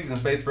 2 pigs and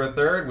space for a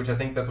third, which I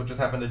think that's what just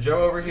happened to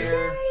Joe over here,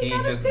 Yay, he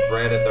got a just pig.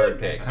 bred a 3rd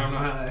pig. I don't know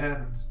how that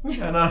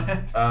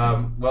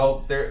happens.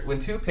 Well, when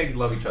 2 pigs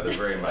love each other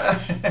very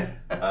much,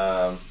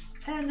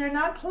 And they're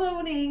not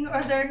cloning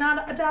or they're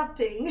not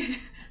adopting.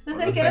 Then Or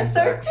they the get a same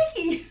third sex.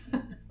 piggy.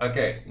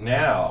 okay,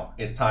 now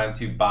it's time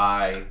to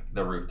buy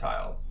the roof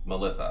tiles.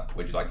 Melissa,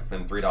 would you like to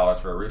spend $3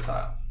 for a roof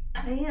tile?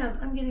 I am.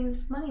 I'm getting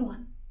this money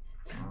one.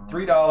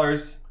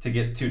 $3 to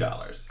get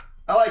 $2.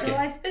 I like So it.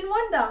 I spend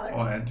 $1.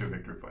 Oh, and 2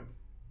 victory points.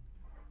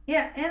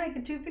 Yeah, and I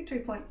get 2 victory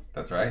points.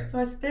 That's right. So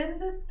I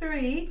spend the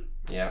 3,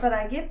 Yeah. but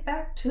I get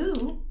back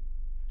 2.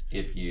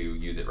 If you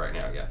use it right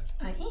now, yes.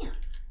 I am.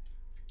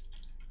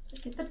 So I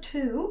get the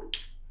 2,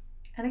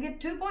 and I get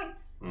 2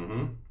 points.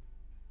 Mm-hmm.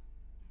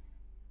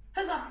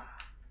 Huzzah!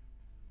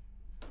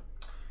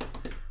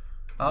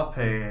 I'll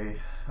pay.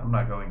 I'm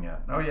not going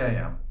yet. Oh, yeah,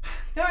 yeah.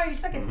 All right, you're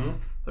second.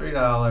 Mm-hmm.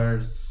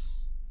 $3.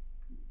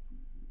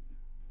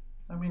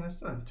 I mean, I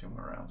still have 2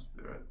 more rounds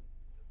to do it.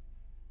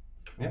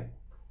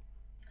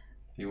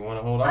 If you want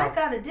to hold I off.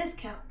 got a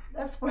discount.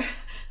 That's why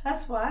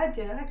I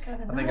did it. I got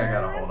a I think I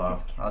gotta nice hold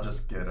off. discount. I'll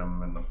just get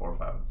them in the 4,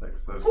 5, and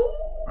 6. Those Ooh.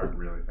 aren't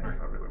really things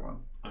I really want.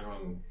 I'm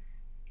going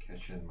to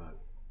cash in my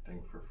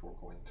thing for 4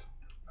 coins.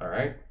 All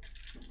right.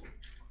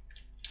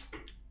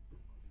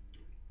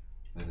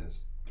 Then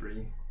it's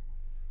 3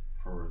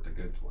 for the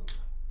goods one.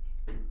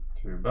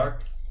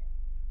 $2.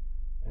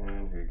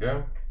 And here you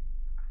go.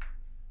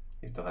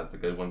 He still has the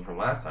good one from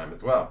last time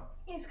as well.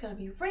 He's gonna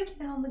be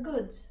raking out on the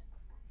goods.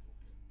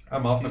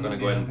 I'm also going to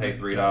go ahead and pay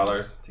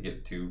 $3 to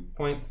get 2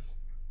 points.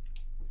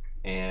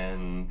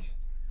 And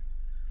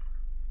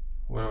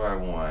what do I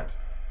want?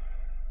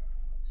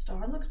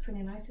 Star looks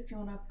pretty nice if you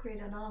want to upgrade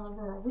an olive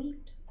or a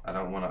wheat. I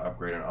don't want to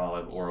upgrade an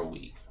olive or a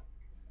wheat.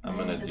 I'm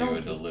Then going to the do a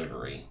donkey.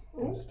 delivery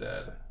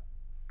instead.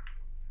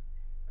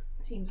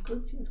 Seems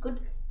good, seems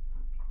good.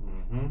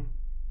 Mm-hmm.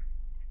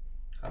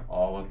 I'm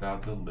all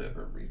about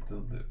deliveries.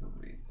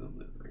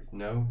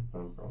 No.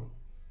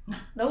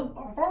 No,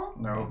 bum, bum.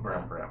 No,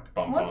 brum, brum.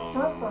 Bum, What's bum.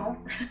 brum,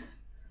 brum?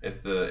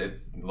 It's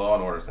Law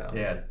and Order sound.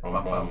 Yeah, Bum,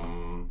 bum, bum.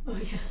 bum. Oh,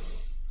 yeah.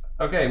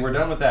 Okay, we're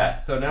done with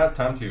that. So now it's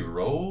time to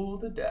roll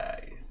the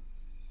dice.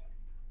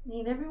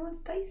 Need everyone's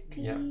dice,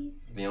 Yeah.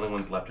 please. The only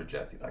ones left are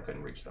Jesse's. I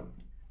couldn't reach them.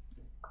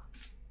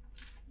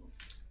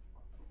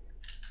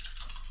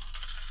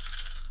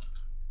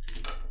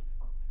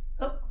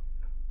 Oh,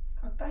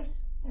 got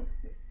dice. There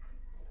we go.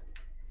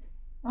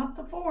 Lots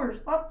of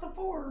fours, lots of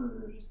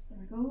fours.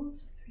 There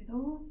goes, 3 of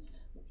those.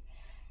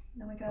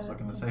 Then we I got was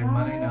looking to some save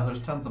money. Now fives,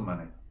 there's tons of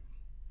money.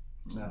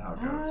 Isn't that how it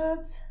goes?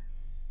 fives.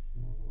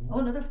 Oh,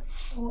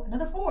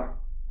 another 4.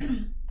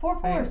 4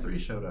 Hey, fours. 3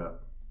 showed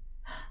up.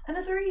 And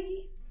a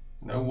 3.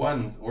 No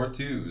ones or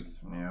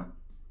twos. Yeah.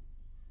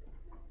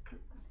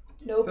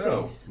 No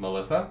So, pigs.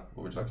 Melissa,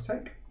 what would you like to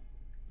take?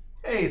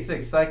 Hey,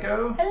 Six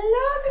Psycho.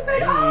 Hello,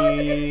 Six Oh, it's so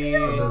good to see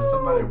you. Does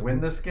somebody win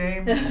this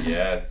game?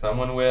 Yes,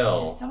 someone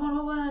will. Someone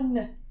will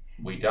win.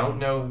 We don't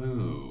know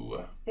who.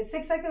 It's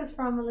 6 Psychos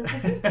from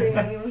Melissa's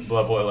stream.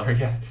 Blood boiler,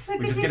 yes. Look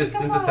We at just you get a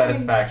sense of combine.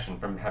 satisfaction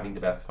from having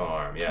the best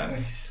farm,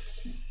 yes.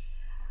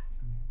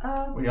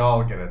 We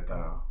all get it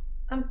though.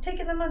 I'm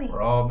taking the money.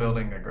 We're all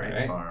building a great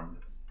Alright. farm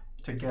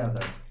together.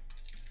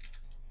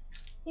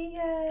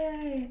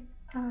 Yay.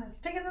 It's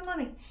taking the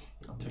money.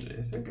 I'll take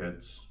Yes, the sir.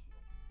 goods.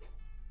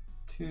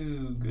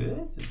 2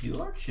 goods of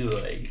your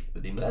choice,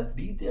 but they must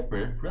be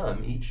different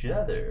from each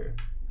other.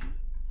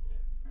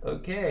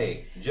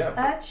 Okay, Joe,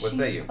 That what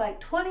say you? sheet's like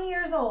 20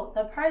 years old.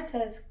 The price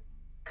has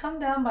come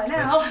down by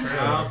now. That's true.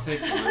 I'll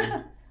take the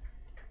money.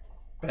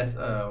 Best,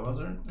 what was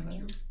her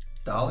name?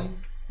 Dolly?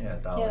 Yeah,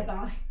 Dolly. Yeah,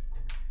 Dolly.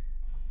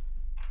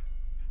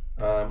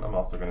 I'm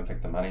also going to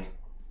take the money.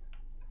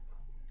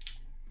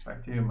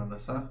 Back to you,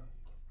 Melissa.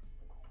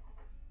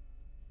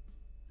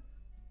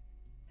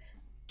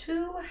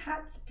 2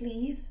 hats,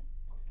 please.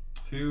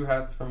 2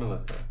 hats for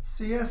Melissa.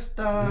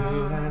 Siesta.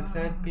 2 hats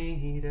that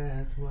beat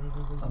as one.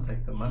 I'll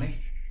take the money.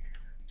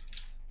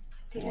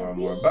 Take 4 a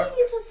more wee bucks.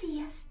 little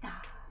siesta.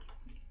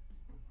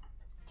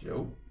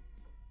 Joe.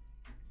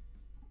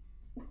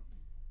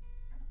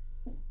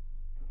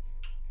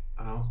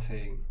 I'll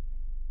take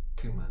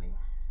 2 money.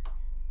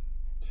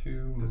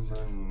 2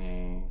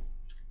 money.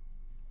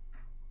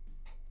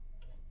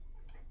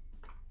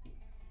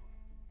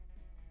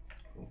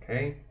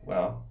 Okay,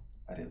 well,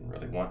 I didn't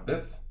really want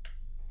this,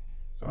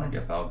 so I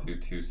guess I'll do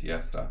 2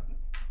 siesta,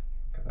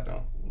 because I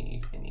don't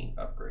need any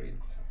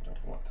upgrades. I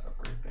don't want to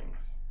upgrade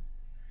things.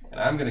 And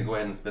I'm going to go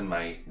ahead and spend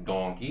my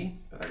donkey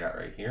that I got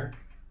right here.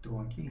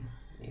 Donkey.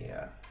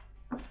 Yeah.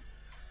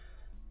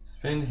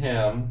 Spend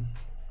him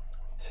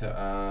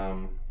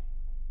to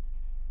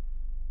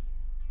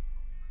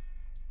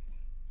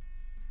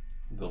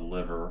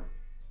deliver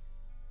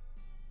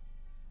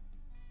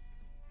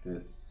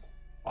this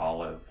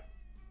olive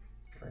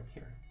right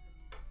here.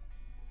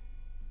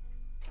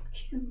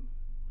 Cute.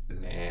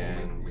 Is this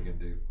And- what we can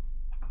do?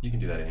 You can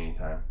do that at any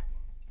time.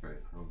 Right,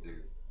 I'll do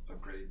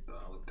upgrade the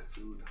olive to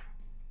food.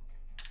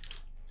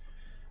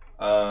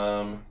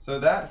 So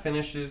that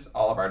finishes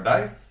all of our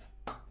dice.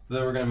 So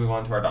then we're going to move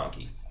on to our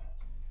donkeys.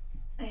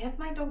 I have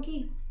my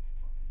donkey.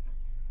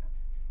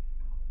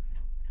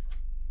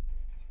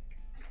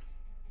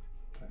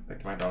 I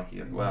picked my donkey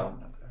as well.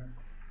 Up there.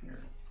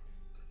 Here.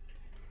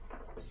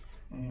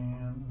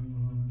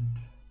 And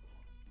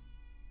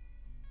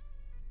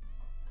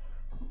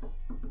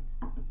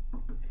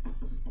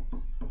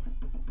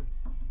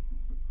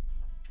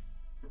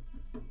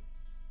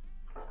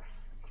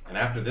And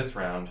after this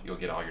round, you'll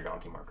get all your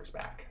donkey markers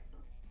back.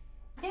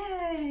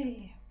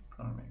 Yay.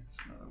 probably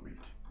makes another week.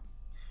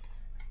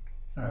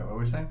 All right, what were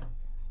we saying?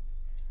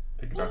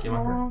 Pick a donkey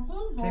marker.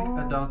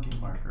 Pick a donkey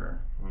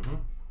marker. Mm-hmm.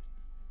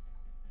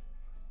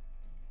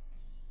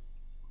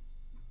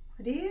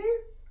 Ready?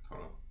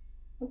 Hold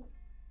on.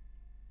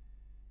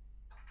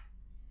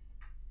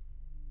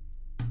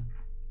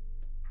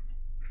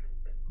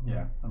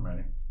 Yeah, I'm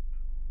ready.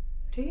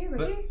 Ready?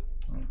 Ready?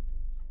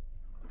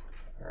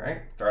 All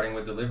right, starting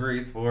with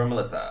deliveries for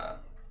Melissa.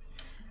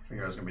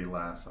 Figure I was gonna be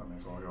last, so I may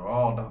as well go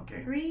all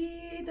donkey.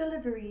 3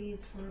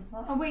 deliveries for.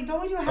 Oh wait,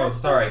 don't we do hats? Oh,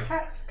 sorry. First?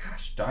 Hats.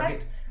 Gosh, dog it.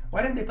 Hats.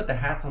 Why didn't they put the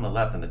hats on the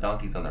left and the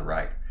donkeys on the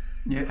right?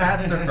 Yeah.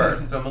 Hats are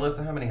first. So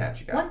Melissa, how many hats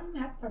you got? 1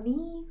 hat for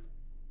me.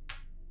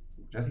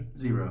 Jesse?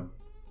 0.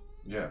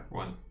 Yeah.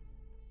 1.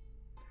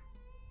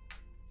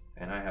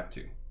 And I have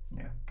 2.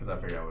 Yeah, because I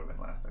figured I would have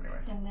been last anyway.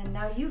 And then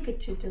now you get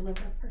to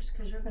deliver first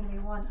because you're going to be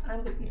 1.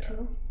 I'm going to be Yeah.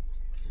 2.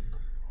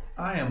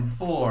 I am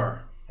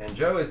 4. And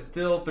Joe is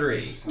still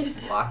 3. You're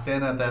still- Locked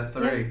in at that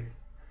 3.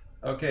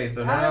 Okay,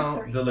 so Start now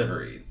of 3.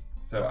 deliveries.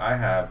 So I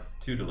have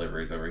 2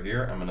 deliveries over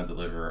here. I'm going to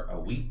deliver a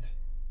wheat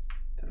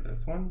to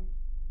this one.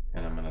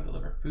 And I'm going to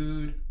deliver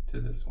food to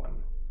this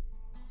one.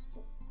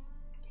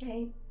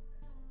 Okay.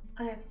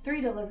 I have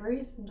 3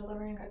 deliveries. I'm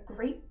delivering a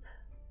grape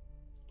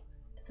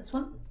to this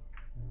one.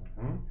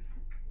 Mm-hmm.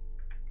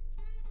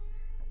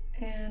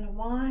 And a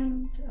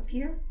wine to up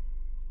here.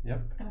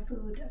 Yep. And a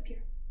food up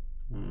here.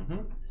 Mm-hmm.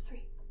 That's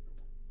 3.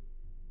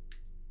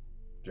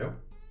 Joe,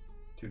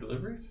 2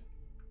 deliveries?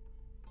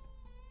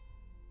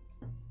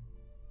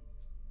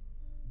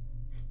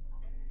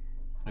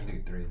 I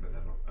do 3, but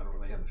I don't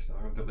really have the stuff.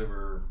 I'm gonna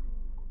deliver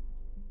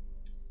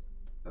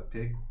a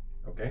pig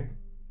Okay.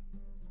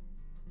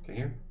 To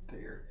here? to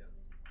here.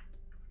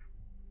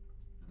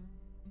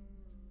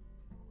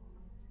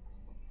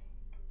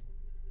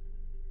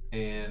 Yeah.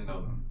 And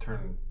I'll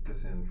turn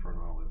this in for an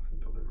olive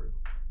and deliver it.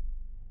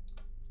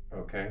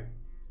 Okay.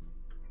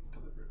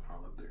 Deliver an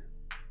olive there.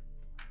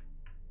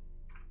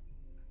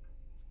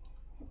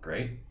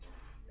 Great.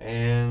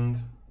 And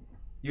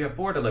you have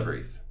 4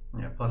 deliveries.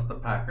 Yeah, plus the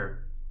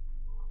packer.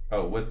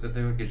 Oh, what's it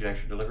do? Gives you an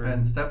extra delivery?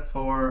 And step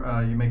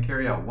 4, you may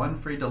carry out 1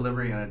 free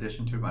delivery in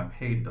addition to my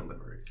paid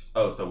deliveries.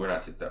 Oh, so we're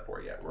not to step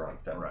 4 yet. We're on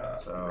step Right,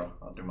 3. so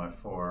I'll do my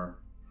 4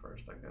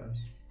 first, I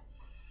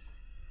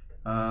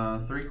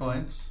guess. 3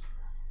 coins.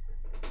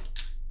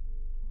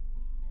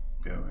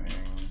 Going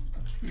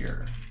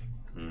here.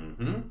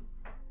 Mm-hmm.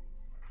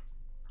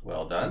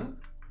 Well done.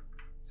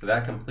 So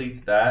that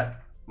completes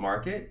that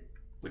market,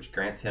 which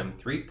grants him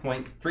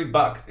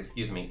 $3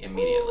 excuse me,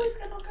 immediately. Oh, he's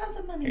got all kinds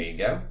of money. Here you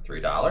go,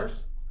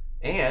 $3.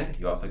 And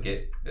you also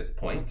get this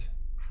point.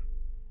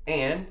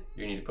 And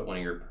you need to put one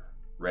of your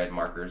red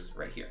markers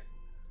right here.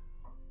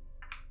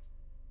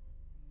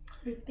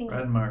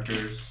 Red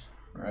markers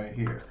right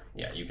here.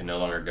 Yeah, you can no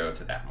longer go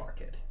to that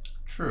market.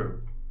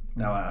 True.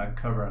 Now I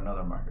cover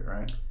another market,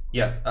 right?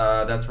 Yes,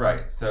 that's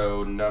right.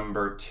 So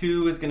number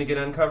 2 is going to get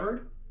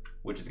uncovered,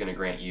 which is going to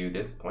grant you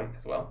this point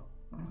as well.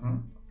 Mm-hmm.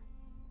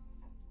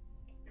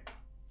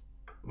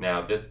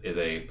 Now this is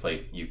a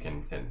place you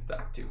can send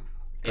stuff to.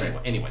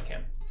 Anyone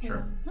can.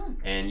 Sure.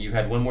 And you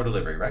had 1 more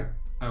delivery, right?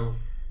 Oh,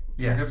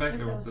 Yes. go back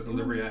to the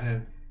delivery I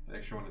had. I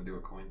actually want to do a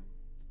coin.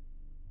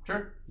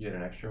 Sure. You had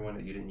an extra one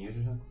that you didn't use or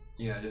something?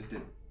 Yeah, I just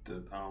did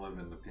the olive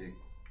and the pig.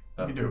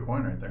 You can do a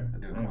coin right there. I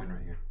do a Yeah. coin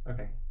right here.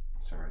 Okay.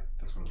 Sorry,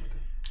 that's what I'm gonna do.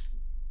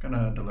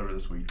 Gonna deliver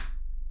this wheat.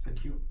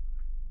 Thank you.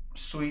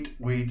 Sweet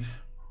wheat.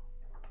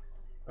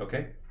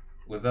 Okay.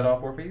 Was that all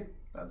 4 for you?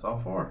 That's all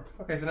 4.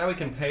 Okay, so now we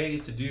can pay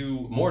to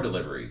do more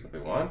deliveries if we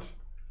want.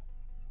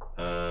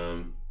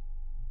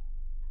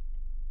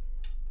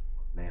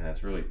 Man,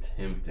 that's really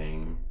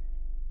tempting.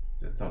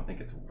 Just don't think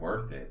it's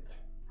worth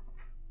it.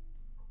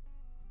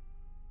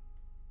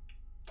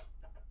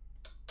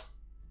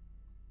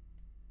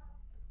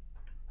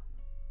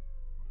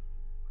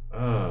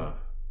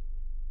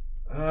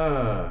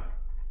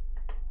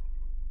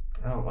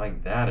 I don't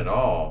like that at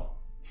all.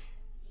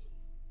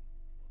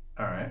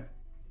 All right.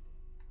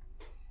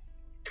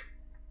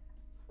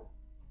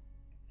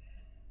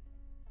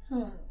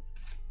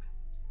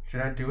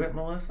 Should I do it,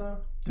 Melissa?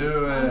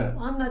 Do it.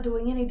 I'm not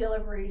doing any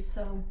deliveries,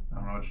 so I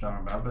don't know what you're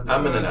talking about, but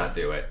I'm do gonna it. not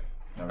do it.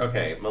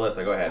 Okay,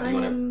 Melissa, go ahead. Do you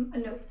want to?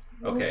 no.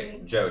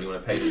 Okay, Joe, do you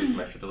want to pay to do some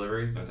extra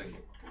deliveries? No, thank you.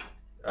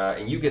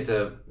 And you get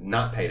to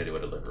not pay to do a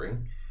delivery.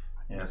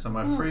 Yeah, so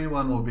my free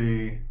one will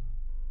be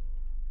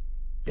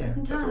Yes,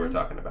 One that's what we're time.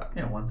 talking about.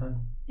 one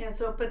time. Yeah,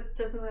 so but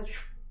doesn't that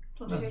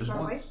don't No, you take just one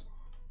away? once.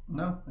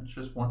 No, it's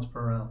just once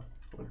per round.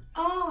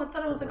 Oh, I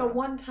thought it was like a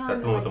one time.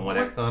 That's the one with the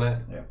 1X on it?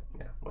 Yeah.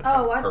 Yeah. one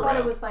time Oh, I per thought it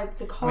round. was like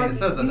the card it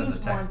says it you in the use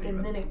text once and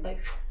even. then it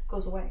like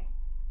goes away.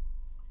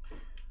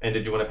 And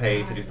did you want to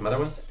pay to do some other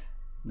ones?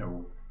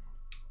 No.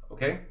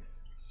 Okay.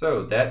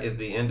 So that is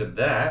the end of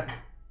that.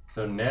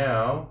 So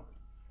now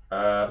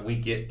we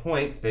get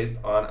points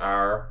based on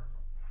our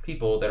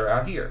people that are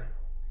out here.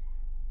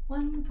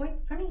 1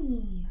 point for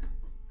me.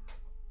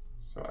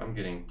 So I'm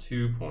getting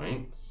 2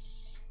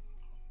 points.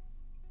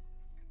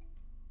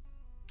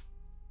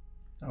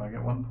 Oh, I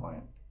get 1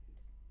 point.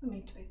 Let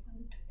me take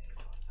 1, 2, 3,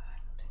 4, 5.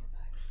 I'll take it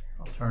back.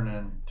 I'll turn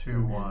in 2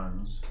 then-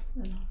 ones. So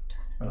then I'll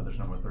turn it. Oh, there's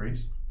no more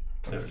 3s?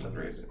 There's no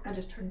 3s. I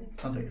just turned it.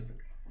 I'll take a 3.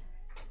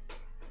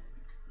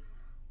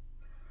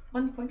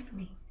 1 point for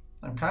me.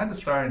 I'm kind of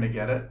starting to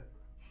get it.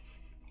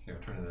 Here,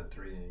 I'll turn it at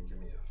 3 and give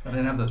me If I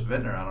didn't have this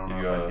Vintner, I don't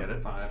know You, if I'd get a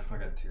it. 5. I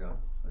got 2 out.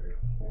 There you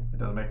go. It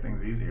does make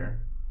things easier.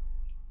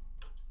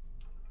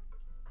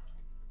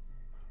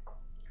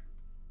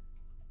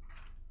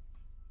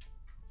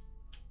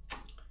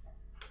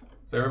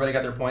 So everybody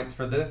got their points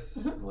for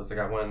this. Melissa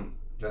got 1,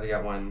 Jesse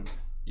got 1,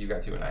 you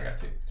got 2, and I got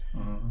 2.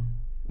 Mm-hmm.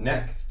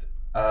 Next,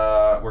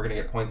 we're gonna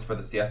get points for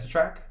the siesta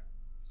track.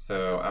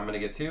 So I'm gonna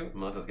get 2.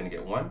 Melissa's gonna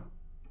get 1.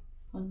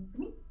 1 for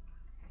me.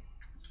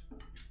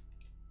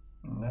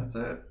 And that's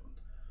it.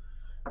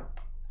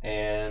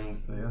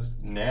 And So yes.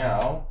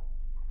 now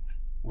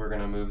we're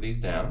gonna move these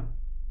down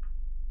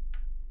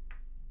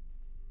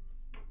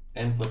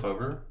and flip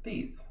over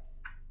these.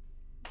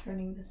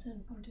 Turning this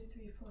in 1, 2,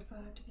 3, 4,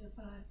 5 to get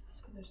a 5.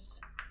 So there's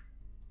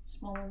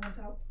smaller ones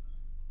out.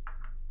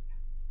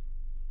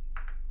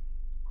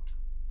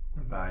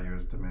 The value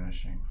is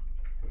diminishing.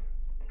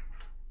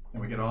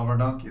 And we get all of our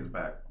donkeys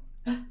back.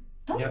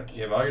 Yep,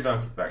 you have all your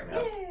donkeys back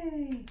now.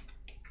 Yay!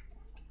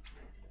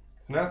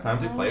 So now it's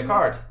time to play a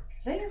card.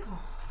 Play a card.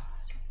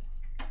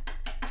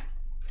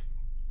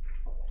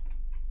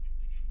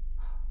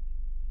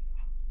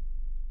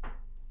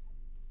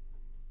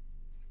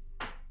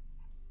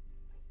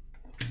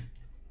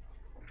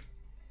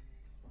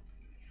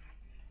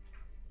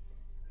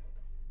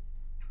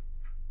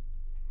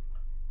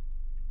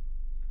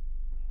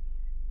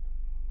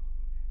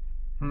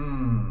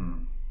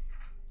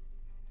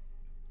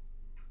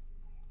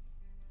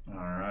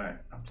 Alright,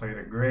 I played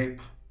a grape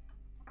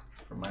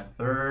for my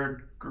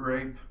third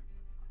grape.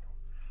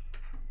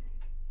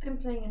 I'm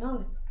playing an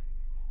olive.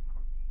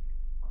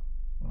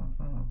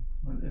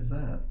 What is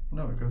that?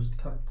 No, it goes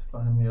tucked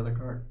behind the other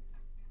card.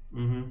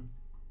 Mm-hmm.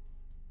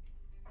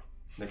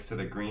 Next to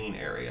the green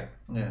area.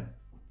 Yeah.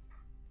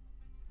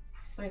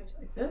 Wait, it's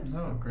like this?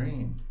 No,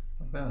 green.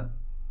 Like that.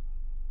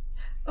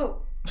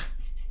 Oh.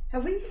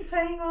 Have we been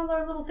playing all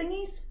our little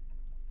thingies?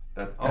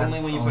 That's only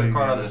when you put a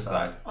card on this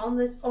side. On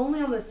this,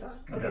 only on this side.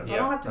 Okay, so I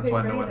don't have to That's pay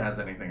why for no any one of has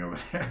this. anything over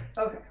there.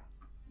 Okay.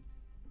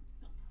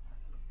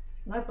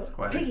 And I put a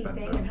quite piggy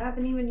expensive. thing and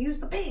haven't even used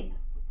the pig.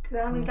 Because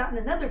I haven't gotten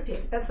another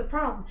pig. That's the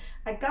problem.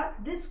 I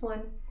got this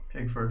one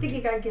Pig for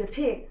thinking I'd get a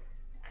pig.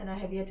 And I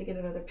have yet to get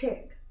another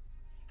pig.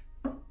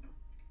 Oh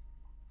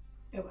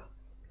well.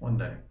 one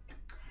day.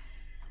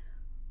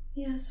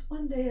 Yes,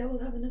 one day I will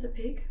have another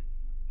pig.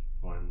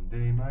 One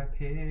day my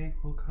pig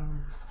will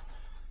come.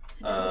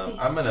 And it will be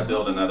I'm gonna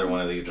build so another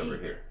one of these over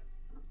here.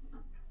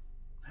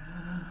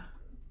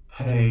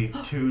 Pay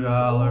 $2 So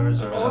or I'm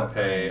gonna something.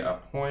 pay a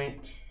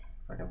point,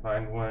 if I can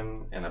find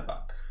one, and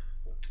 $1.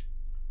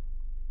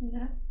 And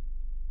that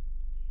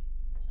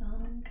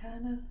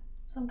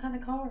some kind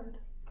of card.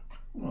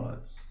 Well,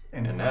 it's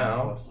And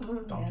now- plus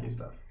donkey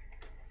stuff.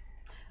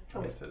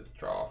 I need to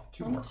draw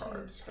two more 1, 2,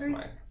 cards. 'Cause 3,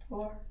 my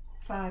 4,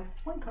 5.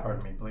 One card.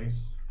 Pardon me, please.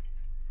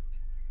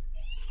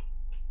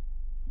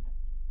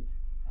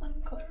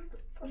 One card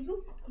for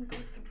you. One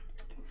card for me.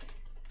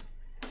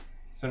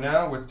 So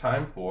now it's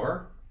time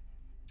for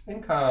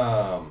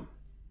income.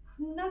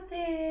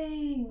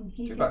 Nothing.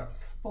 He $2.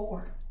 gets 4.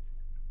 What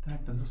the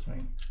heck does this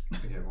mean?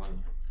 We get one.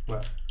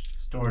 What?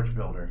 Storage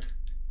builder.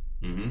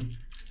 Mm-hmm.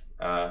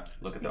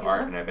 Look at the Yeah.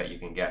 art, and I bet you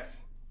can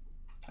guess.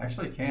 I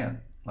actually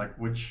can. Like,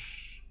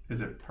 which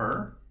is it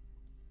per?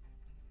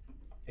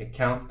 It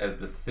counts as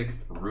the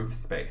 6th roof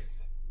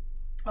space.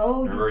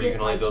 Oh, Remember, you get,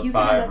 can only like, build you get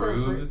 5 another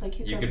roofs. like,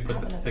 you could put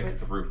the have another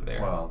 6th roof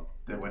there. Well,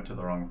 they went to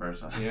the wrong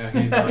person. Yeah,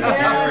 he's Yeah,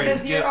 already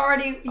because you're skipped.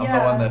 already. I'm Yeah.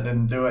 the one that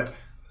didn't do it.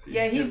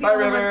 Yeah, he's the Bye, one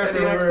River. that- See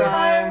you next River.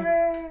 time.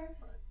 River.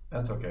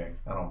 That's okay.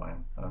 I don't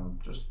mind. I'm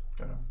just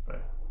gonna pay.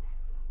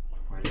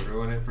 Why'd you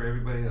ruin it for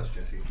everybody else,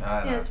 Jesse?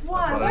 I know. Yes, That's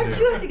why? what I Why'd do.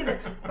 you have to get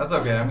that? That's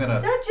okay. I'm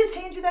gonna. Did I just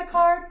hand you that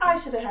card? I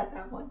should have had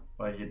that one.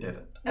 Well, you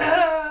didn't.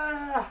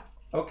 Ah,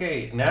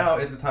 Okay, now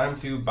is the time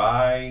to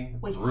buy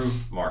Wasted.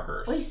 roof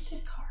markers.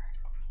 wasted card.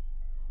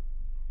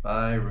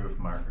 Buy roof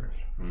markers.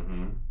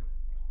 Mm-hmm.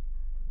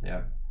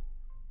 Yeah.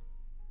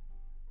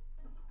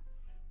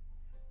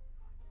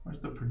 Where's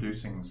the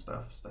producing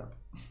stuff step?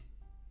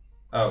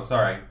 Oh,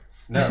 sorry.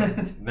 No.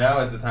 Now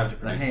is the time to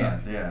The produce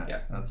hand. stuff. Yeah.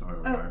 Yes. That's where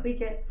we Oh, were. we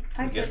get.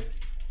 I We get. get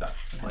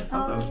stuff. Like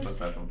something was supposed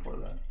to happen before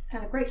that.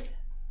 And a grape.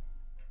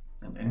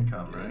 And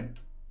income, right?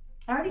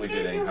 I already We gave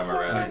did you income 4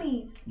 already.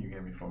 monies. You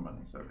gave me 4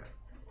 monies. Okay.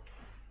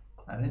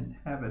 I didn't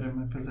have it in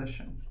my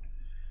possession.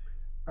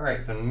 All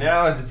right, so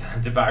now is the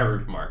time to buy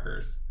roof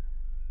markers.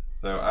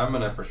 So I'm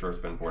gonna for sure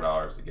spend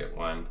 $4 to get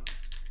one,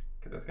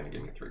 because that's gonna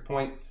give me 3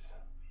 points.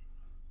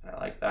 I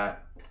like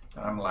that.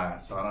 And I'm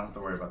last, so I don't have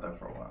to worry about that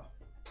for a while.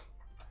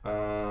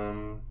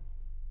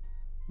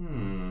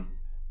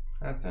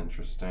 That's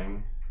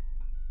interesting.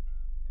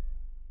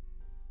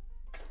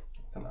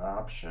 It's an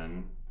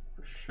option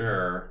for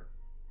sure.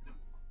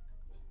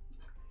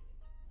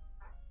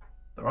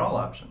 They're all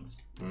options.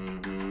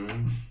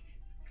 Mm-hmm.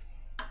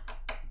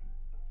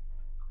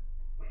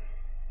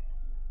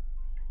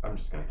 I'm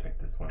just gonna take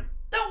this one.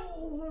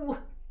 No!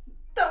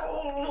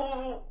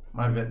 No!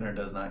 My vintner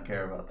does not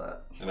care about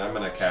that. And I'm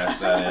gonna cash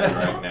that in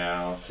right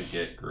now to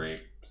get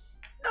grapes.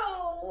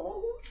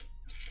 No!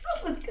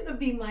 That was gonna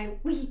be my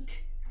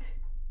wheat.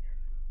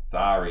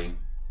 Sorry.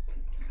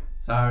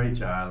 Sorry,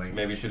 Charlie.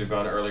 Maybe should have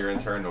gone earlier in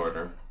turn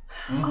order.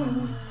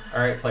 Mm.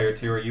 Alright, player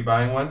 2, are you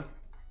buying one?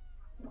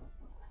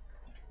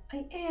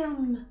 I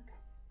am.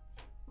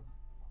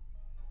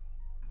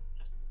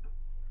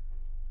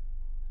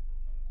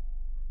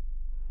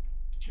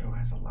 Joe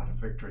has a lot of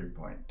victory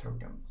point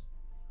tokens.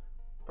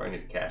 Probably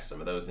need to cash some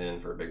of those in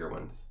for bigger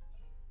ones.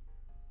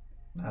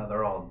 No,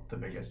 they're all the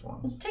biggest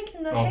I'm ones.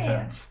 taking the All hat.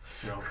 tens.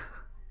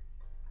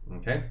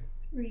 Okay.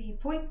 3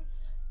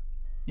 points.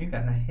 You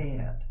got a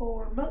hat.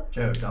 $4.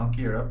 Joe,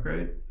 donkey or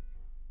upgrade?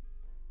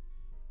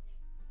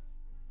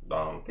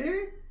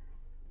 Donkey.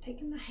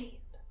 Taking the hat.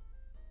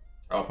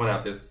 I'll point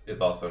out this is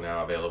also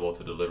now available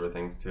to deliver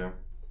things to.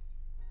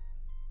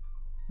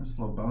 This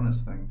little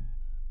bonus thing.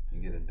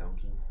 You get a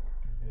donkey.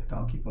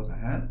 Donkey plus a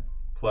hat.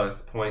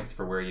 Plus points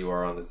for where you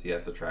are on the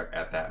siesta track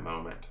at that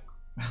moment.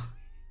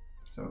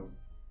 So,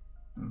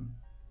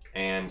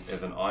 And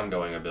as an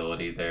ongoing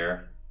ability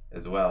there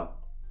as well.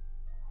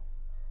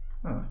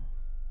 huh.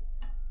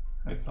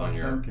 It's Plus on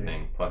your donkey.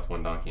 thing.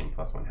 +1 donkey and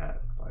 +1 hat,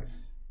 it looks like.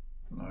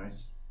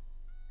 Nice.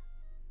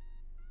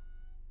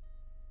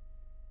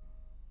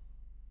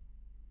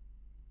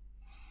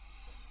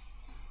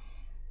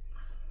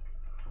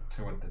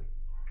 So what the?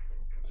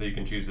 So you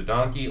can choose the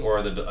donkey or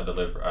an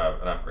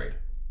upgrade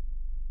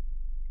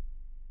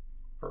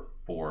for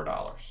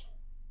 $4.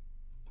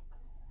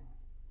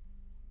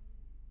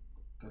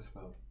 That's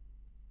about.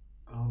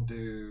 I'll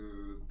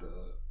do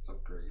the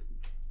upgrade.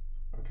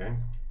 Okay.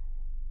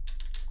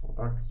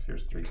 $4.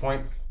 Here's 3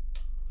 points.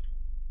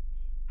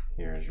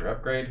 Here's your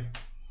upgrade.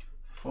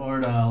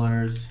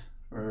 $4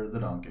 for the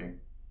donkey.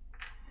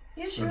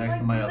 You sure next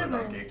like to my other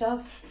delivering donkey.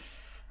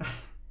 stuff. That's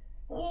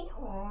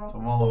what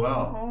I'm all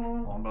about.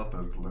 All about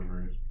those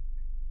deliveries.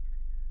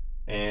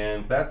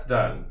 And that's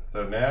done.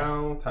 So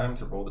now, time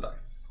to roll the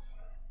dice.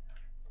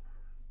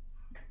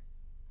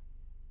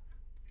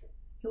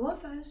 You are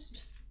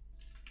first.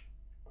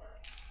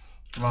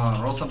 Come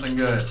on, roll something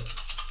good.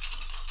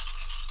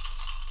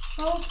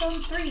 Roll some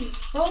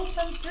threes. Roll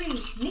some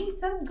threes. Need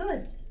some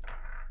goods.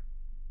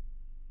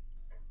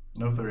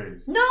 No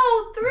threes. No,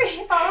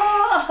 3.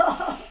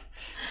 Oh!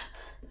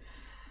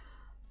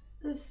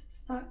 This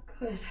is not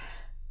good.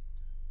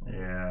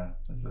 Yeah,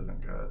 this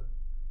isn't good.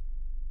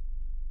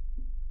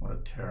 What a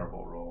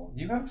terrible roll.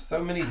 You have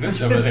so many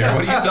goods over there.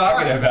 What are you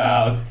talking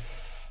about?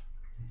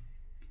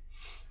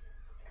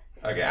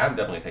 Okay, I'm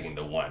definitely taking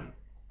the 1.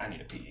 I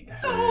need a pig.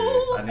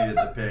 Oh, I needed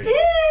the pig.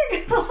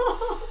 Pig!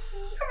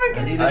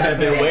 I have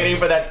been waiting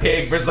for that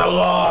pig for so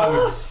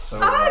long. So,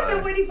 I've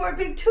been waiting for a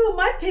pig too.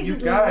 My pig You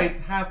is guys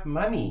have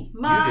money.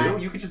 My- You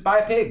do. You could just buy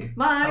a pig.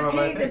 My How about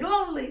my pig pig? is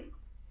lonely.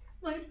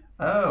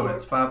 Oh,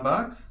 it's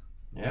 $5?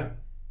 Yeah.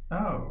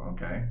 Oh,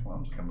 okay. Well,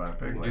 I'm just gonna buy a You pig.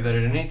 can do later. that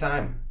at any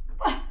time.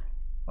 Well,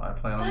 I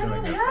plan on I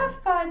doing don't it. have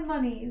 5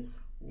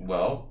 monies.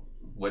 Well,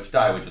 which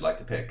die would you like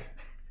to pick?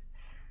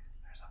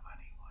 There's a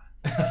money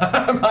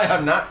one.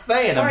 I'm not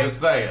saying. I'm Alright. just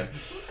saying.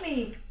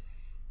 Money.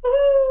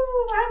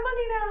 Ooh, I have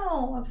money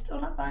now. I'm still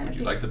not buying Would a you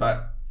pig. like to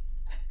buy?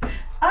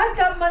 I've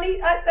got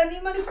money. I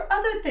need money for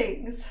other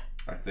things.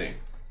 I see.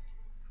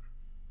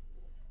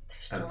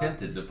 There's I'm still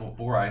tempted to,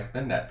 before I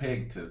spend that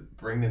pig, to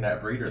bring in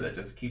that breeder that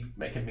just keeps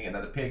making me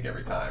another pig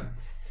every time.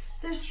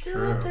 There's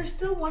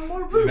still one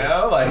more roof. You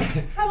know, like,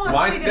 I want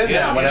why to make spend a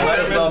that when I might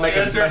as well make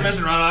a Mr. and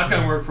Mr. Ron, I'll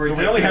come work for you.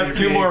 We only have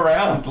 2 more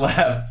rounds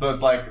left, so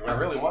it's like, I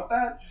really want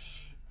that?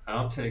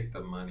 I'll take the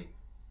money.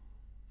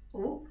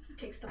 Ooh, he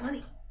takes the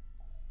money.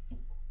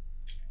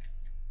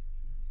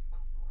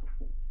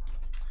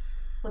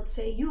 What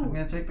say I'm you?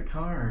 gonna take the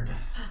card.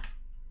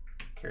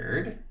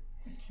 Cured?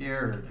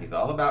 Cured. He's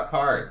all about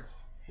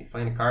cards. He's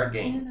playing a card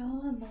You game. know,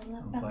 I'm all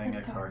about playing the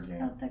a card cards, game.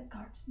 about the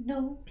cards,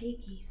 no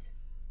piggies.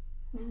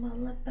 I'm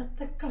all about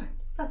the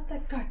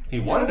cards. He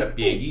wanted no a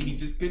piggy, he piggies.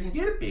 just couldn't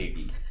get a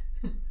piggy.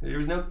 There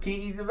was no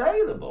piggies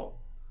available.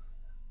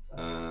 What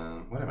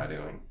am I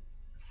doing?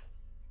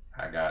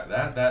 I got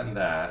that, that, and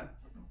that.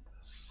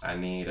 I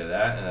need a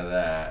that and a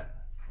that.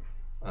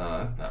 Oh,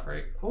 that's not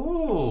right.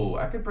 Ooh,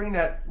 I could bring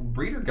that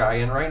breeder guy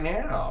in right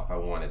now if I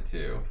wanted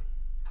to.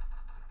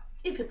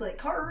 If you play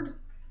card.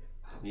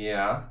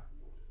 Yeah.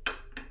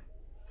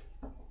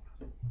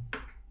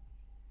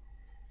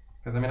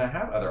 Because, I mean, I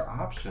have other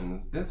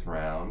options this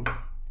round.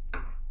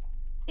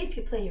 If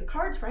you play your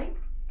cards right.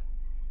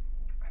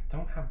 I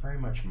don't have very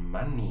much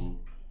money.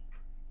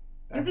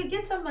 You could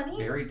get some money.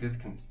 Very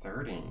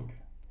disconcerting.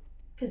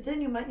 Because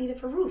then you might need it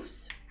for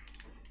roofs.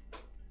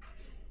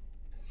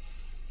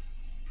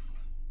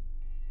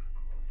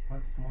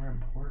 What's more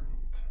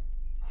important?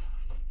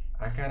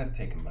 I gotta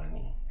take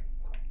money.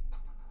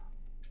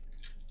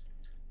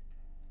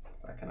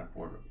 So I can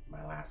afford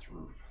my last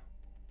roof,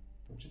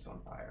 which is on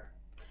fire.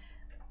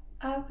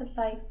 I would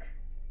like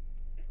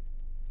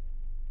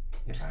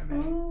If I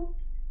may.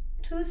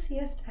 two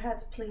siesta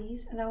hats,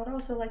 please. And I would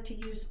also like to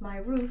use my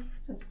roof,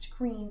 since it's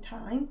green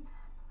time,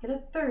 get a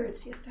 3rd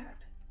siesta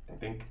hat. I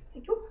think.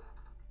 Thank you.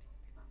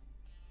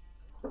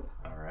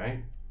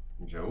 Alright.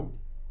 Joe?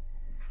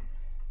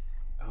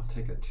 I'll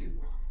take a 2.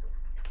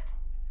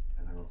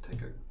 And I will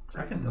take a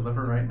I can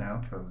deliver right now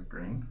because it's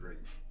green. great.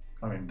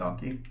 I mean,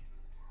 donkey.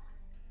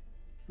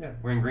 Yeah,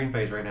 we're in green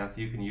phase right now, so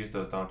you can use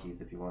those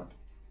donkeys if you want.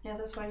 Yeah,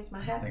 that's why I use my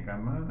I hat. think I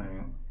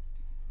might.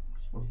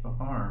 What's the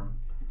harm?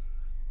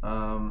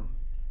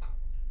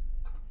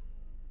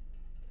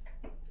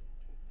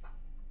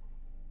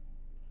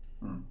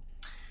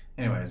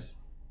 Anyways,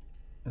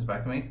 it's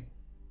back to me.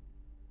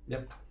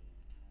 Yep.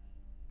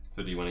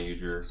 So do you want to use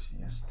your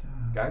Siesta.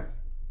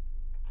 guys?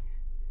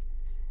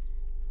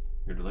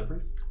 Your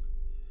deliveries?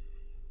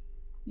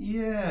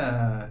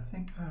 Yeah, I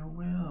think I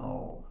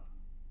will.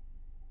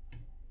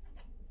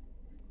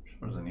 Sure,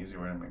 there's an easy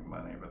way to make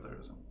money, but there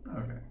isn't.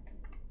 Okay.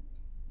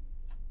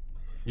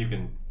 You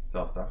can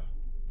sell stuff.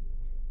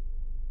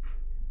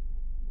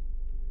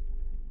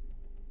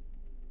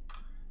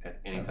 At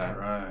any That's time.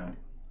 right.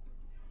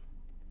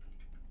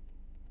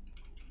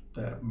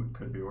 That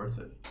could be worth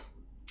it.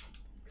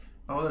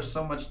 Oh, there's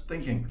so much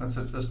thinking. Let's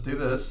do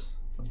this.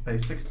 Let's pay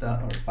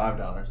 $6 or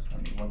 $5.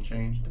 I need 1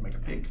 change to make a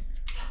pig.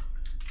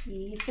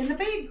 He's in the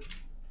pig.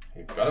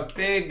 He's got a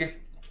pig.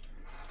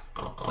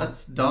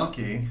 Let's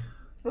donkey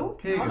Ooh,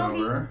 pig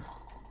donkey. over.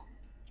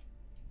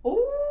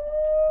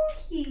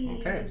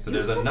 Okay, so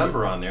there's a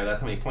number on there.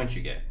 That's how many points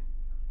you get.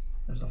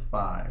 There's a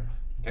 5.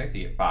 Okay, so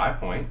you get 5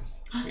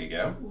 points. There you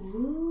go.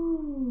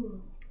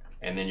 Ooh.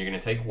 And then you're going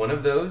to take one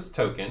of those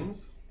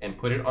tokens and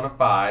put it on a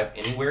 5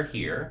 anywhere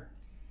here.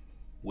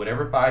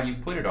 Whatever 5 you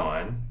put it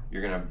on,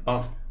 you're going to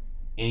bump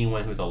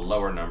anyone who's a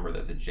lower number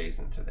that's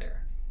adjacent to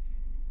there.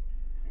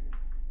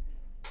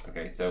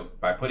 Okay, so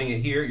by putting it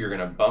here, you're going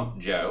to bump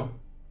Joe.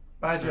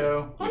 Bye,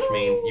 Joe. Which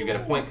means you get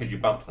a point because you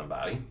bumped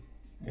somebody.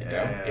 There you go.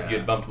 Yeah. If you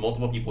had bumped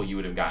multiple people, you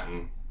would have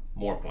gotten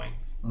more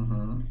points.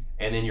 Mm-hmm.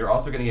 And then you're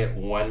also going to get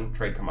 1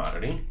 trade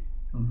commodity.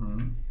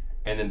 Mm-hmm.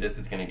 And then this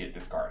is going to get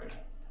discarded.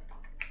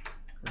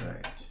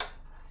 Great.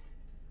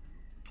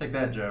 Take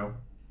that, Joe.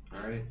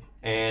 All right.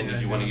 And Yeah,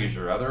 did you want to doing use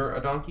your other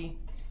donkey?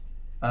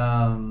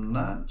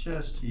 Not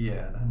just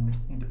yet. I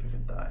need to pick a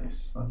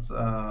dice. Let's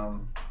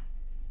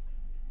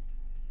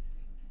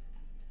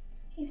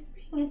He's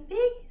bringing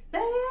piggies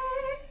back.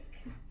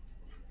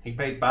 He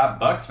paid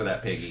 $5 for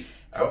that piggy.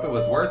 I hope it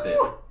was worth it.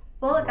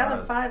 Well, it got him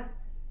Was.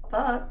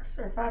 $5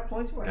 or 5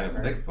 points, Got whatever. him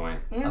 6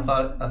 points. Yeah.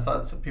 I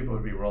thought some people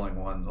would be rolling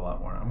ones a lot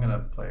more. I'm gonna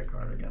play a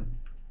card again.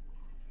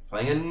 He's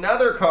playing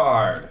another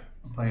card.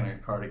 I'm playing a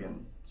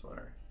cardigan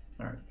sweater.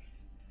 Alright.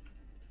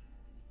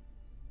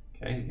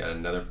 Okay, he's got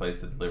another place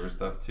to deliver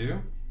stuff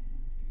to.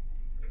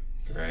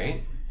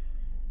 Great.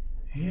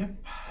 Yep.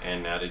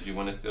 And now did you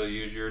want to still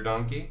use your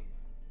donkey?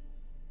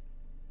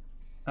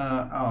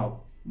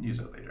 I'll use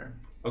it later.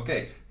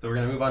 Okay, so we're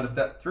going to move on to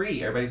step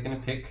 3. Everybody's going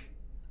to pick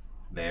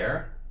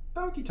their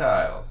donkey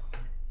tiles.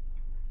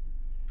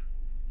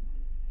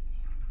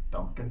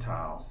 Donkey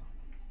towel.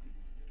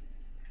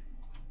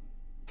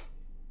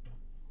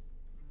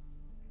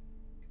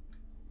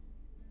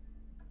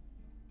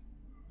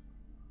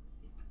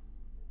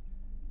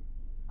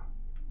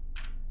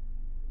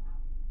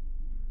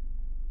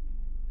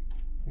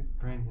 He's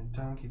bringing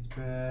donkeys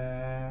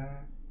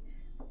back.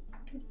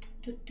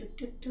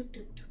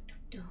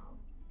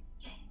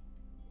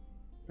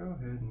 Go ahead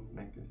and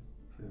make this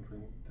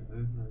silly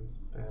deliveries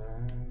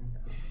back.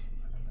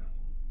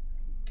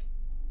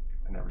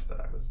 I never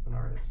said I was an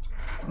artist.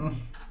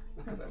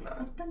 Because I'm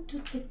not.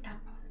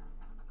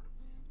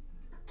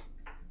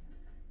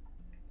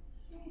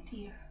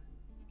 Dear.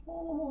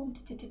 Oh,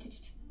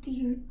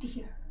 dear,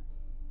 dear.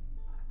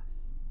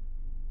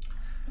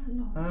 Oh,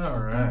 no,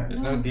 Alright.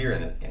 There's no deer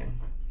in this game.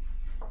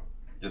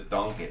 Just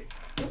donkeys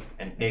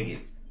and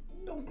piggies.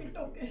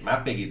 Donkey. My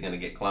piggy's gonna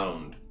get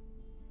cloned.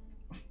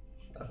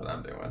 That's what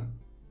I'm doing.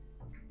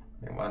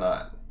 I mean, why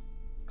not?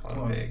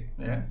 Clone a pig.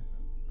 Yeah.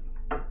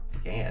 You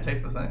can.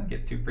 Tastes the same.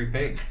 Get 2 free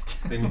pigs.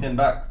 Save me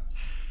 $10.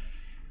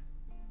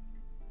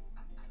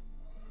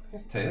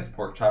 This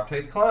pork chop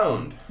tastes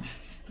cloned.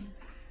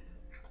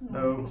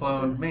 No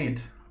cloned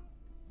meat.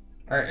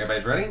 Alright,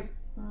 everybody's ready?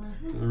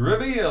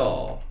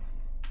 Reveal!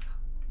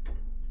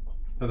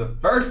 So the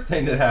first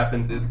thing that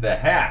happens is the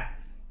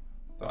hats.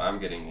 So I'm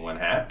getting 1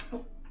 hat.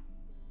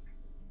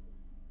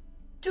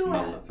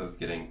 Melissa's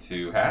getting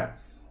 2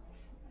 hats.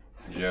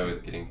 Joe is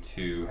getting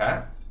 2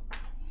 hats.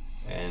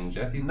 And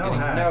Jesse's No getting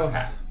hats. no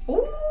hats.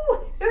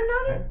 Ooh, you're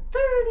not in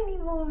third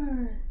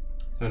anymore.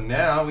 So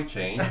now we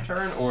change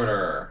turn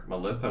order.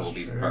 Melissa will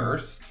be Sure.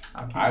 first.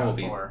 I'll keep I my will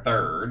be 4.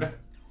 third.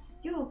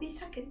 You will be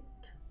second.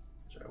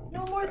 Joe will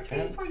No be more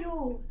second. 3 for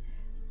you.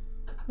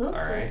 Look,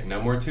 All right,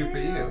 no more 2 for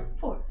you.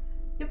 4.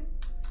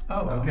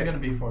 Oh, Okay. I'm gonna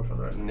be 4 for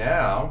the rest.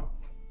 Now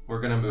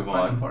we're gonna move Find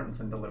on importance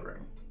in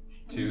delivering.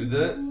 to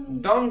the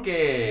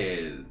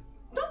donkeys.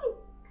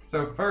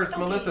 So first,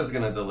 Donkey. Melissa's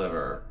gonna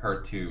deliver her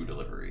 2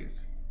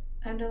 deliveries.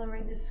 I'm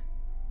delivering this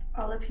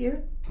olive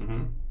here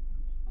Mm-hmm.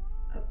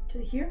 up to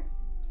here,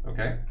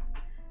 Okay.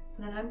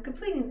 and then I'm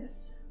completing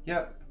this.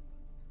 Yep.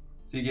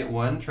 So you get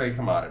 1 trade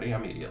commodity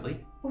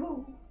immediately.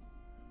 Ooh,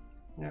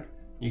 Yep.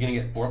 You're gonna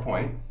get 4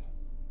 points.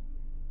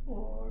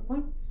 4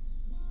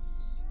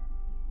 points.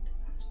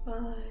 That's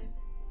 5.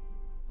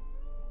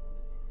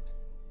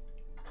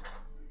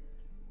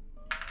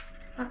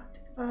 Take the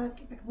 5,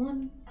 get back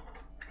 1.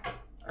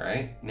 All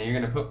right. Now you're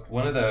gonna put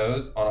one of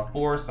those on a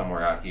 4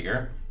 somewhere out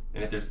here.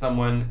 And if there's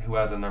someone who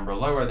has a number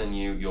lower than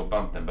you, you'll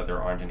bump them. But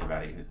there aren't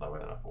anybody who's lower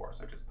than a 4,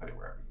 so just put it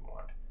wherever you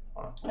want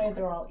on a 4.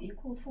 They're all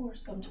equal 4,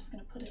 so I'm just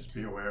gonna put it. Just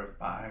be aware of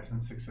 5s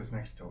and 6s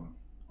next to them.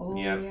 Oh,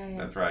 Yep, yeah.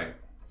 that's right.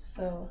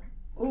 So,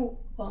 ooh,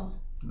 well,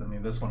 I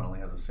mean, this one only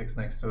has a 6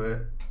 next to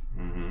it,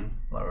 Mm-hmm.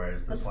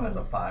 whereas this This one has a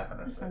one's- 5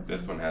 and a this 6. one's-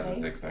 This one has a Safe.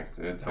 6 next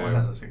to it That one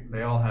has too. a 6.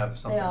 They all have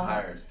something all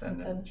have higher than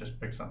something. it. Just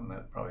pick something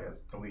that probably has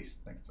the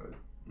least next to it.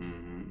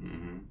 Mm-hmm.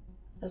 Mm-hmm.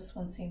 this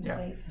one seems Yeah,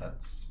 safe.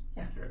 that's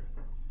Yeah. accurate.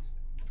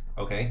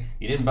 Okay.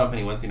 You didn't bump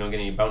anyone, so you don't get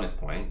any bonus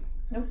points.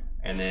 Nope.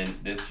 And then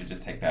this should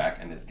just take back,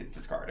 and this gets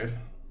discarded.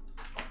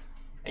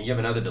 And you have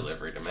another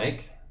delivery to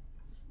make.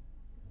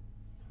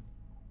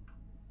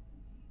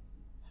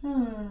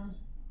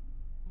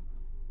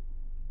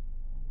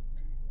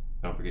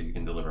 Don't forget you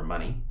can deliver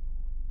money.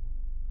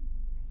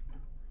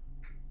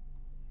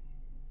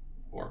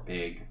 Or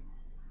pig.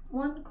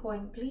 1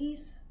 coin,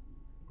 please.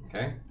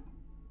 Okay.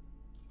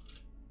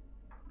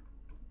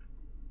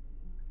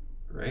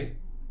 Great.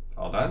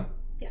 All done?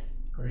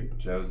 Yes. Great.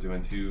 Joe's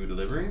doing 2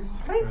 deliveries.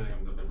 Great. I'm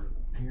gonna deliver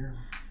here.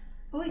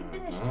 Oh, we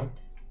finished it.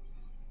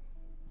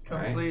 All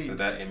right, Complete. so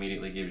that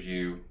immediately gives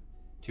you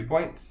 2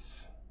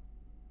 points.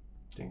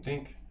 Dink,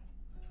 dink.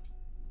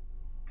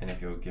 And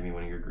if you'll give me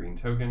one of your green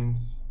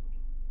tokens,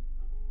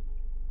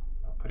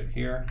 I'll put it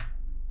here,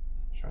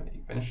 showing that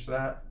you finished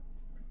that.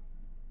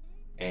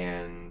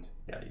 And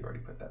yeah, you already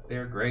put that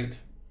there. Great.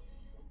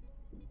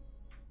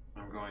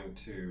 I'm going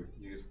to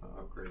use my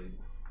upgrade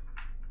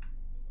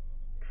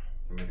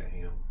to make a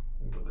ham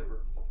and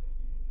deliver.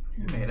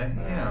 You made a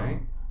ham. All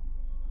right.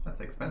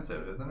 That's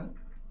expensive, isn't it?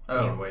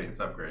 Oh, Fancy. wait, it's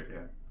upgrade,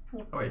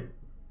 yeah. Oh, wait,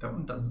 that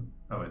one doesn't.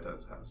 Oh, it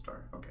does have a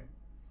star. Okay.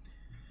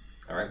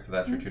 All right, so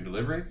that's your 2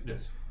 deliveries.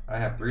 Yes. I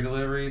have 3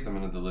 deliveries. I'm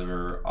going to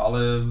deliver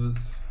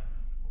olives,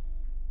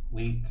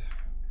 wheat,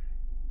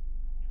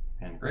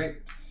 and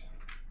grapes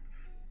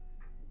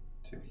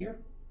to here.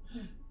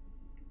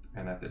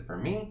 And that's it for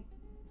me.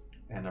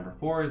 And number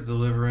 4 is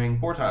delivering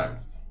 4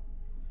 times.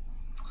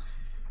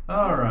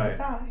 All This is right.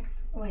 5.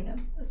 Oh, wait, no.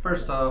 That's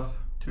First off,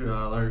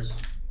 $2.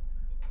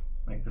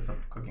 Make this a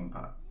cooking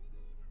pot.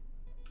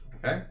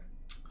 Okay.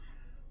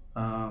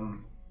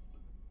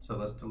 So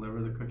let's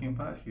deliver the cooking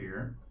pot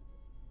here.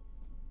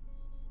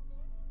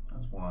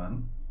 That's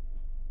 1.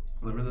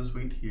 Deliver this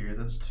wheat here.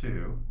 That's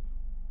 2.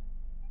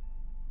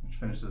 Which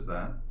finishes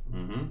that.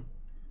 Mm-hmm.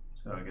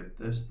 So I get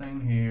this thing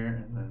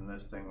here, and then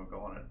this thing will go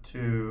on at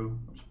 2,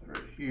 which is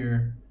right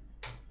here.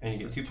 And you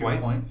get That's 2 2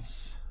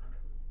 points.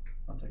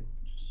 I'll take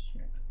just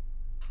here.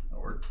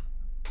 That'll work.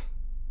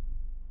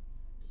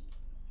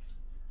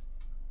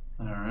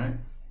 All right,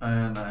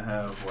 and I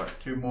have what?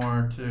 2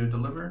 more to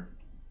deliver.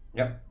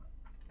 Yep.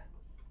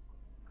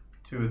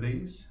 2 of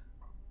these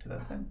to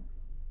that thing.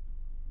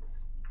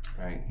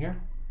 Right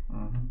here.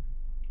 Mm-hmm.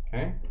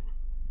 Okay.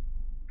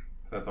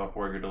 So that's all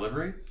 4 of your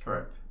deliveries.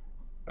 Correct.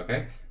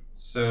 Okay.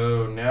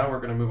 So now we're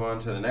going to move on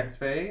to the next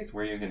phase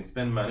where you can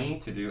spend money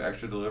to do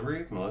extra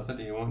deliveries. Melissa,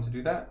 do you want to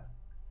do that?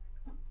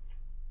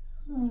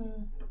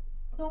 No.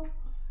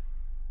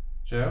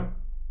 Joe?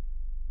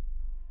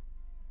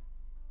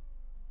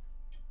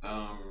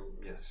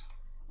 Yes.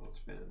 I'll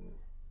spend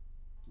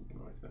You can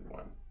only spend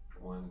 1.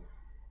 1.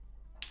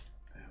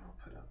 And I'll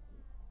put up.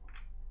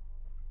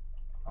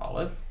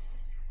 Olive?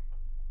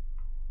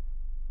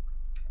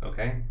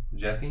 Okay.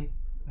 Jesse?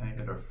 I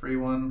get a free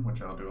one,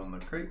 which I'll do on the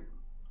crate.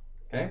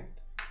 Okay.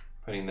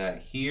 Putting that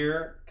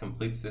here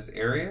completes this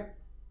area.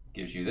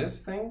 Gives you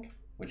this thing,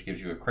 which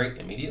gives you a crate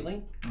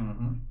immediately.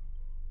 Mm-hmm.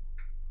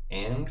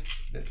 And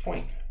this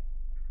point.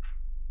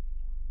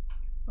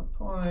 A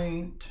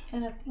point.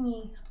 And a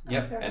thingy.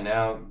 Yep. there. And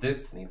now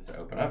this needs to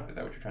open up. Is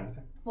that what you're trying to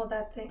say? Well,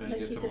 that thing. Then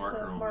Like it he gets a gets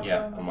marker a on it. marker.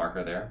 Yeah, on a it.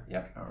 marker there.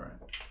 Yep. All right.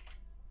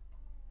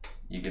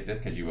 You get this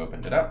because you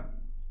opened it up.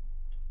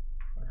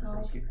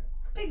 Oh.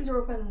 Pigs are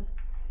open.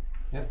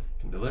 Yep.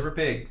 Can deliver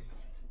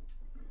pigs.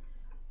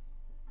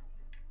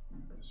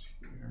 This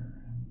here.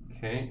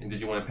 Okay. And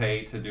did you want to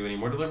pay to do any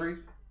more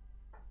deliveries?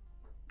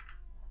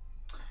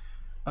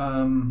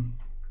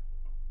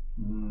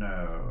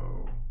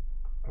 No.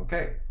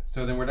 Okay.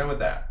 So then we're done with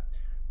that.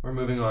 We're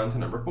moving on to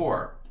number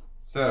 4.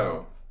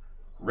 So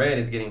red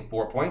is getting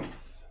 4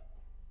 points.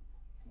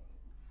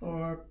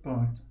 4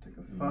 points. I'll take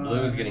a 5.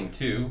 Blue is getting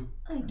 2.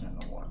 And then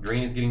a 1.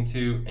 Green is getting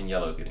 2, and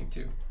yellow is getting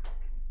 2.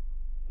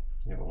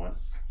 You have a 1.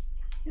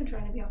 You're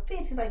trying to be all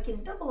fancy like you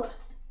can double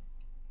us.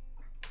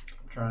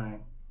 I'm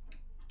trying.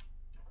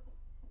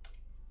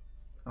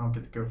 I don't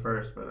get to go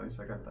first, but at least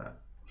I got that.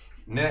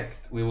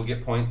 Next, we will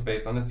get points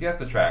based on the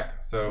siesta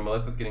track. So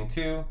Melissa's getting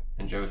 2,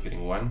 and Joe's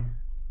getting 1.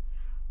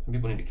 Some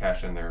people need to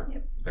cash in their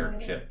Yep.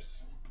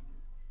 chips.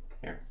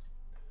 Here.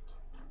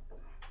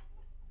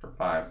 For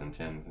 5s and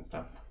 10s and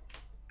stuff.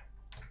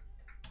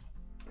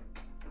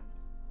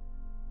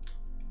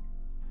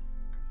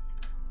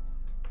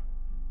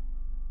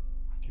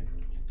 Here,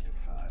 we can do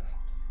 5.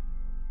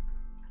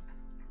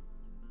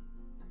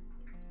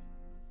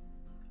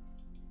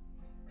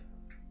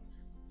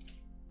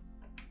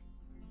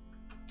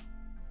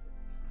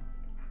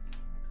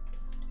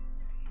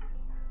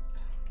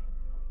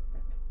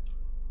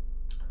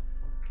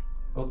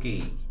 Okay.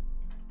 Give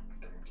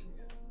me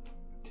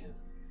a 10.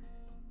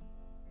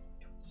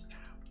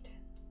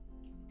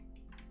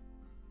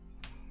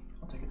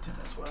 I'll take a 10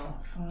 as well.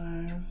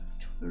 5,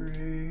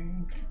 3.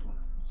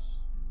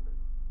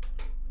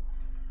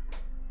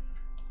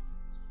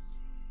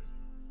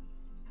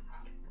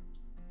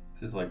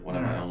 This is like one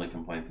of my only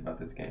complaints about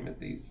this game is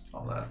these.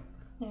 All that.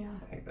 Yeah.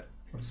 I hate that.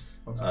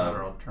 What's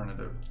another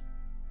alternative?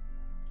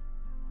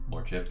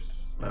 More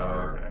chips Oh,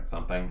 or okay.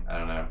 something. I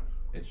don't know.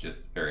 It's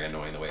just very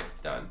annoying the way it's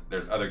done.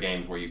 There's other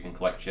games where you can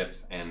collect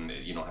chips and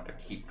you don't have to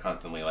keep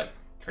constantly like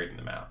trading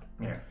them out.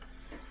 Yeah.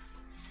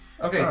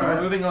 Okay, so Alright.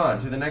 we're moving on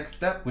to the next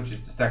step, which is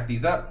to stack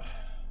these up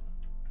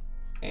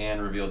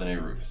and reveal the new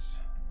roofs.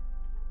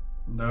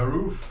 The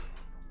roof.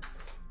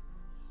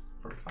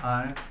 For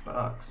 $5.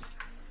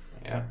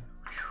 Yeah.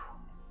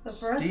 But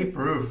for us, Steep it's,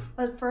 roof.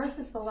 but for us,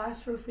 it's the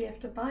last roof we have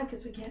to buy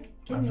because we can't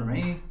get Not for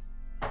any. me.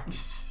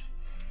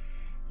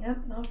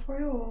 Yep, not for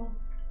you all.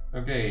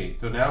 Okay,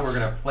 so now we're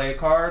gonna play a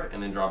card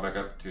and then draw back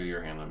up to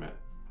your hand limit.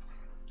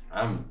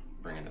 I'm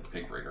bringing this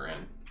pig breeder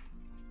in.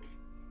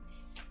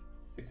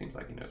 He seems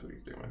like he knows what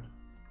he's doing.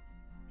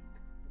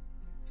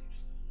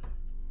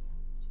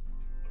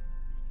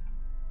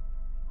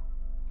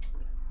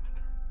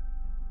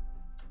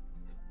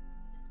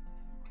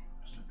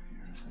 Just up here,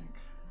 I think.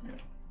 Yeah.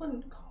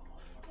 One call.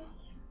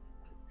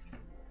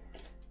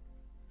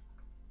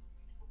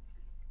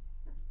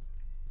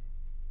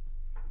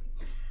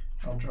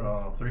 I'll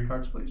draw 3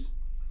 cards, please.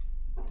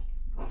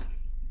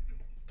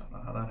 Don't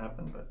know how that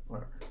happened, but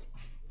whatever.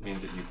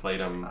 Means that you played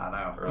them I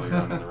know. earlier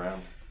on in the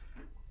round.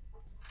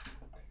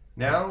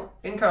 Now,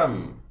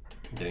 income.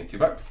 I'm getting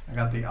 $2. I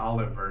got the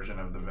olive version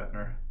of the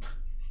vintner.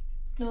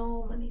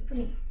 No money for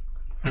me.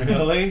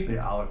 Really? The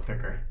olive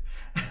picker.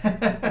 Oh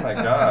my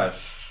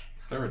gosh.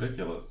 So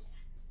ridiculous.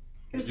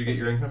 Did you get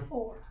your income?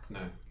 4. No.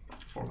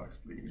 $4,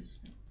 please.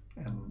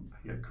 And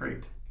I get a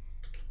crate.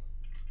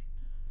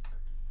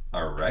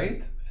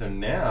 Alright, so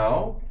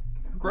now,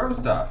 grow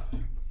stuff.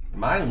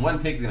 My 1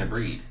 pig's gonna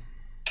breed.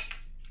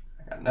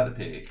 I got another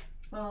pig.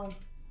 Well,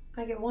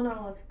 I get 1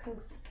 olive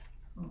because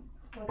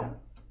that's what I got.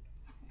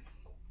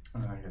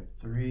 And I get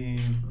 3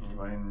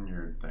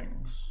 vineyard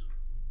things.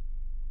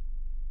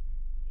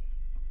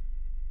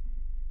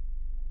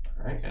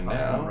 Alright, and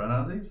Possible now... run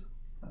out of these?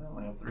 I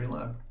only have 3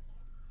 left.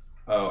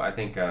 Oh, I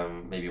think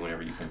maybe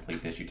whenever you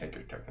complete this, you take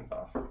your tokens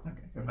off.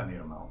 Okay, if I need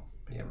them, I'll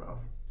pick Yeah. them off.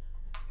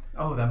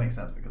 Oh, that makes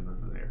sense because this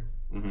is here.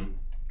 Mm-hmm.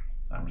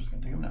 I'm just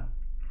gonna take them now.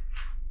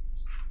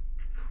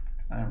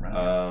 I am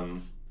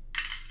running.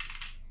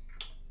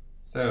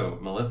 So,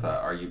 Melissa,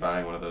 are you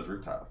buying one of those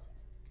roof tiles?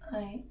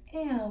 I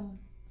am.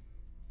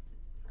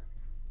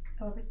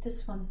 I would like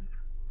this one.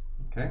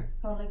 Okay.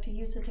 I would like to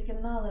use it to get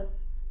an olive.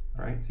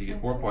 Alright, so you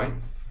get 4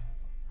 points.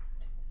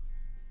 Take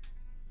this.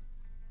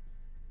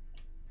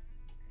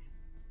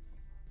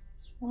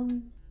 This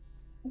one.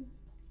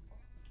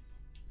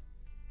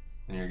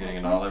 And you're getting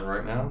an olive right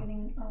I'm now?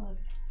 getting an olive.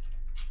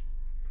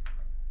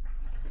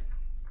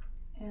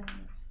 And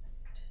that's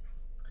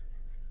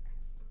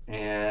that.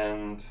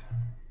 And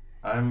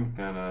I'm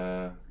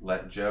gonna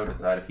let Joe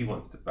decide if he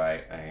wants to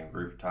buy a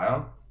roof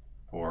tile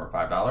for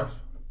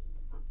 $5.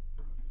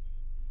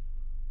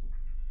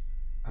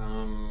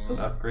 An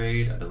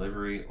upgrade, a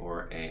delivery,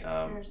 or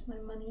a Here's my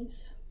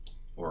monies.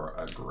 or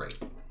a grape.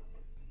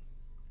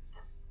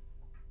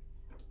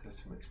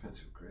 That's some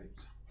expensive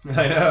grapes.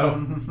 I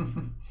know.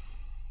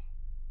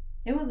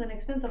 It was an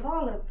expensive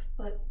olive,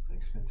 but An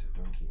expensive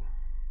donkey.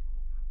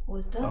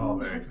 was It's all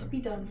done. very Had to be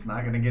expensive. done. It's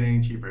not gonna get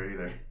any cheaper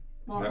either.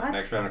 Well, Nope,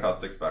 next round it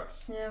costs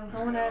 $6. yeah,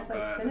 no one else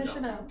like finish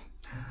it out.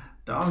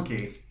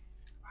 Donkey.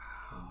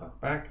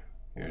 Back.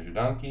 Here's your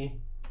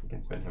donkey. You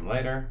can spend him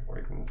later, or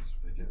you can.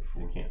 I get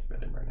 4. You can't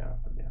spend him right now,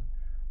 but yeah.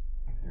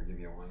 Here, give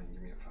me a 1 and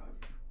give me a 5.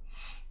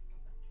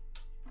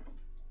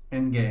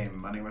 In game,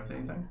 money worth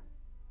anything?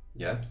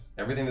 Yes.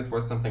 Everything that's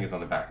worth something is on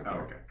the back of Oh,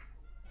 here. okay.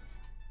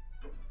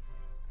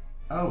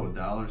 Oh,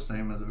 $1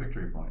 same as a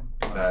victory point.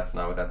 That's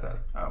not what that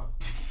says. Oh.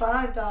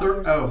 $5.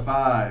 Oh,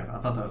 5. I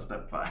thought that was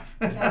step 5.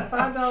 Yeah,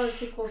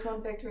 $5 equals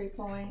 1 victory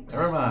point.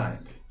 Never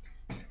mind.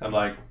 I'm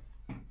like,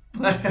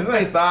 this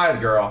ain't size,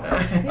 girl.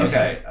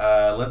 Okay,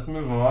 let's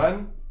move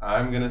on.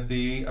 I'm gonna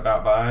see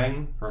about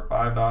buying for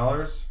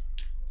 $5.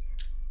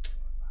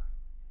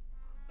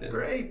 This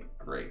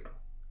grape.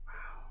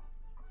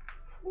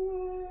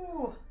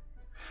 Ooh.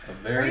 A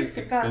very Grapes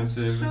have gotten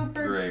expensive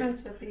super grape.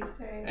 expensive these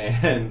days.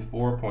 And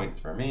 4 points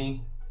for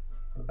me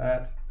for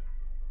that.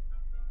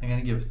 I'm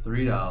gonna give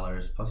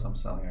 $3, plus I'm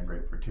selling a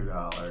grape for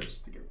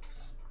 $2 to get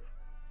this.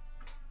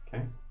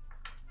 Okay.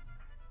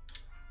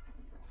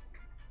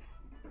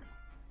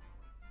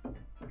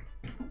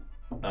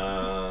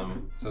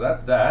 So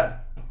that's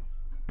that.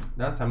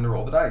 Now it's time to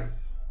roll the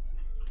dice.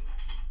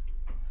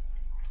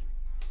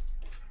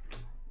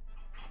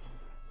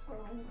 So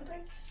roll the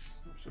dice.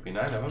 Should be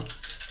 9 of them.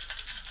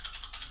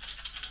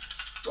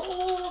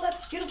 Roll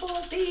that beautiful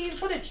thief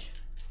footage.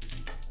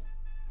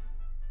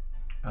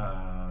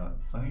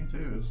 Plenty of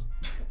 2s.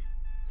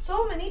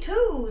 So many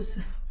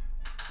 2s.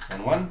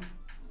 And 1.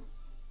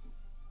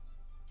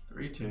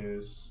 3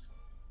 2s.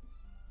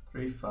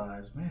 3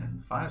 5s.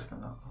 Man, 5s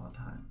come out all the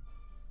time.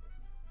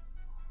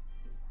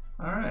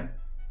 Alright.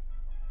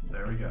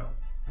 There we go.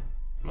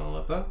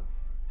 Melissa.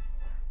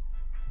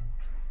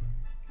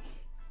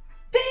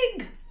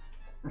 Pig!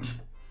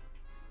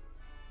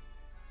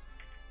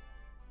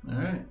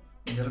 Alright.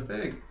 You got a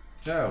pig.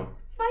 Joe.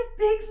 My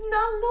pig's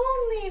not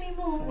lonely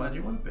anymore. Why'd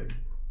you want a pig?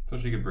 So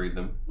she could breed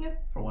them.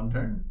 For 1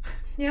 turn?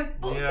 Yep.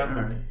 Yeah.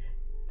 Alright.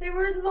 They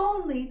were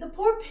lonely. The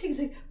poor pig's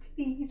like,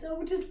 please, I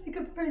would just like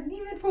a friend,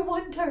 even for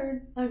 1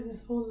 turn. I'm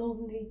so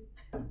lonely.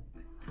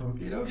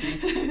 Okie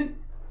dokie.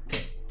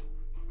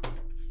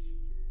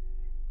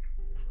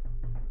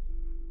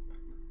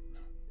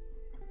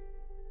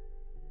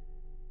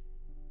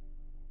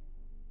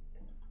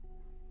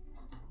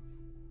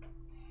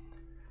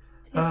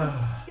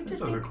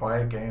 This is a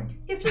quiet game.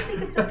 You have to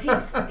think of the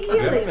pig's feelings. We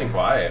haven't been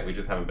quiet. We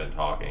just haven't been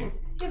talking.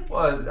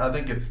 Well, I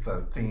think it's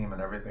the theme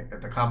and everything.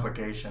 The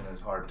complication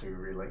is hard to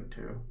relate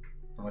to,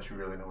 unless you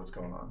really know what's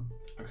going on.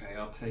 Okay,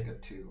 I'll take a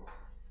 2.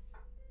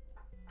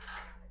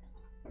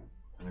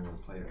 And I'm going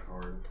to play a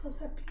card. Tell us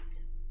that,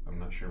 please. I'm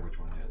not sure which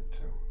one yet,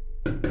 so.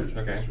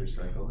 Okay. Let's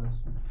recycle this.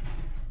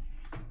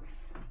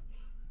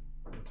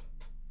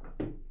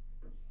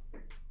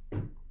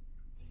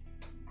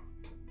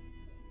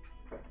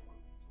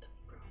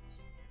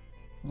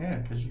 Yeah,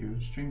 because you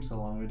streamed so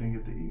long we didn't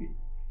get to eat.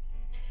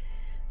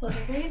 Well, a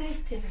very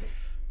nice dinner.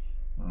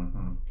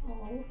 Mm-hmm.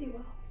 All will be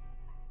well.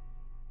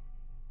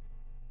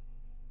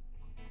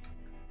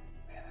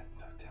 Man, that's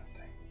so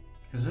tempting.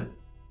 Is it?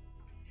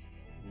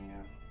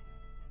 Yeah.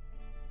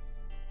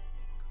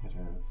 It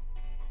is.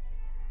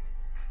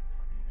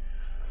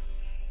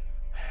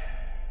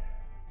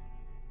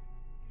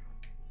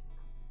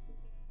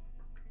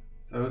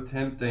 So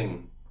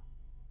tempting.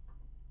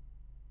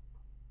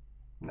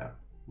 No.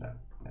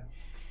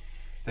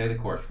 Stay the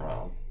course,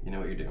 Ronald. You know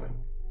what you're doing.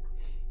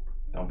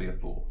 Don't be a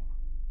fool.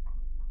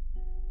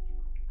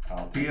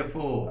 I'll Be a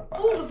fool. a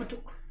 5, Fool of a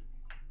duke.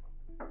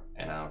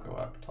 and I'll go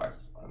up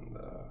twice on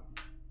the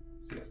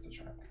siesta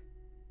track.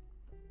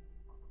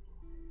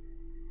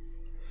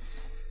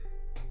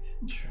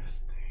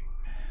 Interesting.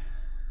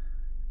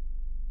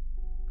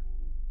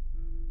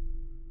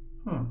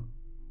 I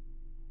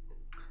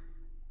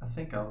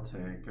think I'll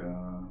take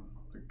the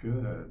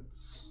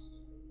goods.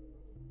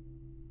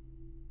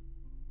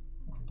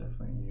 I could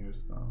definitely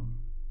use them.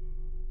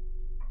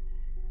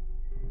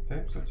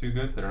 Okay, so 2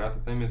 good that are not the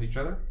same as each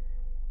other.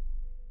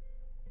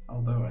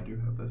 Although I do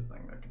have this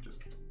thing that could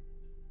just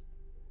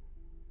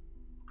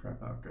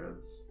crap out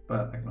goods.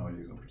 But I can always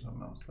use them for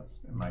something else. That's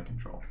in my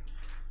control.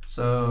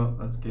 So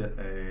let's get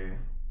a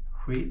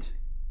wheat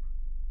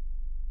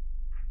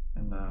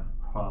and a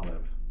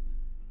olive.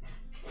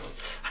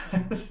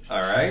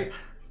 All right.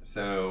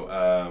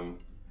 So,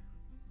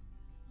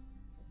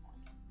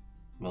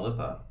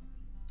 Melissa.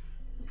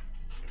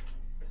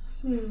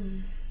 Yeah,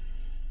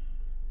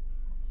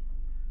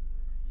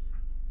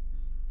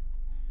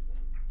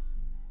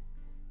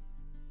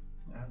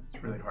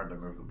 it's really hard to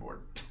move the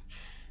board.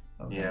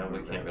 Yeah, we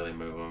can't really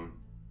move them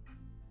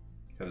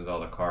because there's all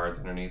the cards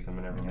underneath them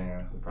and everything.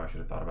 Yeah. We probably should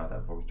have thought about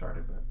that before we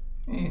started, but.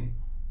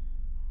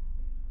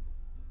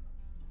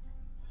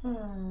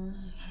 I'm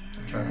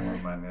trying to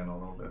move mine in a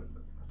little bit,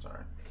 but that's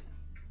alright.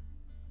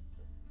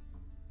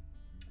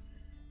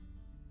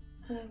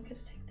 I'm going to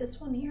take this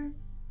one here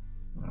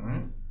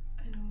Alright.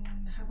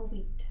 and have a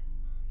wheat.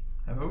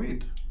 Have a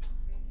wheat.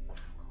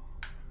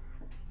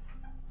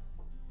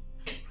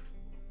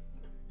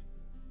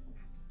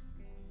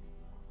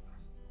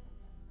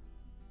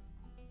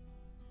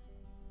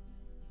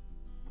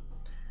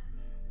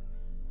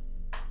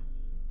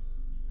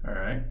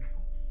 Alright.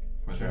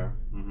 Sure.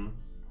 Mm-hmm.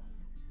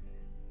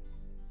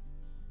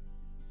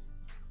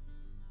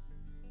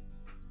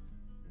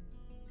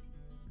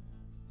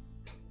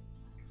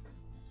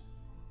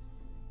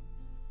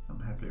 I'm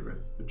happy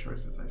with the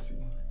choices I see.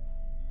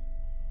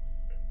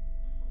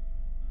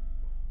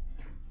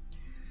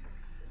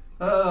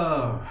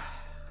 Oh,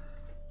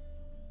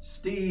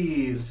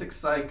 Steve, Six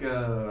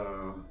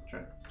Psycho.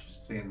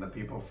 Just seeing the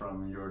people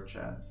from your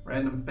chat.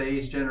 Random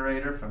phase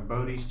generator from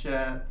Bodhi's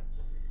chat.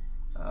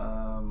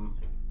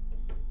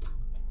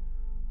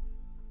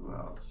 Who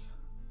else?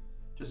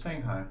 Just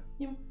saying hi.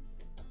 Yeah.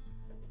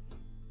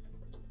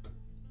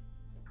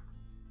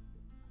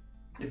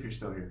 If you're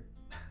still here.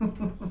 I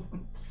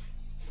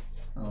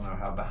don't know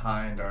how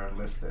behind our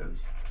list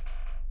is.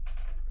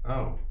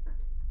 Oh.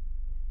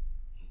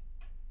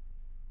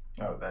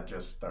 Oh, that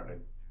just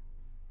started.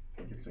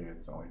 You can see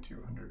it's only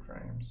 200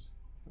 frames.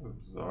 That was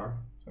bizarre.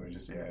 So we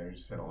just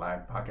hit a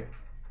lag pocket.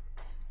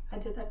 I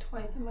did that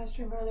twice in my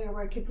stream earlier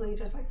where I completely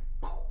just like,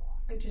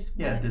 it just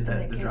Yeah, went did and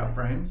that it the came drop back.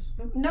 frames?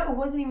 No, it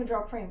wasn't even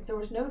drop frames. There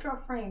was no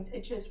drop frames.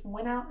 It just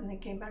went out and then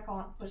came back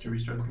on. Did you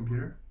restart the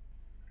computer?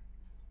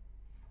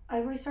 I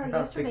restarted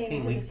About yesterday 16 and it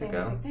did the weeks same ago.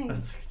 exact thing.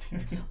 That's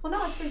 16. Well,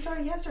 no, it's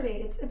restarted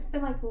yesterday. It's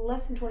been like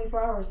less than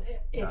 24 hours.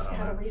 It I don't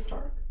had a know.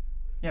 restart.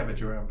 Yeah, but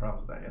you were having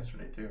problems with that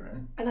yesterday too,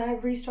 right? And I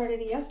restarted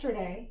it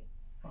yesterday.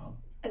 Wow.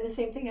 And the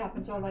same thing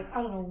happened. So I'm like,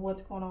 I don't know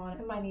what's going on.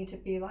 It might need to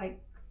be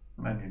like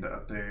Might need to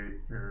update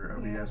your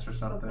OBS or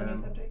something.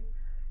 needs to update.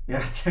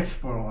 Yeah,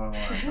 text portal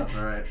 101. That's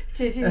right.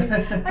 Did you?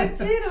 I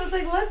did. It was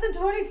like less than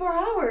 24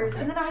 hours,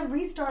 and then I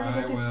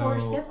restarted it before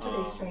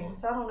yesterday's stream.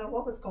 So I don't know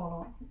what was going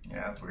on.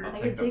 Yeah, that's weird. Like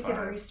Take it the did get a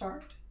 5.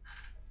 restart.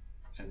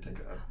 And take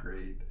an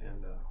upgrade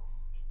and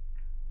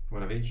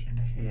One of each? And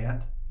a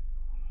hat.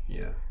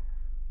 yeah.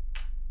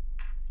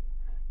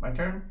 My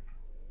turn?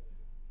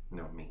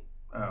 No, me.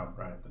 Oh,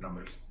 right, the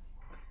numbers.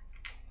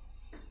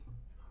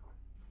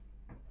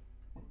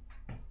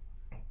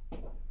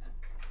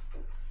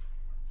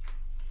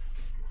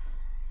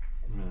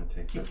 I'm gonna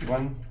take this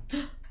one.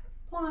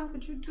 Why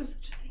would you do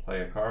such a thing?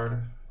 Play a card.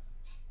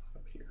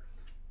 Up here.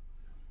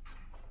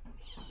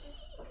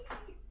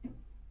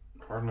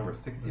 Card number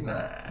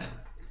 69.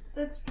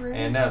 That's rude.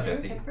 And now,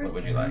 Jesse, what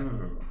would you like?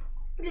 Ooh.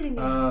 If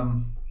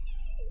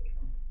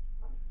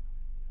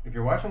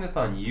you're watching this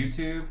on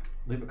YouTube,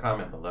 leave a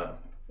comment below.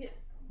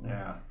 Yes.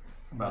 Yeah,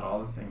 about all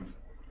the things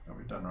that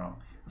we've done wrong.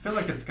 I feel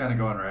like it's kind of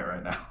going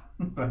right now,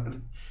 but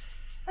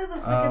That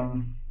looks like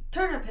a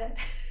turnip head.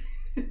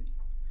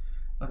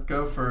 let's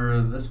go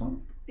for this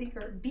one.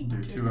 Bigger beet. Do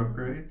or 2 something.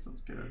 upgrades.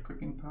 Let's get a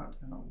cooking pot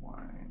and a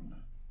wine.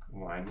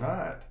 Why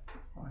not?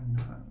 Why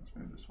not? Let's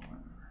move this wine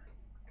over.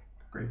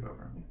 Grape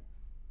over.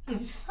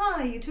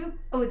 Hi, YouTube.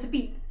 Oh, it's a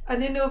beet. I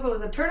didn't know if it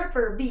was a turnip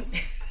or a beet.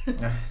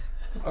 Yeah.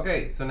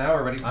 Okay, so now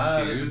we're ready to there's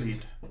a choose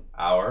beet.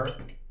 our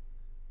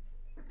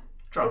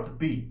Drop the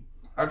beat.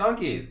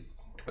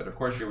 donkeys. But of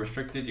course, you're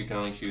restricted. You can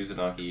only choose a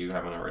donkey you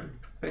haven't already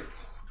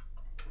picked.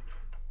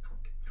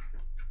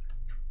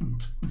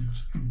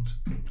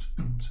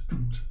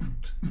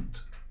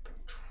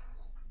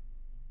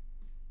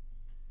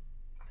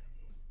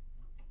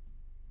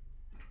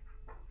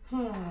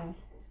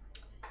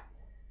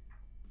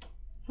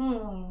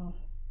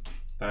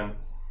 Done.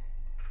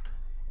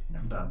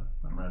 I'm done.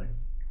 I'm ready.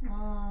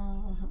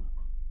 Oh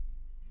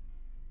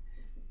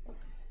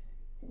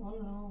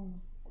no.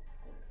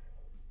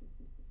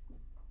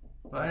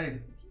 Bye.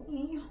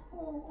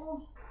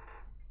 Eehaw.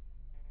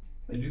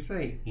 Did you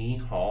say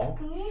e-haul?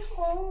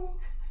 Eehaw.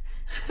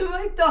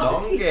 My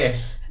donkey.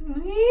 Donkeys.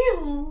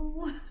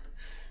 Eehaw.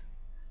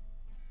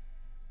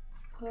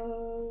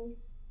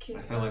 Okay.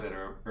 I felt like that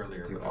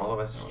earlier. Do but all of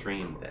us that was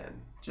stream wrong.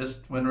 then?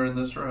 Just when we're in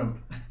this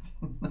room.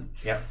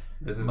 Yep.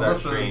 This is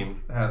Melissa our stream.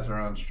 has her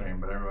own stream,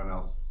 but everyone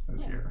else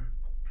is here.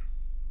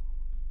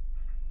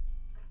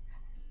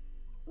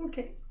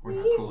 Okay. We're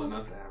not cool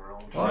enough to have our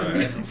own Well, show.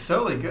 it's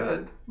totally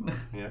good.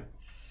 Yeah.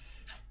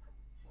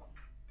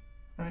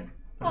 Alright.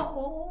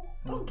 Oh,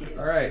 donkeys.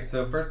 All right.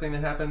 So first thing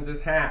that happens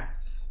is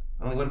hats.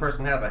 Only one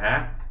person has a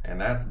hat, and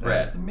that's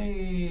Bread. That's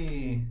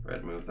me.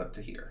 Bread moves up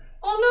to here.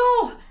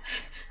 Oh no!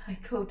 I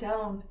go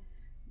down.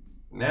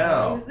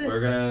 Now Who's this?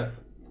 we're gonna.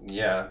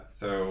 Yeah.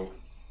 So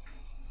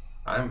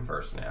I'm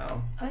first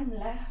now. I'm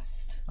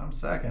last. I'm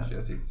second.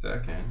 Jesse's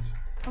second.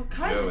 All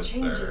kinds Joe of is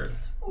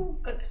changes. Oh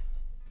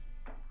goodness.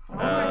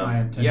 My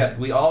intention. Yes,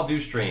 we all do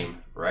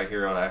stream right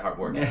here on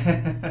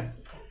iHeartBoard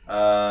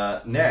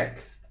Games.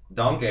 Next,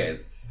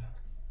 donkeys.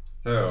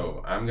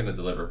 So I'm gonna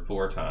deliver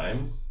 4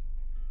 times.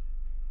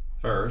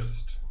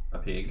 First, a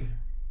pig.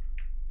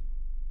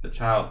 The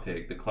child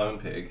pig, the clone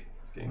pig,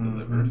 is getting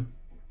delivered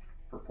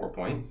for 4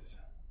 points.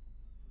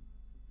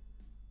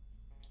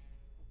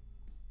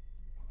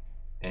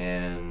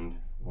 And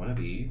one of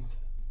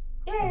these.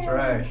 Yay! That's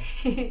right.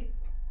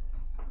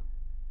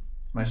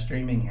 It's my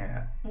streaming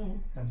hat. Mm.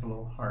 Has a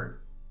little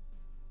heart.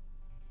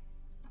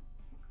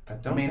 I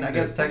don't. I mean, think I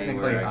guess there's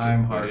anywhere technically I could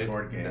I'm put hard it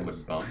board that would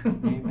games. bump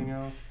anything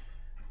else.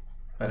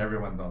 But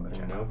everyone's on the And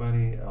channel.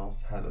 nobody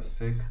else has a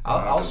 6. So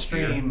I'll go here.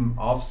 stream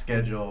off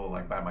schedule,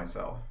 like by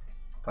myself,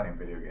 playing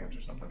video games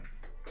or something.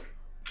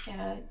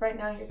 Yeah, right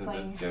now you're So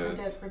playing this Red goes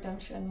Dead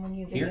Redemption when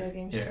you here? video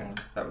game Yeah. stream.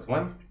 That was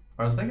 1.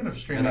 I was thinking of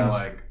streaming And I'll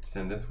like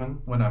send this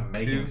one. when I'm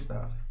making 2.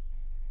 stuff,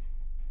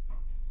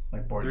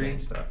 like board 3.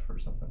 game stuff or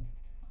something,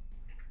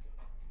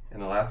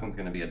 And the last one's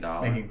going to be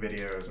 $1. making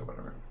videos or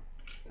whatever.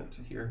 Sent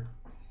to here.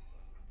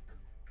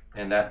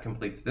 And that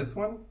completes this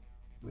one,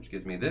 which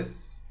gives me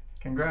this,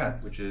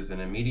 Congrats. which is an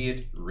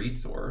immediate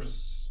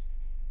resource.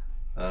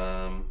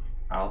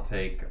 I'll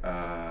take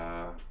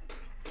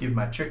Give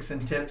my tricks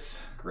and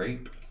tips.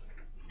 grape.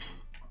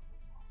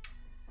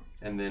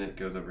 And then it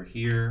goes over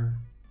here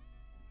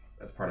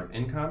as part of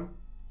income.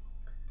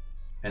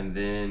 And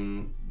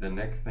then the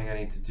next thing I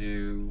need to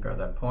do Grab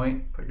that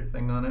point, put your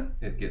thing on it.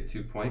 is get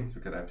 2 points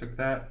because I took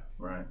that.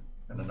 Right.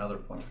 And another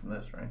point from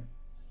this, right?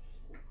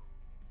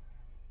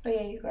 Oh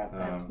yeah, you grab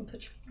that and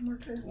put your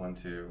marker. 1,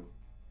 2,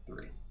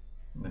 3.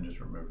 And then just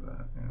remove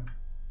that, yeah.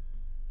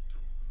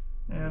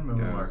 And This move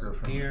a goes marker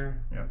from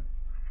here. Yep.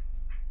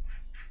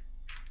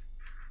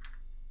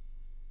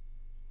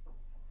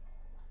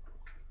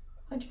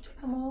 Why'd you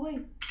take them all away?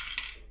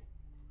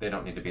 They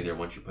don't need to be there.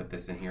 Once you put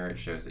this in here, it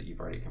shows that you've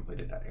already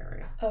completed that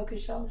area. Oh,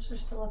 because y'all's are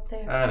still up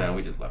there. I know,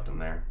 we just left them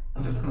there.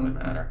 It doesn't really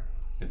matter.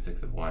 It's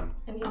 6 of 1.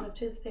 And he left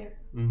his there.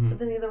 Mm-hmm. But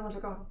then the other ones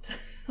are gone. So I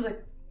was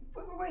like,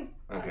 wait.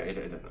 Okay,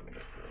 it doesn't really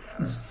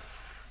matter.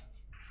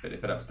 But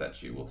if it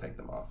upsets you, we'll take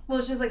them off. Well,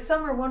 it's just like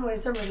some are one way,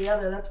 some are the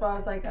other. That's why I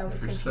was like, I was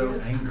You're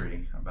confused. so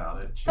angry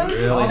about it. I was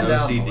Really Calm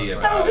down, OCD Melissa. I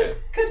about was it.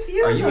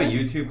 confused. Are you a Like,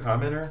 YouTube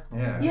commenter?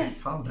 Yeah.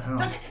 Yes. Calm down.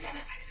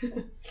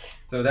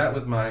 So that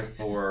was my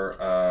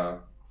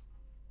 4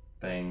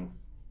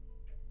 things.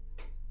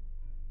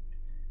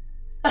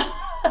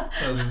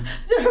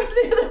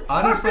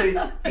 Honestly,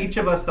 each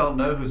of us don't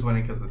know who's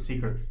winning because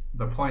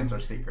the points are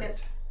secrets.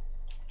 Yes.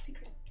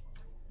 Secret.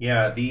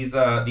 Yeah.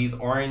 Yeah, these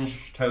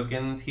orange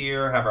tokens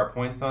here have our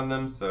points on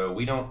them, so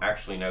we don't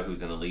actually know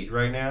who's in the lead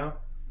right now.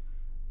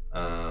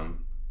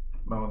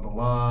 Mowing the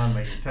lawn,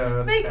 making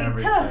toast, Making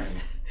everything.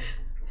 toast.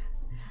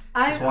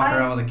 Just walk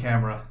around with a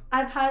camera.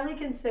 I've highly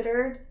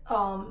considered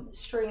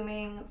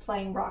streaming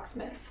playing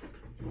Rocksmith.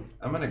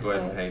 I'm gonna go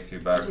ahead and pay $2 To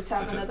to just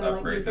have just another like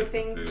upgrade music this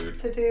thing to food.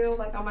 to do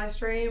like on my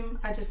stream.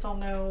 I just don't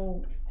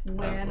know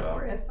Might as when well.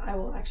 or if I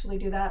will actually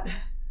do that.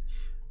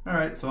 All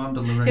right, so I'm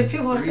delivering If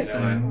you want 3 to- You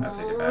know things. what?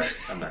 I take it back.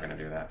 I'm not gonna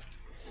do that.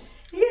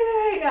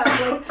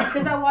 Yeah,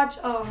 because I watched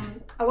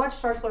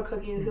Starkler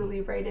Cookie, who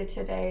we rated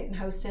today and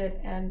hosted,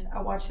 and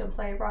I watched him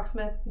play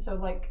Rocksmith, and so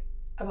like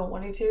I've been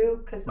wanting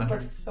to because it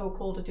looks so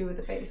cool to do with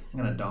the bass. I'm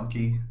gonna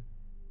donkey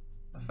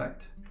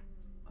effect.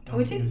 And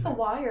we take the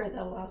wire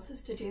that allows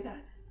us to do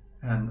that.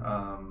 And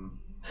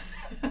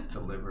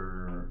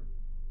deliver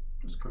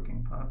this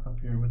cooking pot up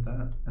here with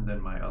that. And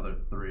then my other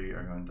 3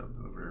 are going to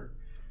deliver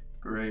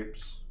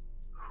grapes,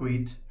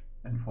 wheat,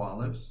 and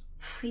olives.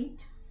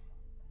 Wheat.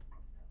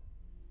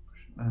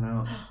 Push that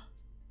out.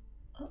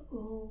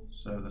 Uh-oh.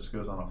 So this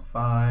goes on a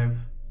 5.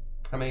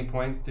 How many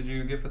points did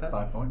you get for that?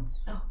 5 points.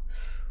 Oh,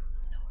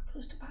 nowhere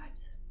close to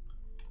 5s.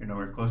 You're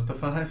nowhere close to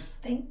 5s?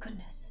 Thank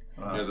goodness.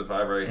 Well, There's a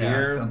 5 right yeah, I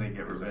here. still need to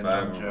get There's a revenge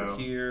 5 on over Joe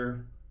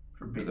here.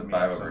 for There's beating a me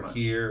 5 up so over much.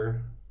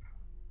 here.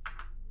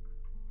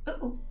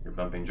 Uh-oh. You're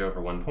bumping Joe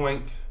for 1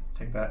 point.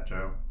 Take that,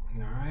 Joe.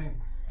 All right.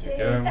 There you Take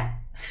go. that.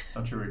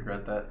 Don't you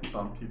regret that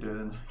bump you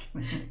did?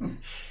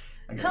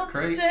 I got How a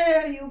crate.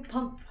 dare you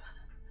pump.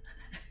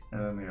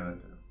 And then the other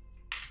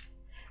 2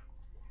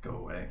 go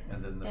away.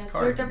 And then this Yes,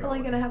 card we're can go definitely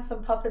away. going to have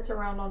some puppets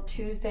around on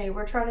Tuesday.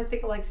 We're trying to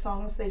think of like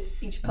songs that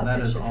each And puppet that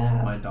is should all have.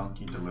 of my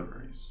donkey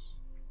deliveries.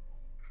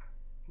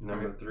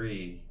 Number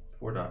 3,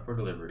 4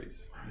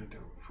 deliveries. You do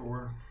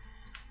 4.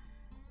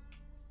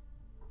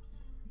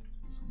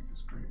 So let me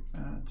just grab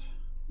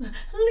that.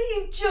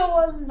 Leave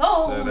Joe alone.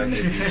 So that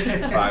gives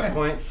you 5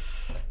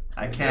 points.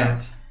 I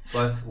can't.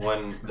 Plus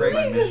 1 Great. grape.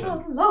 my Leave mission.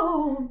 him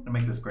alone. I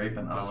make this grape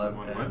and This is olive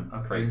one and what?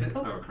 upgrade it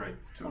Oh. Oh, great.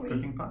 to a Sorry.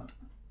 cooking pot.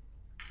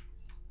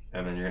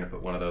 And then you're going to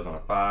put one of those on a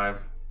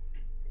 5.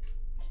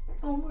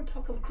 Oh, more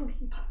talk of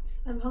cooking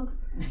pots. I'm hungry.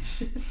 That's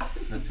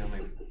the only.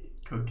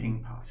 Cooking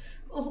pot.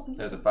 Oh,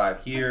 There's a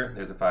 5 here.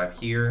 There's a 5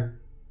 here.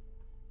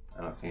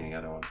 I don't see any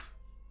other ones.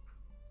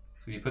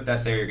 So if you put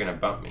that there, you're going to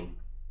bump me.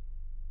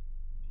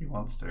 He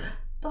wants to.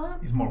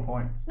 bump. He's more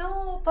points.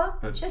 No,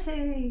 bump But-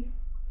 Jesse.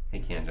 He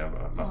can't jump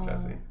up, bump Oh.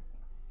 Jesse.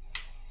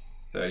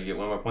 So you get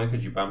 1 more point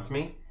because you bumped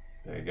me.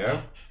 There you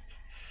go.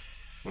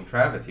 When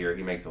Travis here,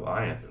 he makes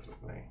alliances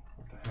with me.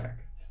 What the heck?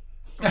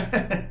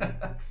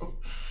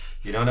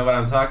 You don't know what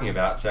I'm talking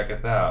about? Check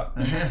us out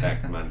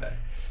next Monday.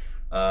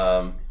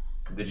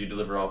 Did you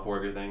deliver all 4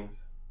 of your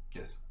things?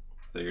 Yes.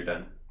 So you're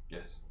done.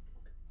 Yes.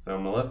 So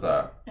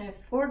Melissa, I have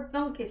 4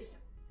 donkeys.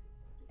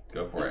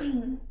 go for it.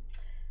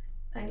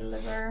 I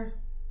deliver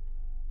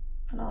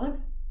an olive.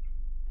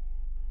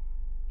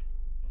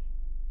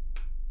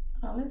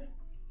 An olive.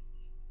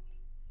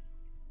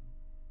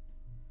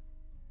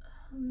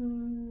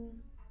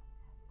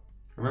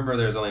 Remember,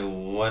 there's only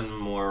 1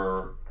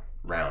 more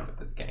round of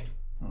this game.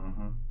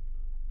 Mm-hmm.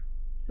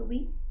 The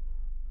wheat.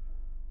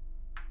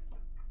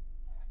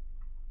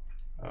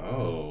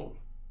 Oh.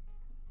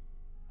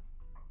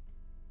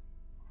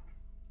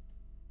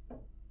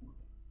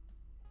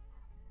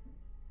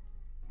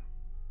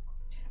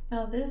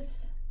 Now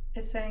this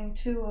is saying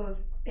 2 of,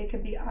 it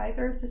could be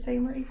either the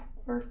same or equal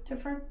or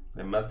different.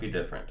 It must be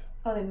different.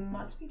 Oh, they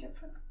must be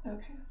different.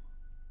 Okay.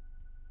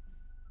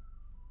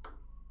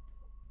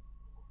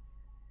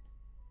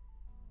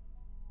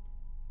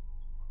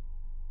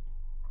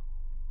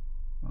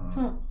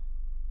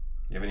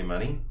 You have any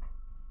money?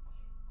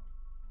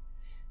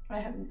 I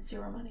have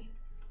 0 money.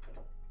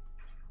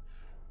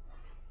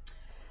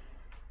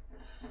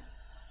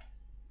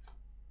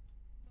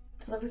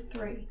 Deliver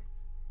 3.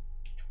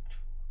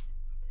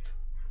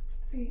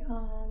 3.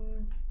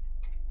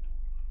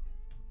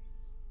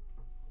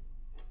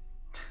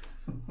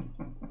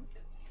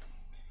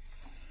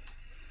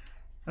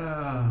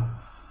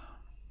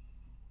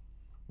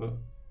 Well,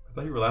 I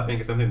thought you were laughing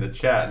at something in the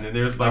chat, and then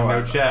there's like no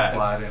I, chat.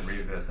 Well, I didn't read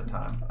it at the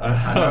time.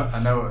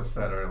 I know it was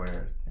said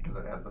earlier because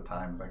it has the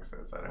times next to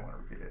it, so I didn't want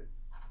to repeat it.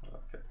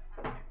 Okay.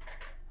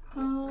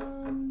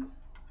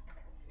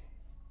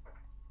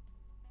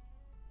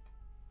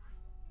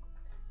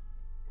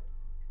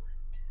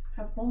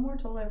 I have 1 more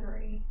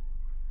delivery.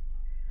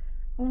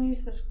 I'm gonna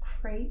use this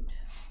crate.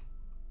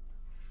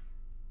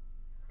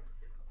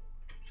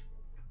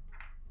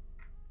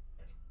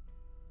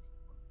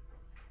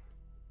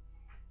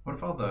 What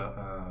if all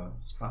the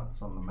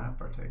spots on the map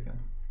are taken?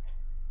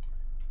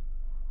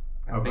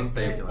 I think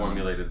they Okay.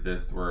 formulated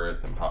this where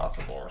it's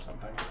impossible or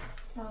something.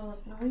 Olive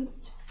and a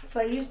wheat. So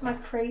I used my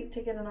crate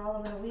to get an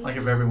olive and a wheat. Like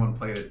if everyone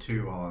played it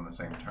 2 all in the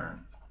same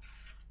turn,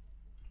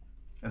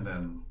 and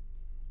then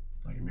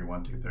like it'd be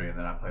 1, 2, 3, and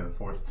then I play the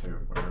 4th 2,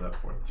 wherever that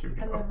 4th 2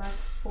 And go. then my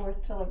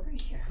 4th delivery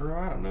here. Girl,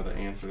 I don't know the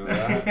answer to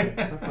that.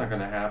 That's not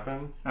going to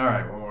happen. All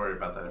right, we'll worry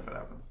about that if it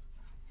happens.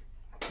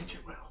 Which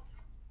it will.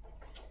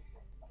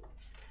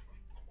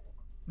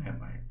 It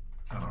might.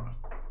 I don't know.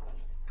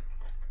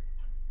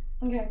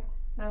 Okay,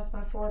 that's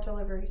my 4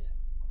 deliveries.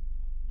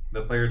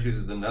 The player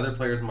chooses another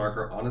player's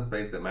marker on a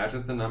space that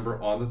matches the number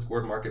on the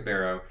scored market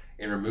barrow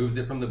and removes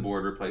it from the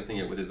board, replacing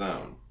it with his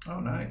own. Oh,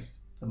 nice.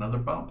 Another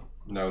bump.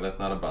 No, that's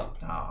not a bump.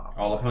 Oh.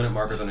 All opponent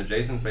markers on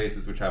adjacent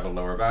spaces which have a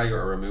lower value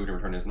are removed and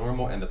returned as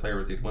normal, and the player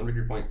receives 1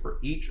 victory point for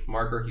each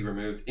marker he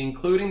removes,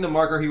 including the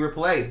marker he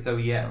replaced. So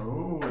yes.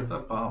 Oh, it's a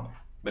bump.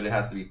 but it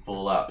has to be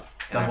full up.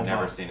 And I've Double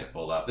never bump. seen it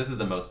full up. This is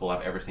the most full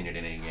I've ever seen it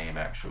in any game,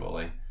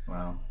 actually.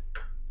 Wow.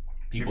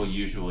 People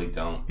usually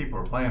don't People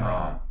are playing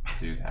wrong.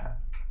 do that.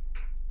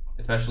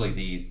 Especially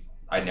these.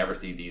 I never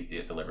see these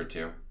get delivered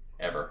to,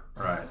 ever.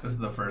 Right. This is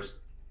the first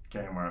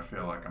game where I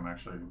feel like I'm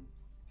actually...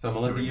 So,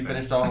 Melissa, Doing you things.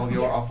 finished all of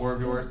your, all Yes. 4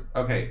 of yours?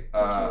 Okay,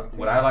 1, 2, 3,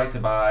 would I like to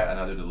buy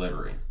another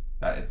delivery?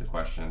 That is the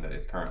question that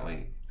is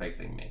currently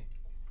facing me.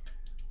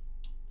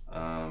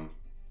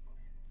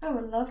 I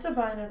would love to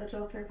buy another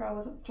delivery if I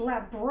wasn't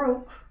flat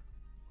broke.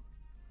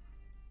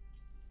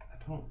 I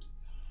don't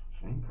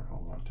think I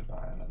want to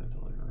buy another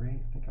delivery.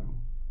 I think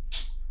I'm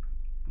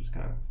just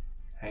gonna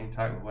hang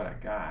tight with what I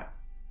got.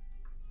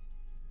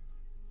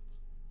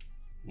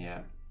 Yeah,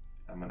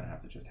 I'm gonna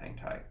have to just hang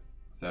tight.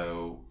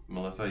 So,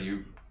 Melissa,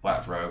 you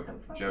flat broke. I'm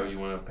flat Joe, broke. you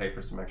want to pay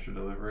for some extra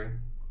delivery?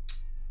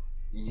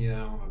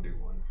 Yeah, I'm gonna do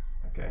one.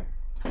 Okay.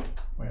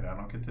 Wait, I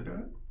don't get to do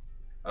it?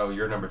 Oh,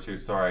 you're number 2.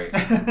 Sorry.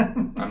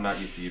 I'm not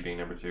used to you being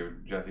number 2.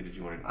 Jesse, did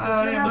you want to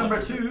I am deliver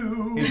number to-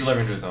 2. He's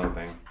delivering to his own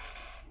thing.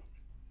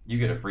 You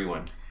get a free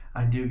one.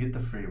 I do get the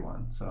free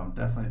one, so I'm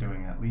definitely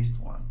doing at least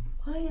one.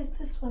 Why is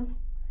this one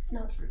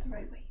not the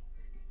right way?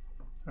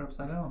 They're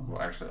upside down. Well,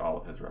 actually, all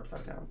of his are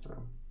upside down,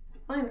 so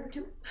Mine are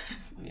too.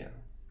 yeah.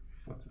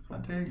 What's this I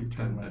one? dare you I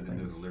turn my did the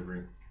thing.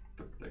 delivery,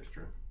 the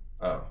extra.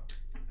 Oh.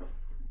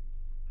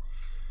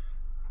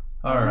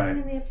 All Mine right.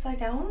 in the upside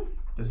down.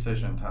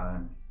 Decision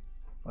time.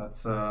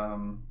 Let's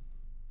yeah,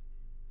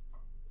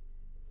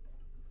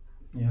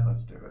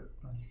 let's do it.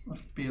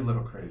 Let's be a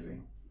little crazy.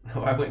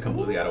 Oh, I went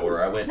completely out of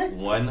order. I went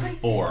Let's 1, crazy.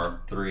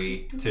 4,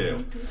 3,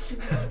 2.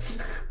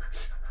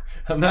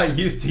 I'm not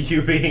used to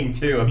you being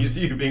 2. I'm used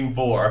to you being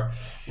 4.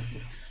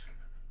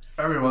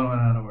 Everyone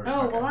went out of order.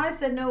 Oh, Okay. well, I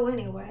said no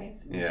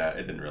anyways. Yeah,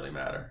 it didn't really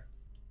matter.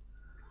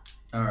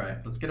 All right,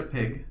 let's get a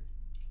pig.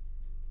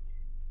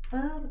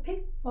 Well, the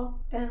pig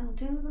walked down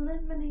to the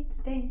lemonade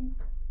stand.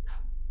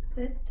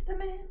 Said to the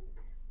man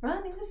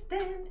running the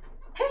stand,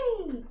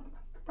 "Hey!"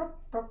 Burp,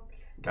 burp.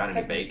 Got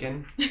any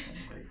bacon?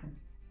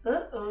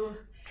 Uh-oh.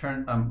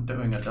 I'm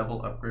doing a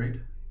double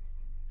upgrade.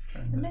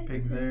 Turn The the man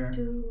pig said there.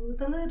 to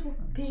the little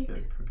Let's pig, get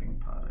a cooking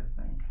pot,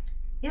 I think.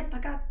 "Yep, I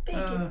got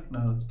bacon."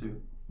 No, let's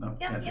do. No,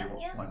 Yep, can't yep, do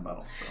yep. wine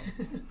bottle.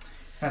 So.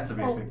 Has to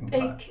be a Oh, cooking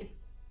pot. bacon.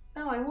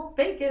 No, I want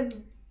bacon.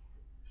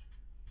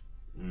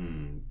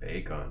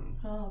 Bacon.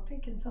 Oh,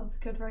 bacon sounds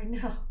good right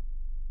now.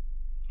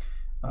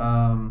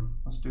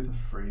 Let's do the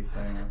free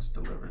thing. Let's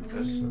deliver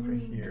this over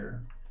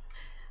here.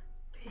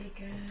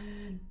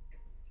 Bacon.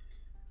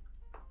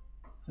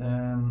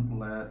 Then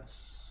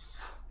let's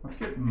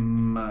get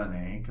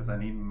money because I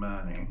need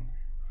money.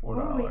 Or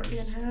we $4.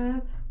 can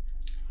have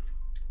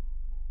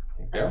There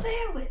you a go.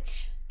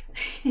 sandwich.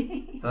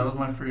 So that was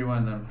my free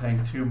one. Then I'm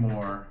paying 2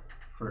 more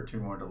for 2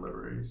 more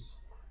deliveries.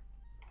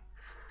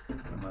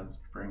 And let's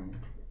bring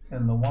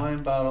in the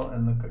wine bottle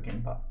and the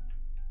cooking pot.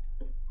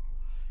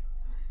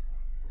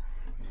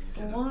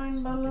 The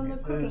wine bottle and the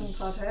Give me cooking this.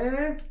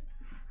 potter.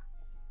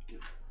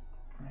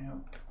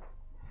 Yep.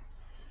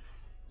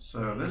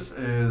 So this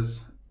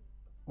is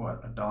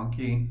what, a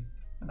donkey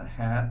and a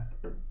hat.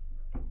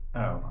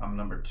 Oh, I'm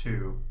number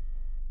 2.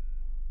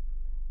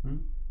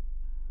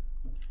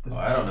 This Oh,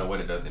 I don't know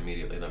what it does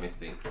immediately. Let me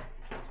see.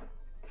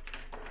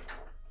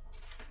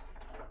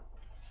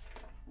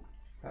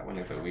 That one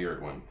is a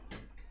weird one.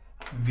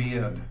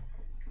 Weird.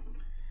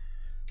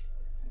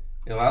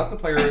 It allows the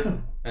player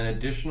an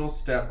additional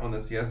step on the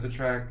siesta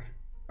track.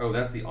 Oh,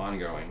 that's the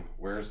ongoing.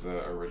 Where's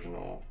the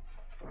original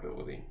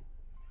ability?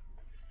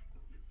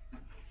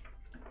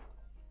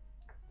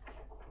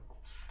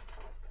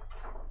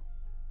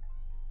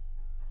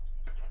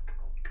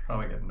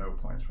 Probably get no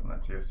points from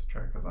that siesta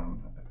track because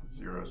I'm at the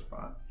 0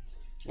 spot.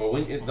 Well,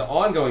 the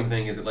ongoing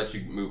thing is it lets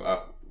you move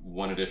up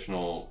 1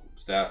 additional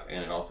step,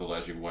 and it also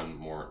allows you 1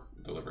 more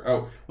delivery.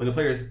 Oh, when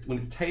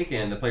it's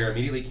taken, the player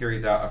immediately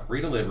carries out a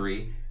free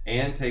delivery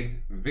and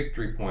takes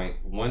victory points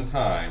 1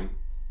 time,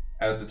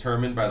 as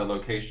determined by the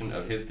location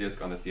of his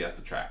disc on the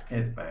siesta track.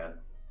 It's bad.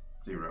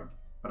 0.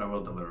 But I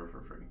will deliver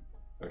for free.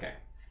 Okay.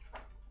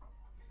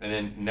 And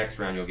then next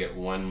round you'll get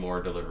 1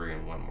 more delivery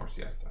and 1 more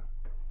siesta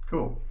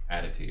Cool.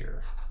 added to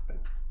your thing.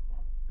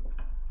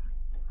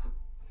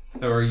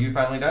 So are you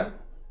finally done?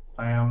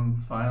 I am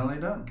finally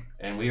done.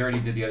 And we already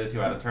did the other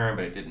 2 out of turn,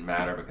 but it didn't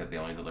matter because they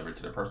only delivered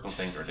to their personal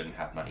things or didn't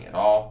have money at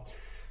all.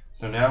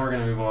 So now we're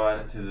going to move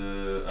on to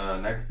the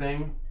next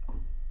thing,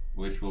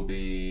 which will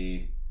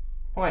be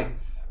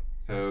points.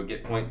 So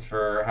get points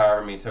for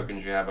however many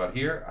tokens you have out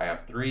here. I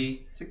have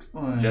 3. 6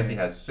 points. Jesse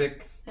has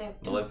 6. I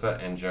have 2. Melissa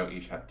and Joe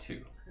each have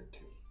 2. There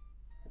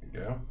you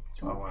go.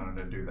 So I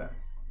wanted to do that.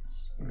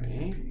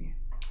 3.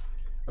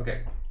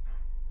 Okay.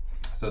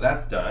 So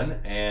that's done,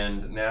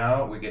 and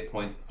now we get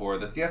points for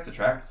the siesta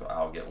track. So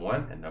I'll get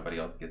 1, and nobody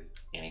else gets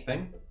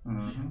anything.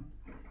 Mm-hmm.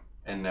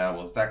 And now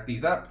we'll stack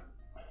these up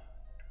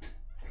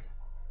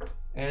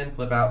and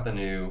flip out the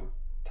new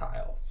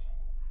tiles.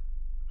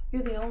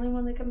 You're the only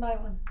one that can buy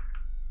one.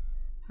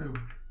 Who?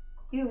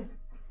 You.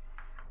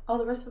 All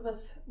the rest of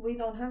us, we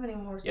don't have any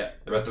more. Yeah,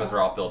 the rest of us are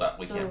all filled up.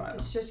 We can't buy them.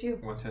 It's just you.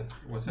 What's it?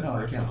 What's it? No,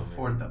 I first can't one?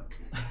 afford them.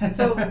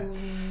 So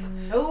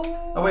no.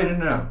 Oh wait,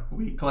 no.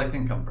 We collect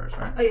income first,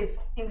 right? Oh yes,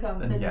 income.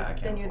 Then, yeah, I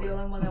can't Then you're the afford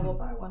only one that will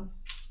buy one.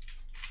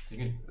 You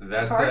can,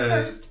 That Card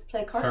says first.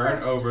 Play card turn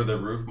first. over the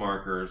roof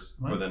markers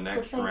for the We'll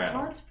next play round.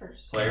 cards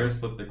first. Players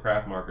flip the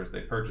craft markers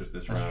they purchased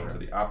this That's round true.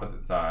 to the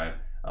opposite side,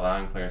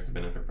 allowing players to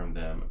benefit from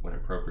them when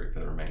appropriate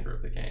for the remainder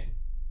of the game.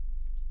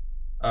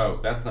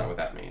 Oh, that's not what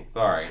that means.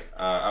 Sorry.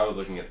 I was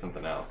looking at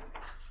something else.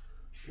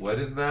 What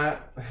is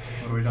that?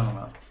 What are we talking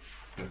about?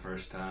 the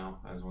first tile.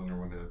 I was wondering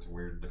what that's a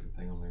weird looking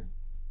thing on there.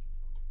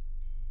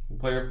 The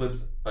player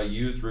flips a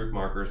used roof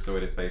marker so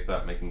it is face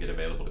up, making it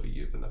available to be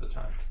used another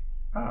time.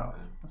 Oh,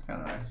 that's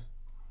kind of nice.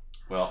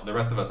 Well, the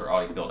rest of us are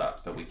already filled up,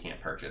 so we can't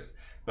purchase.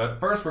 But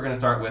first, we're going to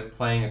start with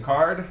playing a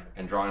card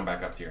and drawing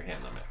back up to your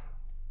hand limit.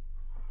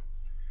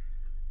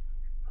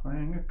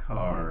 Playing a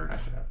card. I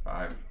should have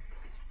 5.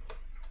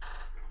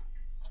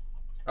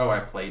 Oh, I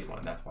played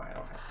one. That's why I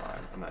don't have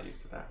 5. I'm not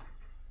used to that.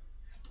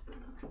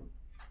 Well,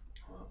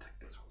 I'll take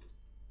this one.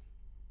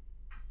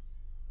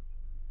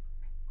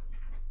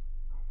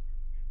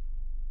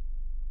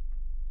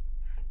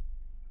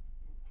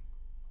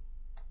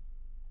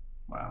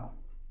 Wow.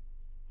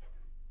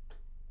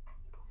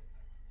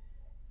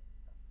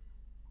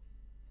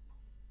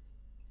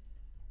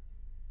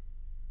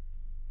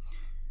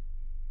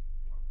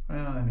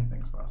 Well,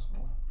 anything's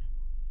possible.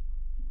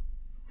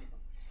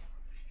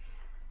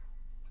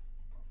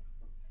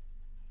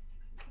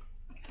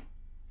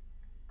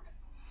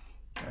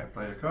 Okay, I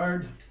played a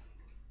card.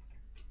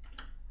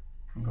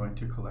 I'm going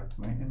to collect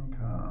my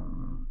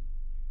income.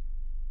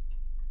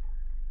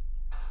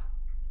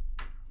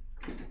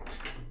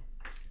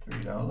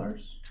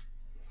 $3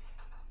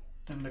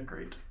 and a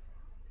grate.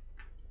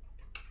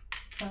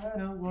 I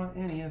don't want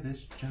any of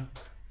this junk.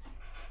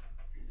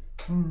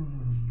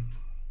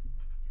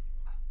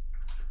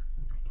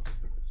 Let's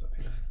pick this up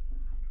here.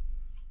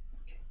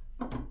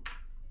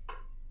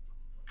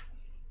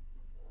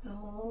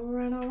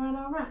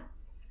 Alright.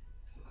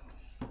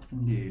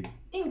 Indeed.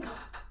 Income.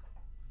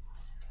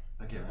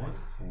 I get one.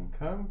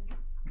 Income.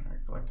 I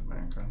collected my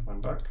income.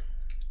 $1.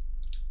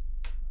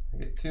 I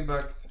get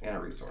 $2 and a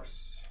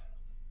resource.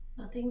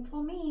 Nothing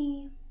for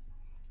me.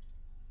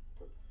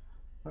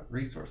 What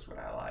resource would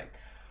I like?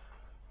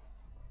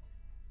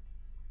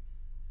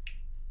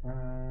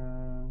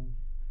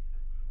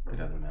 It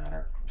doesn't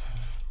matter.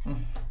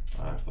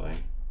 Honestly,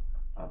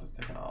 I'll just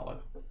take an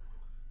olive.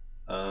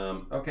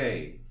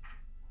 Okay,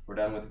 we're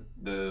done with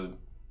the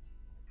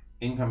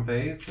income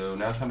phase, so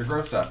now it's time to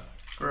grow stuff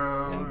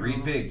Grow and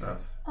breed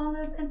pigs.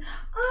 Olive and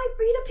I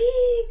breed a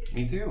pig.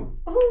 Me too.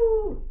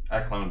 Ooh.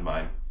 I cloned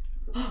mine.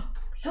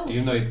 No.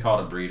 Even though he's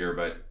called a breeder,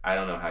 but I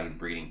don't know how he's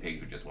breeding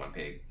pigs with just one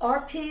pig.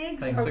 Our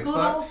pigs Thanks, are $6. good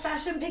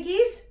old-fashioned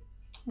piggies.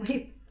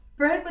 We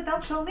bred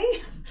without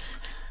cloning.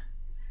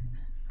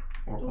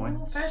 4 Ooh,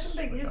 points. fashion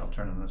which biggies. I'll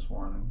turn in this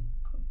one and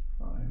click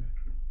 5.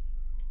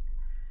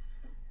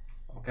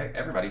 Okay,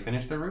 everybody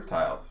finish their roof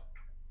tiles.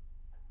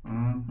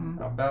 Mm-hmm.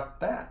 How about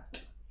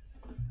that?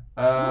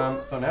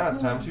 So now it's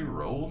time to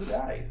roll the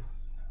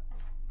dice.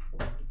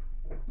 I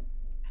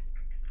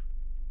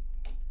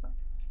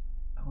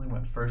only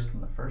went first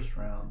in the first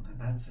round, and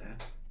that's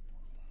it.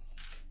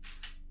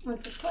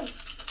 Went for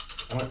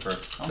twice. I went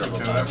first I don't several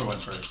think I ever times.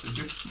 went first. Did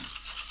you?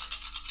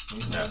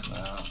 No.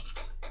 No.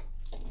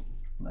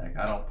 Like,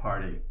 I don't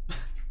party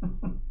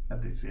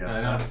at the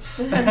I know.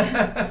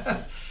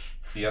 siesta.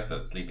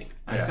 Siesta's sleeping.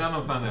 I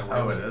seldom find that worth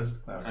Oh, it. it is?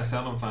 I Okay.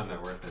 seldom find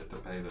that worth it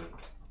to pay the.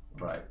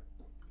 Right.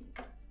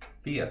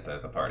 Fiesta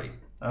is a party.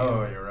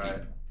 Oh, Siesta's you're sleep.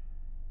 right.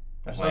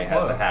 That's So why it has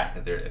the close. hat,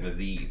 because they're in the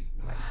Z's.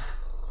 Like,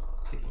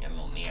 taking a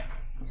little nap.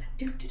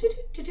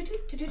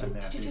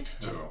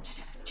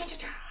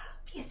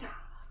 Fiesta.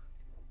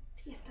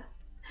 Siesta.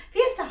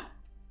 Fiesta.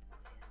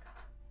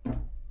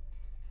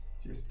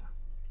 Siesta.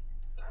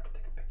 Time to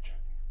take a picture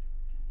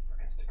for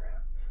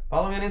Instagram.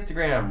 Follow me on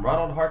Instagram,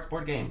 Ronald Hart's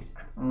Board Games.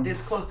 I'm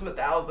this close to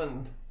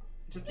 1,000.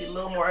 Just need a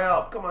little more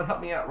help. Come on,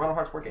 help me out, Ronald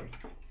Hart's Board Games.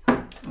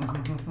 Help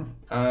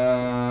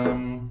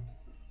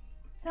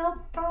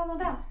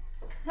Ronald out.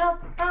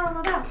 Help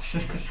Ronald out.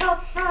 Help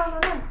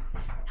Ronald out.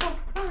 Help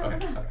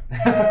Ronald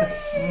out.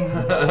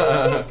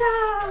 Fiesta.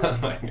 Oh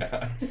my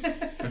god.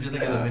 What'd you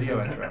think of the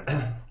video intro?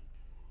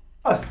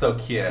 Oh, so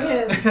cute.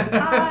 Yes,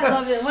 I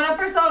loved it. When I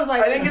first saw it, I was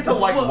like, I didn't get to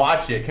like whoa.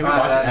 watch it. Can we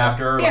watch it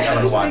after? Or Yeah, gotta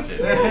I was watch like,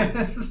 it.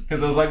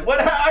 Because I was like,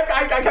 what?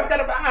 I kept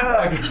that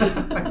back.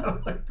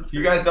 If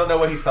you guys don't know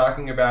what he's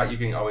talking about, you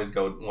can always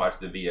go watch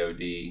the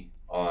VOD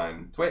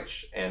on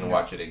Twitch and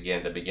watch it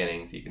again, the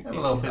beginning, so you can see A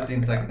little what he's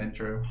 15-second talking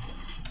intro. about.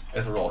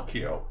 It's real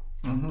cute.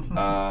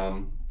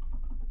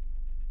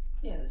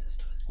 Yeah, this is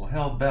twist. Well,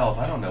 hell's bells.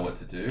 I don't know what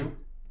to do.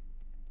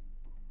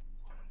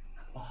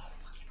 I'm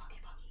lost.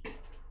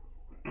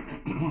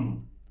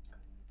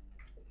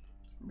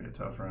 Be a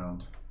tough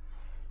round.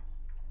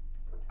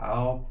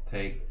 I'll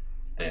take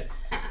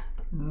this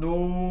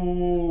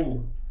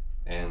No.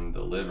 and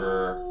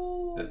deliver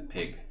this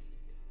pig.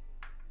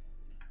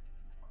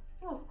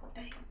 Oh,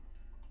 dang.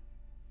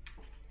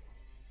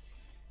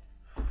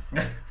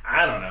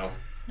 I don't know.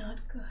 Not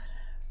good.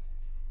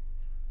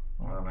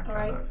 Well, that All kind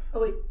right. of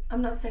Oh wait,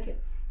 I'm not second.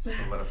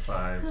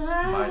 solidifies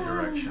my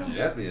direction.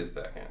 Jesse is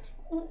second.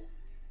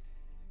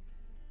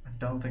 I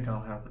don't think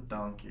I'll have the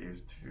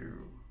donkeys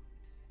to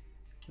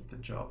get the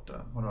job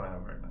done. What do I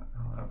have right now?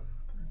 I'll have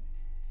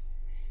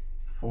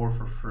 4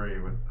 for free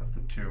with up to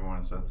 2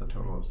 ones. So that's a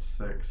total of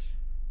 6.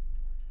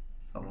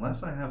 So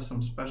unless I have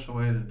some special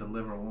way to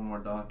deliver 1 more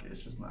donkey,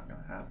 it's just not going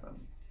to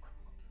happen.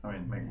 I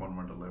mean, make 1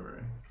 more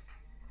delivery.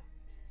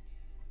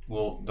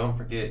 Well, don't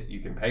forget you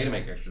can pay to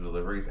make extra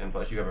deliveries, and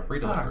plus you have a free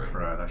delivery. Ah,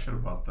 crud. I should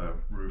have bought the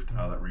roof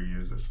tile that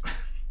reuses.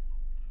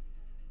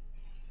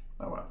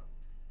 Oh well.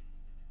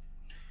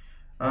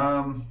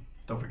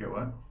 Don't forget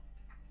what?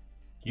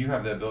 You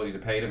have the ability to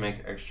pay to make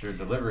extra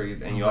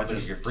deliveries, and you also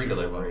get your free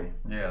delivery.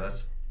 Yeah,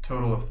 that's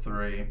total of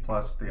 3,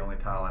 plus the only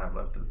tile I have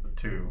left is the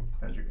 2,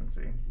 as you can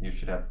see. You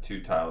should have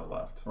 2 tiles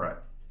left. Right.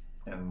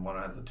 And one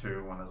has a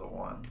 2, one has a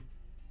 1.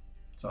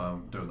 So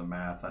I'm doing the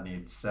math. I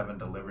need 7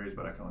 deliveries,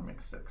 but I can only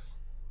make 6.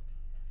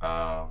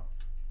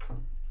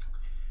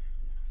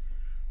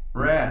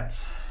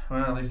 Rats.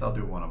 Well, at least I'll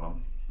do one of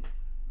them.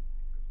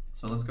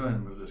 So let's go ahead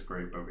and move this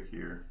grape over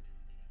here.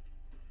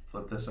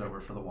 Flip this over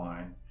for the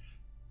wine.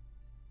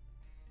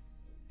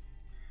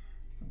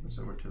 Flip this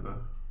over to the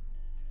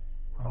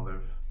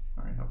olive.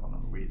 I already have one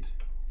on the wheat.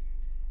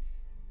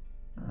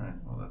 Alright,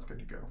 well that's good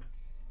to go.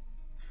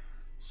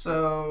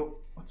 So,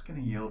 what's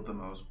going to yield the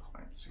most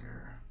points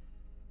here?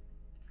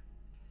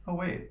 Oh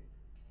wait.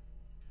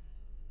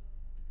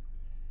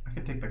 I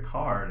could take the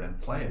card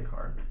and play a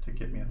card to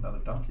get me another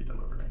donkey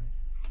delivery.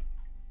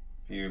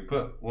 If you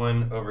put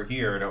one over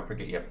here, don't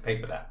forget you have to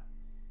pay for that.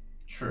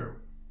 True.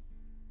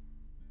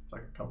 It's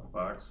like a couple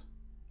bucks.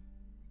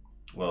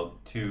 Well,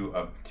 2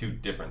 of 2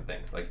 different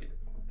things. Like,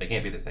 they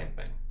can't be the same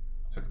thing.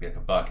 So it could be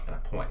like $1 and a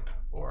point,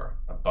 or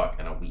 $1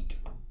 and a wheat,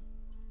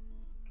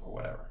 or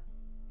whatever.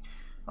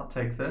 I'll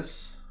take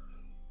this.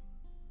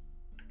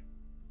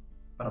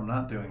 But I'm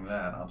not doing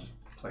that. I'll just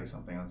play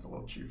something that's a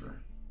little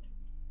cheaper.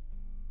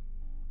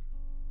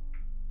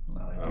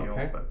 Not ideal,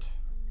 Okay. but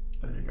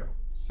there you go.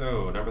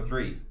 So, number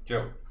 3,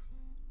 Joe.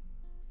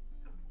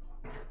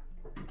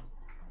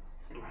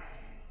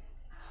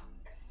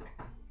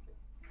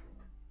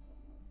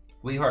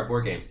 We heart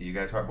board games. Do you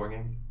guys heart board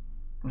games?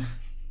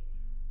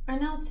 Right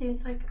now it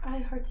seems like I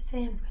heart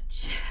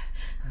sandwich.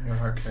 Your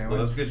heart sandwich.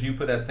 Well, that's because you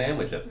put that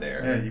sandwich up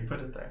there. Yeah, you put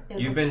it there. It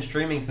You've been looks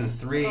streaming since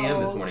 3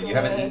 a.m. this so morning. You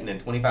haven't good. eaten in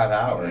 25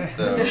 hours,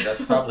 so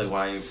that's probably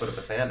why you put up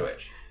a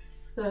sandwich.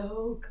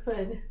 So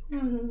good.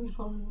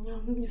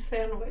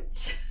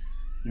 Sandwich.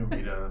 You want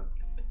me to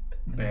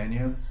ban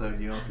you so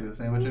you don't see the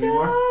sandwich No,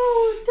 anymore?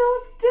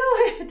 don't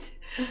do it.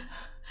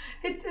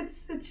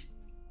 It's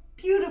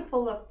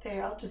beautiful up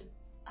there. I'll just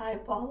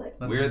eyeball it.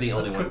 We're the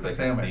only let's ones cook that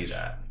the can see sandwich.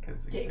 that,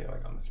 because you Yeah. see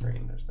like on the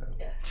screen, there's no...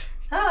 Yeah.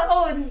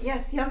 Oh, and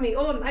yes, yummy.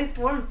 Oh, nice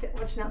warm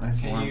sandwich now. Nice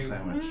Can warm you-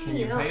 sandwich. Can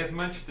you Yeah. pay as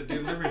much to do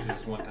deliveries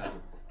as one time?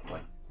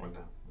 What? One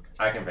time. Okay.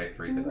 I can pay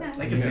 3 for that. Nice.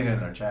 They can see it in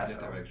their chat. You have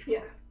to have though. extra. Yeah.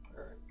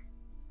 Alright.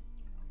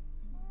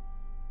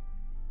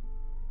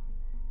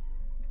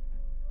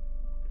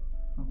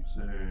 Let's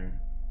see.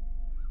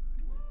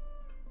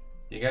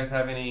 Do you guys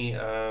have any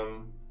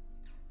How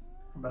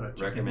about a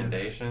chicken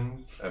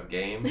recommendations of The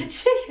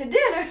games chicken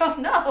dinner. Oh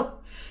no.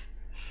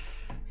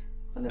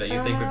 What that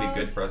you think would be about-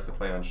 good for us to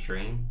play on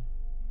stream?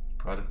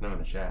 Let us know in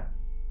the chat.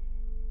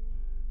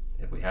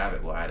 If we have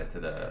it, we'll add it to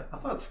the... I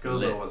thought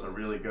Scoville was List. a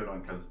really good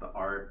one because the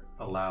art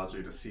allows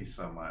you to see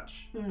so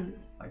much. Mm.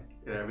 Like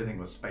everything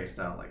was spaced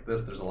out like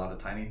this. There's a lot of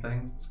tiny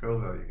things.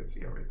 Scoville, you could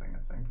see everything.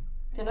 I think.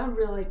 And I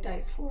really like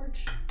Dice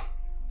Forge.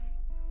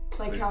 So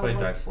Like we how it played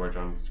looked. Dice Forge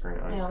on screen.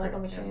 Yeah, like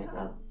on the screen.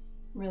 I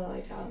really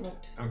liked how it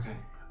looked. Okay.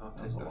 I'll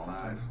That was take a the long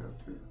time 5. ago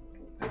too.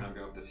 Then I'll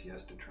go with the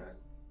siesta track.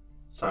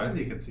 Size,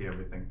 Nice. you can see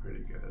everything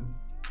pretty good.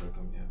 Both of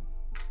them, yeah.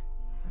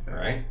 All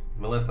right,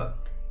 Melissa.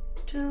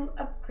 2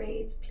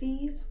 upgrades,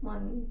 please.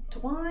 1 to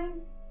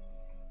wine.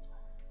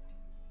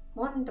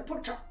 1 to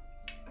pork chop.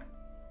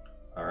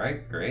 All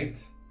right,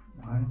 great.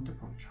 Wine to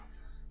pork chop.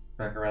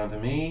 Back around to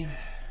me.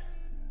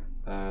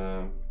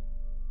 I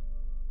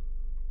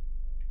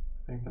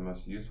think the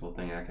most useful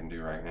thing I can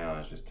do right now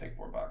is just take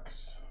 $4.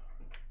 It's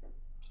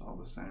all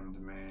the same to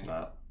me. It's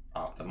not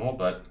optimal,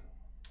 but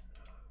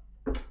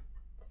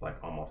it's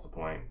like almost a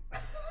point.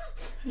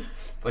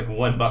 It's like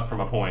 $1 from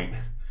a point.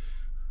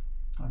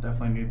 I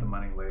definitely need the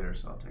money later,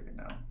 so I'll take it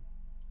now.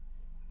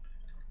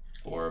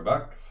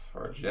 $4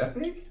 for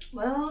Jesse.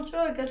 Well, Joe,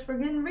 I guess we're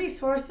getting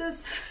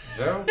resources.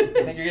 Joe, I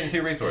think you're getting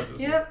 2 resources.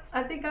 Yep,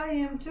 I think I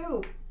am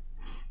too.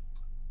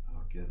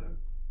 I'll get a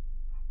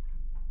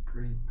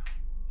grape.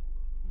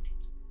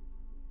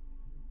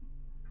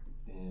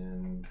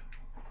 And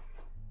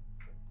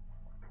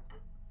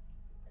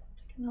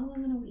And all of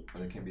them in a week.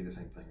 they can't be the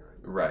same thing, right?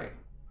 Right.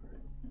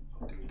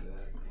 I'll do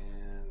that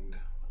and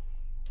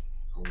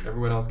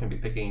Everyone else can be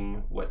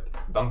picking what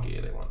donkey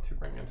they want to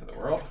bring into the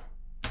world.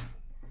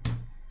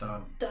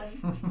 Done.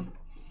 Done.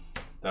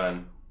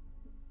 Done.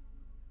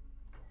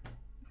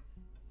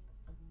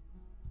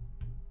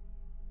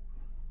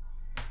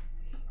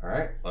 All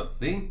right, let's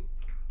see.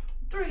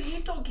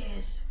 3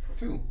 donkeys.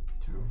 2.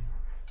 2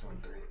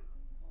 and 3.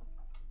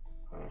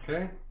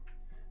 Okay.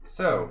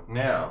 So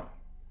now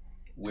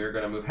we're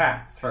gonna move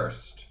hats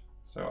first.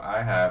 So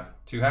I have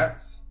 2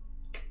 hats.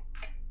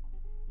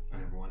 I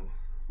have 1.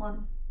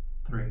 1.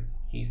 3.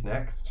 He's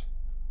next.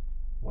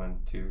 1,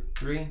 2,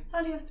 3.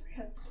 How do you have 3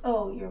 hats?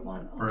 Oh, you're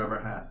 1. Okay. Forever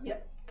hat.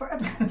 Yep.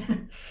 Forever hat.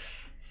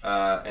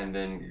 And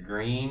then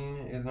green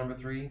is number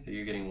 3. So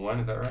you're getting 1.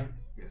 Is that right?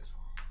 Yes.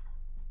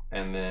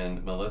 And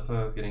then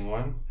Melissa is getting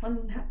 1.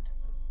 1 hat.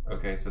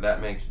 Okay, so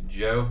that makes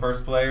Joe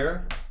first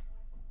player.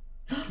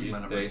 You My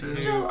stay number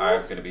 2. 2.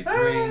 I'm gonna be 3.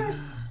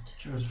 First.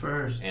 Choose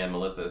first. And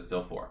Melissa is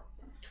still 4.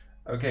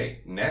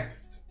 Okay,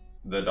 next,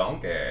 the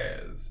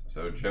donkeys.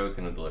 So Joe's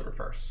gonna deliver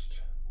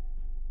first.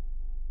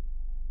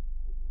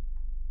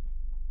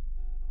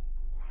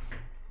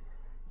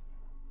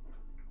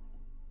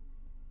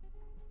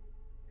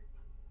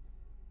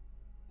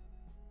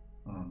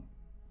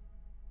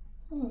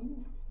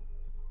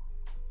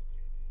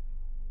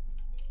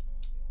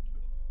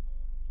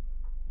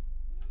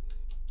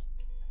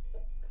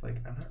 It's like,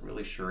 I'm not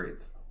really sure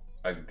it's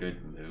a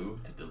good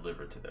move to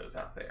deliver to those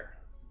out there.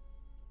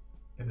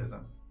 It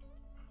isn't.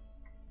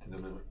 To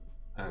deliver.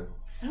 Oh.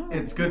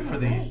 It's good for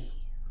these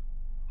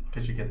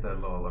because you get the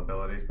little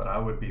abilities, but I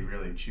would be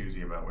really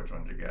choosy about which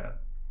ones you get.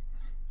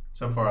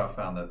 So far, I've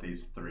found that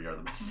these 3 are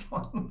the best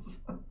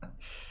ones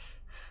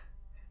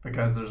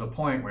because there's a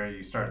point where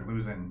you start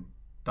losing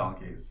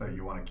donkeys, so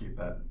you want to keep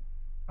that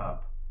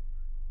up.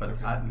 But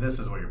Okay. this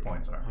is what your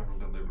points are. I will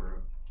deliver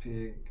a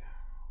pig,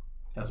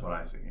 That's what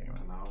I see anyway.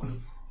 an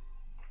olive.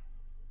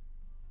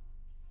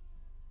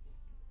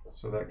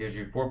 So that gives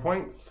you 4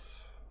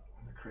 points.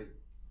 And a crate.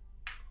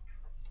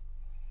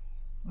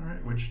 All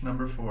right, which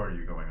number 4 are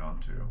you going on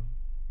to?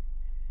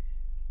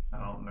 I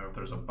don't know if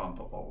there's a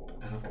bumpable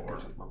I don't think 4.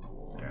 there's a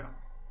bumpable one. Yeah.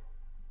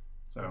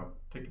 So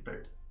take your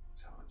pick.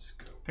 So let's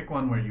go. Pick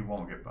one where you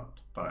won't get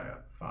bumped by a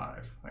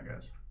 5, I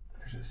guess.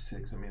 There's a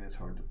 6. I mean, it's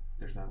hard to.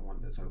 There's not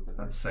one that's open.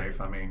 That's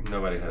safe. I mean,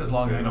 Nobody has as a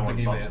long as 6. no one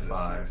Anybody bumps has a a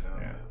 5. 6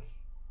 out, Yeah.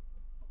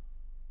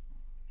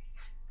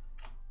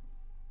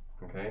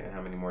 Okay, and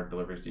how many more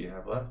deliveries do you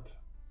have left?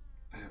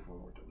 I have 1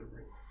 more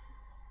delivery.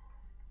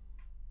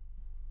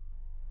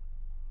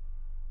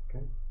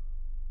 Okay.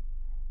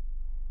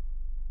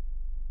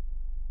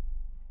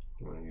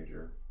 You want to use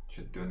your...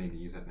 Do I need to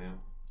use that now?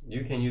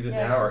 You can use it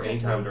Yeah, now or because you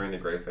anytime don't during use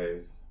the gray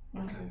phase.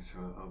 Okay, so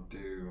I'll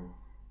do.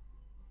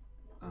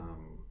 I'll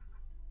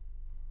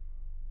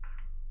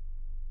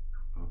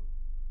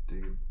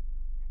do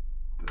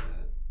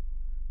that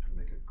and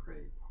make a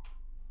grape.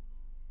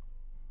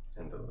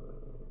 And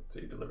so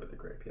you deliver the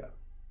grape, yeah.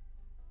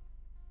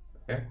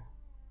 Okay,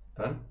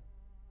 done?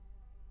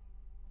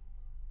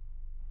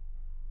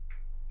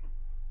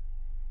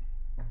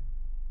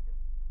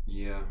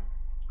 Yeah.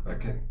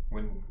 Okay.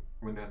 When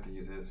do I have to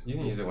use this? You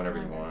can use it whenever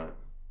you want.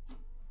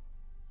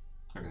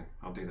 Okay,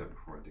 I'll do that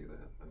before I do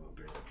that, and I'll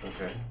do it.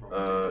 Okay.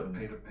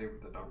 Pay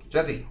with the donkey.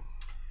 Jesse,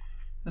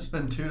 I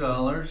spend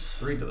 $2.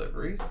 3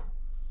 deliveries.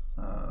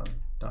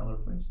 Dollar,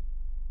 please.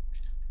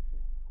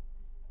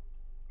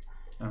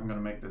 I'm gonna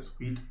make this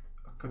wheat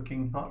a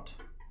cooking pot,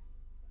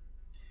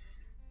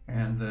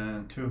 and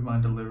then 2 of my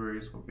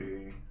deliveries will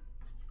be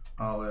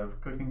olive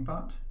cooking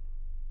pot.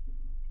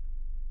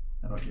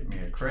 That'll get me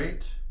a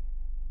crate,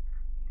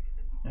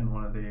 and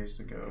one of these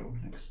to go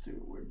next to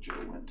where Joe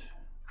went.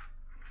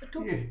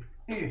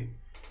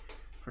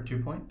 For 2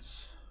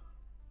 points.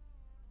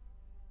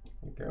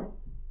 There you go.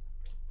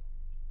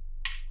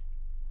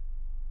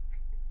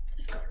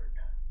 Discard.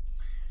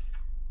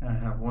 And I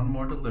have 1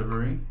 more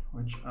delivery,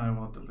 which I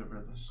will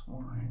deliver the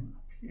swine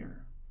up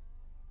here.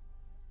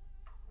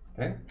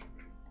 Okay.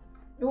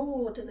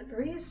 Oh,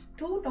 deliveries.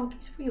 2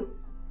 donkeys for you.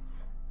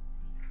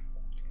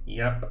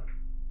 Yep.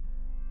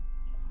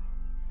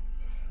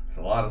 It's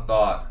a lot of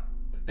thought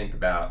to think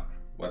about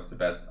what's the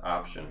best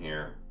option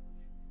here.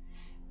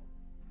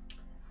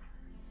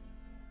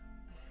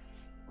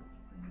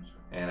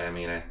 And I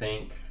mean, I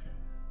think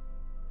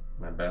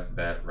my best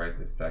bet right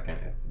this second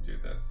is to do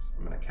this.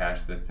 I'm gonna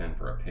cash this in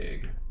for a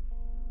pig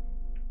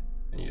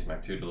and use my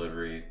 2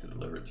 deliveries to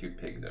deliver 2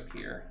 pigs up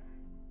here.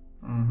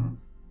 Mm-hmm.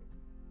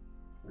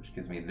 Which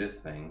gives me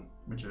this thing.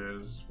 Which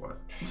is what?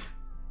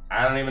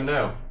 I don't even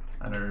know.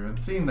 I've never even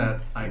seen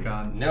that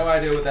icon. No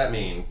idea what that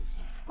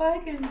means.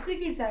 Wagon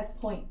zigzag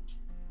point.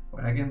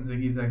 Wagon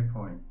ziggy zag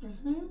point.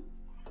 Mm-hmm.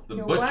 It's the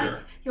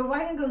butcher. Your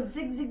wagon goes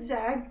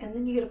zigzag, and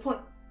then you get a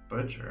point.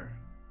 Butcher.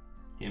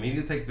 He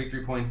immediately takes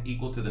victory points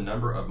equal to the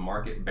number of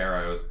market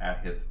barrows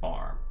at his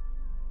farm.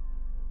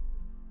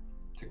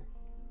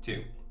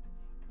 2.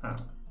 Oh.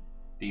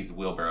 These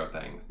wheelbarrow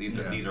things. These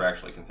Yeah. are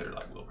actually considered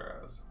like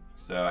wheelbarrows.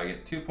 So I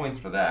get 2 points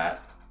for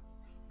that.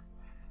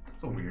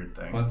 It's a weird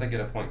thing. Plus I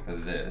get a point for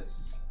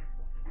this.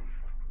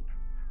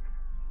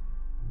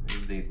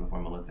 Move these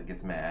before Melissa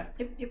gets mad.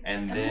 Yep.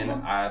 And Come then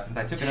on. since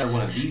I took another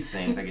one of these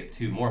things, I get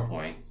 2 more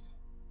points.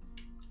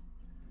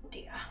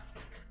 Dear.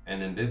 And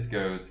then this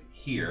goes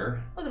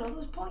here, Look at all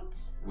those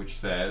points. which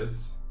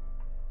says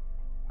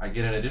I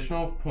get an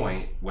additional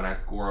point when I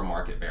score a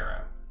market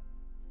barrow.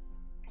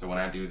 So when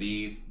I do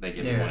these, they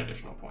give me 1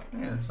 additional point.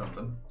 Yeah, that's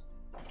something.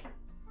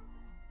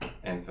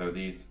 And so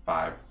these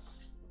 5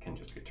 can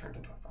just get turned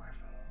into a 5.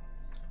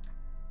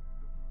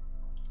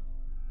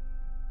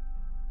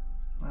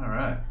 All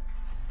right.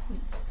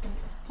 Points,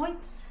 points,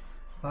 points.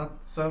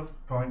 Lots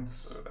of points.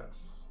 So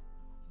that's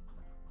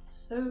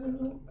So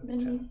that's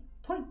many 10.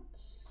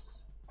 points.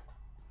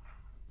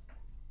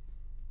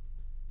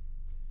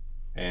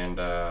 And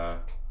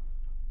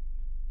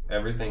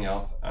everything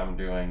else I'm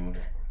doing,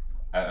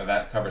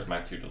 that covers my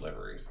 2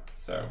 deliveries.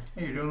 So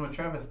Hey, you're doing what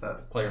Travis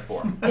does. player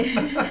 4.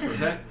 What was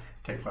that?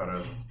 Take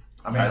photos.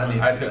 I mean, I need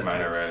to I do took that mine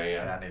too. already.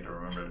 Yeah, Yeah. I need to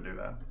remember to do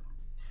that.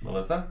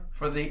 Melissa?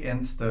 For the 3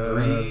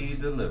 Insta.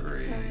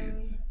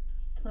 deliveries.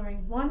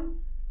 Delivering 1,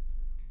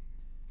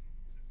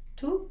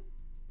 2.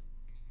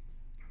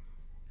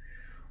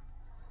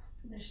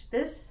 Finish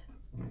this.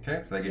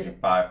 Okay, so that gives you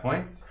 5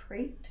 points.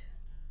 Crate.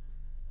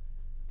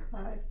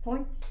 5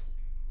 points.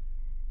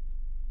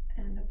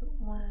 And I put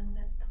 1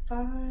 at the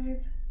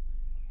 5.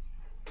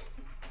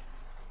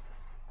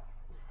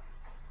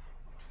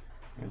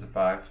 Here's a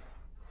 5.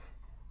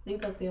 I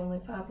think that's the only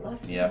 5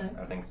 left. Yep, Isn't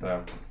it? I think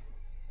so.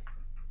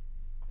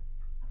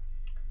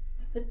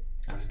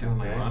 I was doing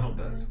like Okay. Ronald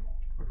does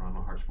with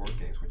Ronald Hart Sport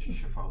Games, which you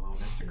should follow on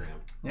Instagram.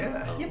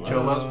 Yeah.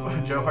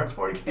 Hello. Joe Hart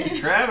Sport Games.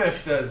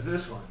 Travis does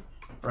this one.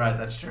 Right,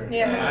 that's true.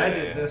 Yeah. I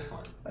did this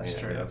one. That's Yeah,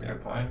 true. yeah, That's a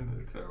good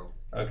point. So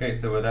Okay,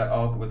 so was that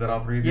all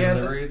 3 of your Yeah,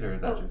 deliveries, or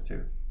is that oh. just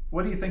 2?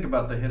 What do you think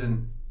about the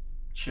hidden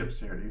ships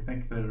here? Do you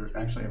think they're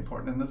actually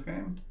important in this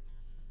game?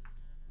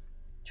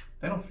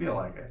 They don't feel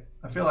like it.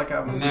 I feel like I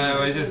was.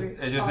 no, it just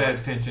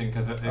adds tension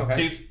because it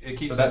Okay.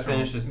 keeps So that us from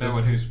finishes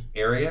knowing this who's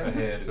area,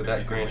 ahead so if that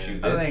you grants can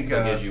you win. this. I think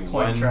so it gives you point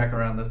 1 track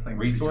around this thing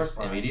would be just resource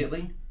fine.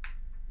 immediately.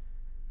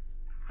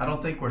 I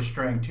don't think we're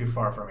straying too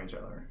far from each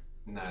other,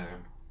 no.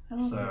 I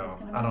don't think it's so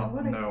gonna I matter don't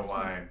what I know get this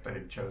why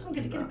they chose I'm to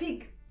gonna do get a that.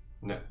 peek.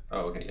 No.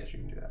 Oh, okay. Yes, you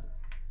can do that.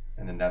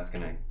 And then that's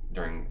gonna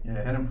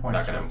Yeah, hidden point.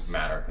 not gonna chips.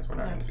 matter because we're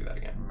not No. gonna do that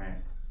again.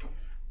 Man.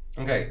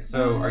 Okay.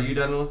 So are you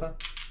done, Melissa?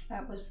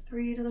 That was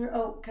 3 to the.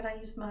 Oh, can I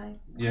use my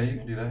Yeah, you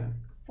can do that.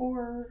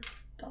 $4?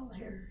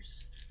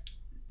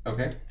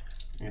 Okay.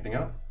 Anything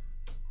else?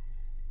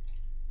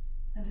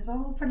 That is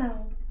all for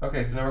now.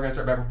 Okay. So now we're gonna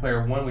start back with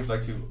player 1. Would you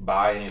like to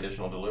buy any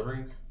additional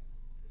deliveries?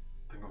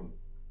 I think I'll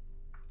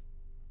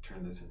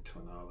turn this into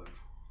an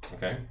olive,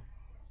 Okay.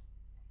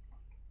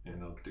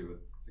 and I'll do an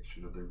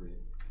extra delivery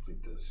and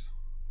complete this.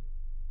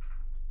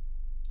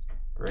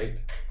 Great.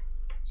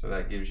 So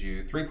that gives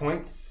you 3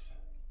 points.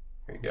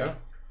 Here you go.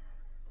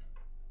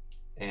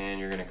 And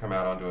you're gonna come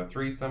out onto a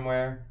 3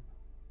 somewhere.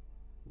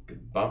 You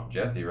could bump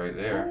Jesse right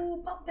there. Oh,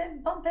 bump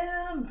him, bump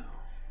him.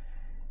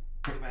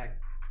 Put it back.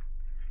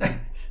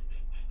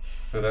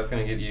 So that's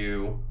gonna give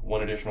you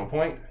 1 additional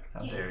point.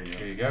 How dare Here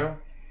you? you go.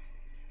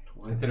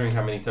 Considering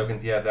how many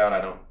tokens he has out,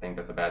 I don't think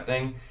that's a bad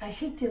thing. I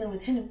hate dealing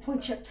with hidden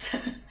point chips.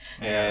 That's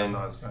And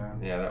what I was saying.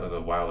 yeah, that was a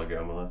while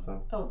ago,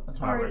 Melissa. Oh, That's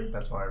sorry.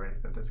 that's why I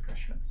raised the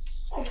discussion.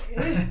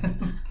 Sorry.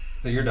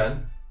 So you're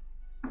done.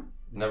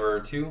 Number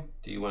 2,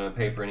 do you want to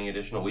pay for any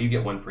additional? Well, you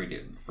get 1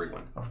 free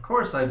one. Of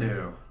course I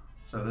do.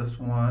 So this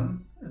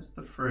one is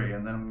the free,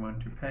 and then I'm going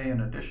to pay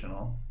an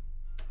additional.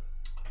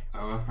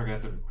 Oh, I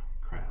forgot the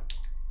crap.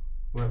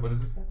 What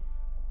does it say?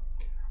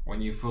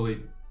 When you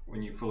fully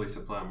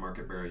supply a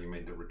market barrel, you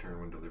may return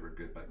when delivered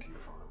good back to your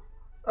farm.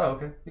 Oh,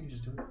 okay. You can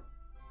just do it.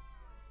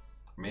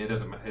 I mean,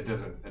 it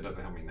doesn't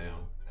help me now.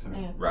 So,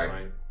 Yeah.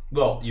 Right.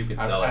 Well, you could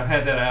sell I've it.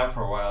 had that out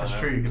for a while. That's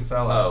and true. You can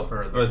sell it Oh,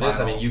 for for the this, I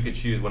final. mean, you could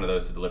choose one of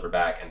those to deliver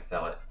back and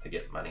sell it to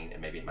get money, and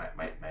maybe it might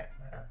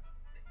matter.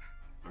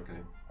 Okay.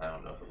 I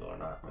don't know if it will or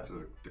not, but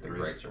So the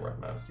grapes are worth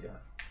most, yeah.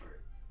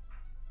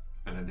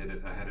 And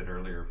I had it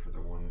earlier for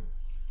the one.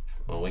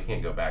 Well, we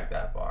can't go back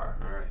that far.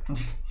 All right.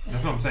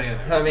 That's what I'm saying.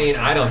 I mean,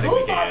 I don't think we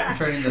Move on can. back.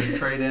 Trading this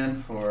trade in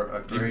for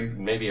a grape,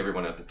 Maybe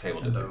everyone at the table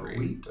And the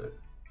disagrees, wheat. but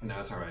No,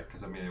 it's all right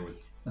because I mean it would.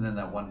 and then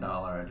that $1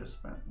 I just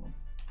spent will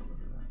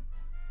deliver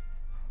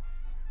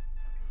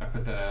that. I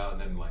put that out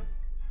and then like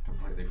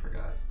completely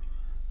forgot.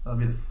 That'll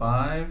be the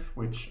 5.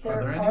 Which are There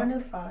there are any? no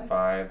 5s.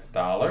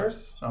 $5,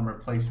 So I'm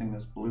replacing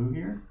this blue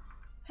here.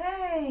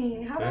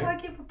 Hey, how Okay. do I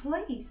get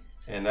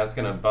replaced? and that's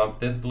gonna bump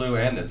this blue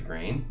and this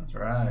green. That's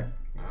right.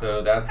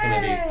 So that's gonna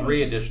Hey! be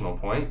 3 additional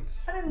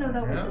points. I didn't know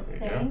that was Yeah, a there you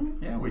go. thing.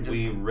 Yeah, we just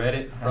We read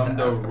it had from to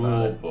the ask about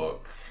rule it.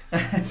 book.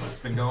 It's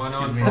been going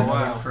on Excuse me, for a another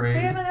while. We trade.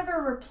 haven't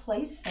ever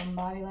replaced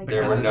somebody like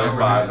There that. were Because no never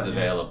 5s did that.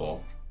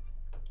 available.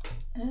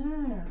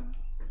 Oh.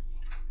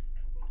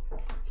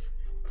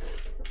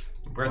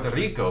 Puerto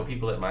Rico,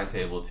 people at my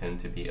table tend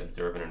to be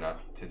observant enough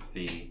to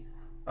see,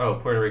 oh,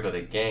 Puerto Rico,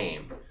 the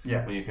game.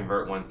 Yeah. When you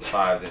convert 1s to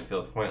 5s, it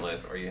feels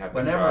pointless, or you have to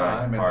Whenever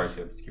try I'm in hard the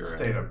to obscure it.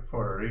 state of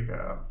Puerto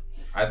Rico,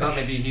 I thought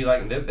maybe he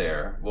lived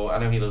there. Well, I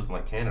know he lives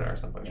in Canada or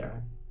someplace, Yeah.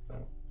 right?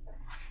 So.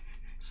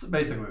 it's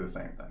basically the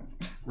same thing.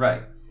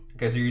 Right.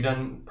 Okay, so you're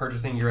done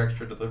purchasing your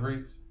extra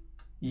deliveries?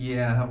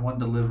 Yeah, I have 1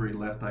 delivery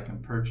left I can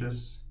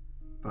purchase,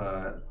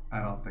 but I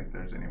don't think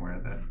there's anywhere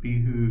that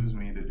behooves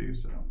me to do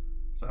so.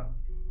 So,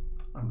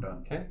 I'm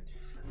done. Okay.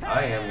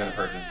 I am going to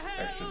purchase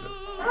extra.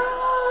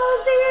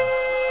 Oh,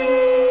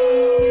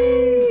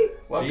 Steve!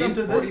 Welcome Steve's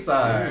to this 42.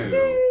 side.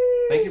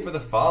 Thank you for the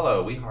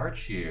follow. We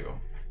heart you.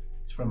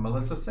 It's from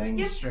Melissa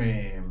Sing's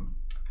stream.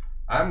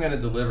 I'm going to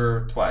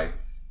deliver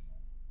twice.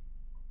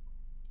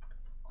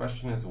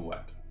 Question is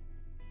what?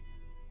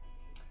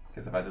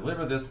 Because if I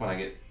deliver this one, I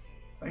get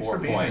Thanks 4 for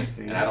being here, points,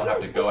 Steve. and I don't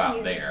have to go Yes, out thank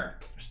you. there.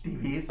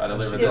 Stevie's. If I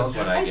deliver Yes. this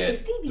one, I I say get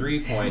Stevie's.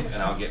 3 points,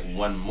 and I'll get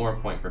 1 more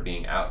point for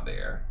being out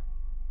there.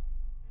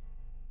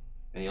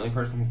 And the only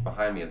person who's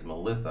behind me is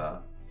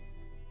Melissa.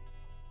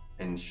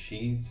 And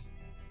she's...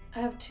 I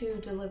have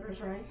 2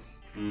 delivers, right?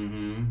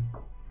 Mm-hmm.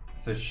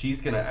 So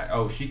she's gonna...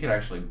 Oh, she could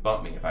actually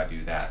bump me if I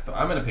do that. So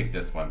I'm gonna pick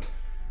this one.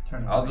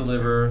 Turning I'll these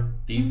deliver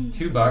these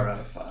two. $2 Those are out of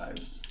bucks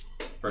fives.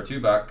 for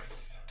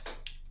 $2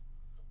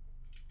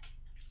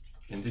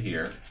 into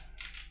here.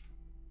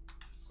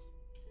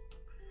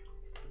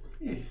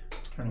 Eh,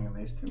 turning in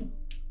these 2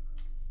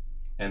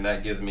 And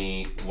that gives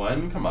me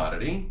 1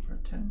 commodity for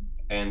 10.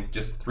 and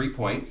just 3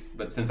 points.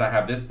 But since I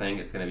have this thing,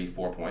 it's gonna be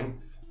 4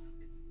 points.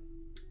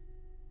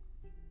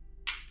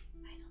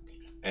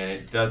 And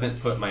it doesn't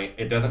put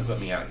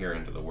me out here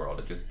into the world.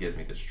 It just gives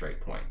me the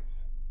straight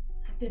points.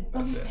 I've been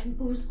That's it.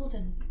 bamboozled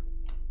and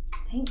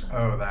tangled.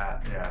 Oh,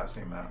 that. Yeah, I've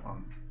seen that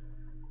one.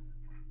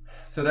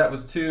 So that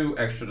was 2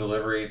 extra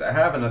deliveries. I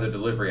have another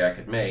delivery I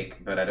could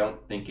make, but I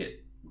don't think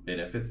it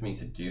benefits me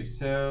to do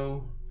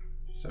so.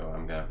 So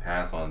I'm gonna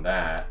pass on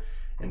that.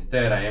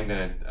 Instead, I am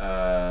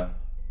gonna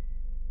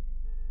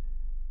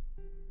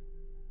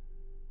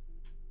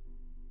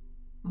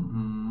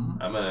I'm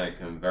gonna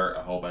convert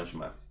a whole bunch of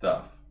my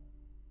stuff.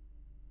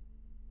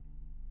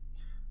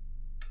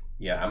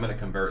 Yeah, I'm gonna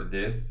convert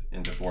this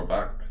into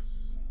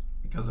 $4.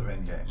 Because of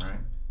in-game, right?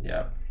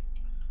 Yep.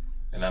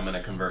 And I'm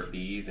gonna convert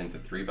these into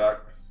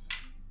 $3.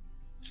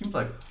 Seems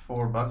like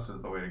 $4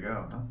 is the way to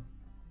go, huh?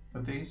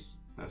 With these?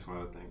 That's what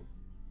I think.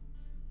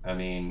 I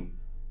mean,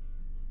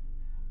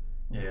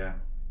 Yeah.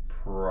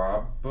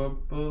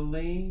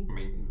 probably. I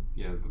mean,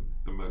 yeah,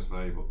 the most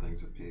valuable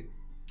things at pick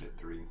at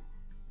 3.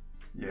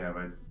 Yeah,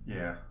 but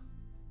yeah.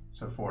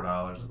 So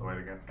 $4 is the way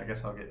to go. I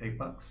guess I'll get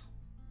 $8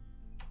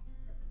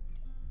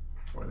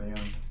 for the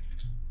end.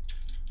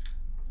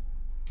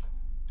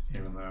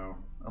 Even though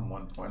I'm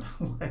 1 point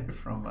away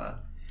from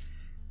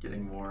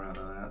getting more out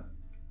of that.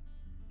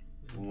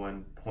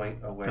 1 point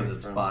away Because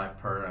it's from 5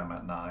 per, I'm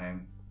at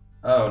 9.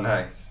 Oh,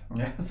 nice.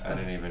 Yes. I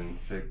didn't even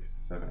 6,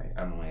 7, 8.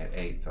 I'm only at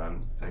 8, so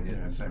I'm I'm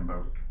in the same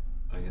boat.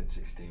 I get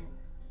 16.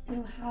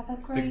 You have a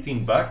great.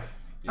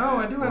 $16. Oh,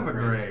 I Yeah, do 4 have a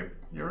grapes. grape.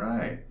 You're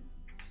right.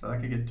 So I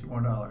could get $2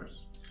 more.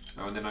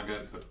 Oh, and then I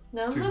got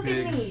Now 2 look at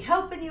pigs. me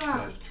helping you out,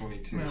 That's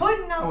 22.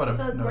 pointing I would out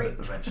have the grape. noticed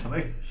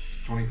eventually.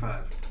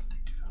 25.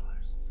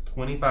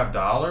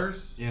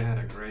 $25? Yeah, I had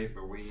a grape,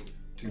 a wheat,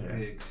 2 Yeah.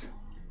 pigs.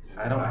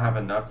 I don't have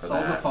enough for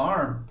Sold that. the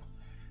farm.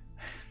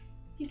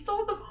 You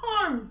sold the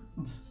farm.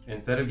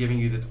 Instead of giving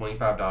you the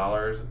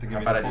 $25, To give how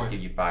me about the I just point.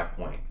 give you 5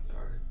 points?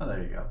 Alright. Oh,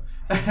 there you go.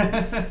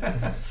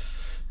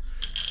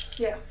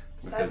 Yeah.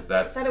 Because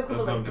that's that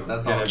equivalent. That's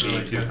gonna all be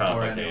really too good for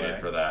complicated anyway.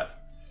 for that.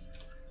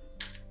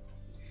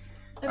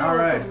 All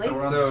right, so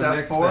we're on So step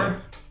next 4.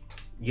 thing.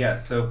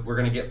 Yes, so we're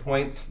gonna get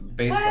points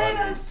based Wait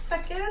on. a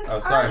second. Oh,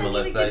 sorry, I didn't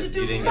Melissa, even get to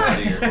do you didn't get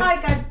to do your-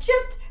 I got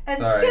chipped and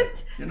Sorry.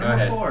 skipped. You're Go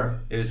number ahead.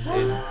 4.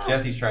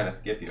 Jesse's trying to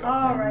skip you.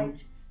 All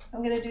right.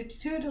 I'm gonna do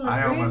 2 deliveries.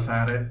 I almost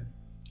had it.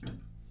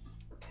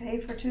 Okay,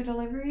 for 2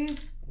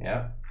 deliveries.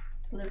 Yep.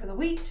 Deliver the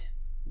wheat.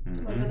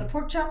 Deliver Mhm. the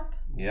pork chop.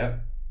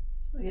 Yep.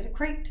 So we get a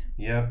crate.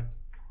 Yep.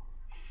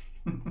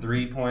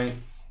 3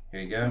 points.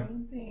 Here you go.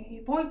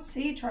 3 points.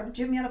 See, trying to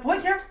jim me out of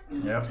points here.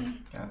 Yep.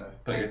 Kind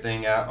of. Put your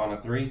thing out on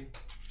a 3.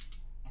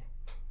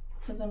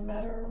 Doesn't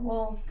matter.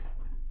 Well,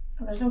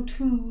 there's no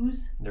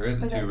 2s. There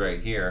is a Okay. 2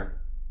 right here,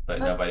 but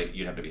But- nobody.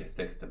 You'd have to be a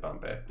 6 to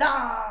bump it.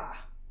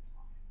 Ah.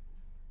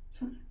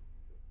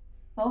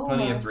 Oh.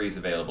 Plenty well. of 3s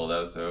available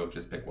though, so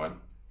just pick one.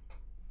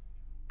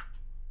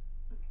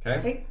 Okay.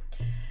 Okay.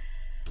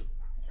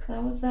 So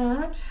that was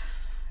that.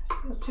 So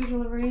it was 2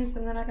 deliveries,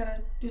 and then I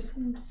gotta do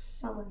some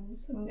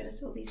summons. I'm gonna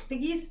sell these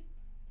piggies.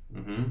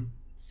 Mm-hmm.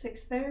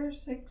 6 there,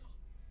 6,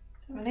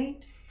 7,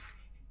 8.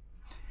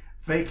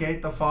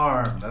 Vacate the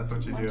farm. That's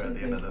what you 1, do 2, at the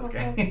end of 3, this 4,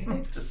 5, game.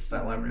 6, Just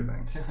sell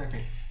everything.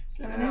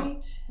 7, Get out.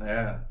 8.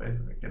 Yeah,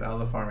 basically. Get out of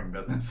the farming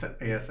business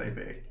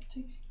ASAP.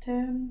 Takes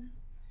 10.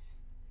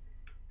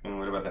 And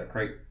what about that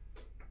crate?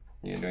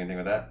 You gonna do anything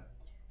with that?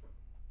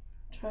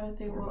 Trying to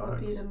think $4 what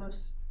would be the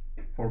most.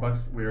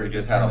 $4. We We already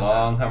just had a determined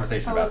long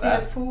conversation Oh, about it's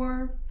either that.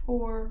 4,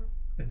 4.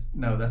 It's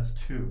no, that's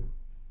 2.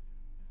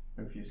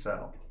 If you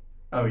sell.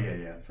 Oh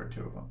yeah, for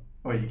 2 of them.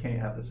 Well, you can't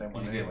have the same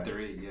one You anyway. get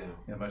 3, yeah.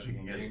 The most you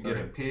can get You is can get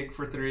 3. a pig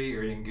for 3,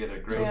 or you can get a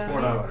grape Yeah, for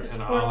 $4. It's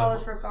and $4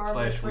 olive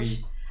regardless, / which,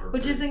 wheat for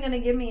which 3. isn't gonna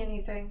give me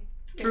anything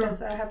True.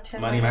 because I have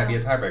 10. Money right might be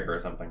now. a tiebreaker or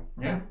something.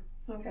 Yeah,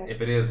 Okay.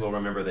 If it is, we'll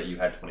remember that you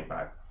had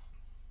 25.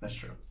 that's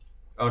true.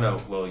 Oh no,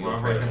 well you'll Well,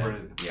 trade I've it already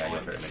in. converted Yeah, you'll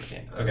one. trade it in at the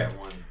end. I Okay. got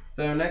 1.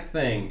 So next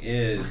thing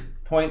is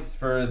points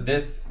for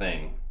this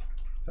thing.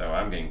 So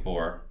I'm getting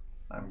 4.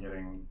 I'm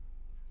getting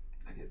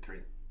I get 3.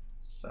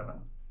 7.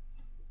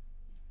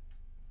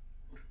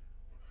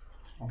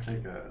 I'll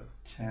take a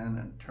 10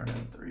 and turn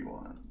in 3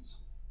 ones.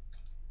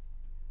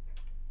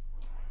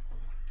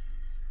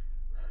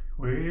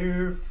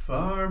 We're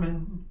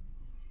farming.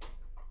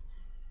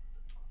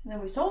 And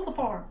then we sold the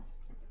farm.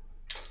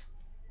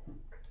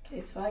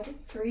 Okay, so I get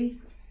 3.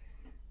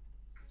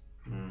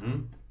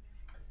 Mm-hmm.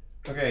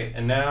 Okay,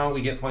 and now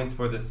we get points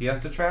for the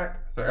siesta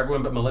track. So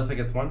everyone but Melissa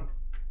gets 1.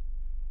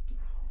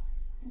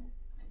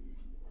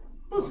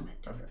 Bosom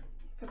it. Okay.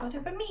 Forgot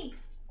it but me.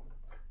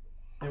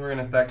 And we're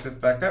gonna stack this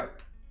back up.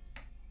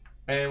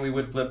 And we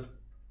would flip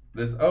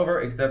this over,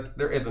 except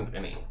there isn't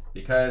any,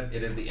 because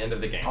it is the end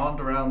of the game. On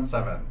to round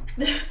 7.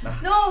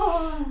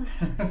 No!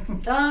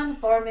 Done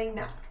farming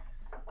now.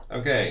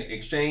 Okay,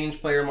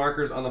 exchange player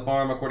markers on the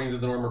farm according to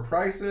the normal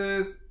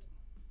prices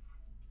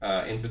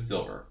into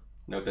silver.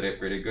 Note that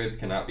upgraded goods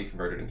cannot be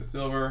converted into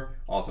silver.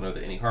 Also note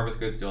that any harvest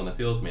goods still in the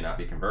fields may not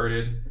be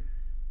converted.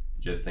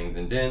 Just things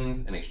in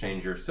dens, and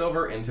exchange your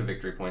silver into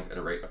victory points at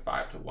a rate of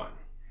 5 to 1.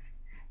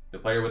 The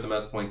player with the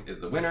most points is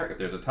the winner. If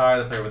there's a tie,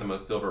 the player with the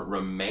most silver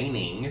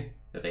remaining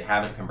that they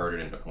haven't converted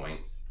into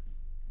points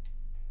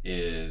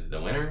is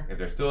the winner. If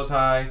there's still a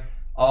tie,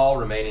 all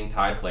remaining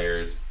tied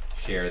players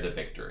share the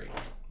victory.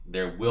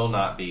 There will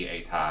not be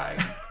a tie,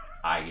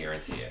 I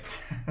guarantee it.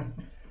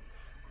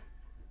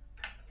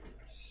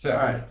 So, All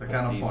right, so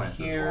count these points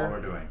here. is what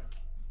we're doing.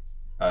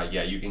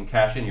 Yeah, you can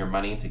cash in your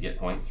money to get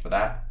points for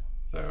that.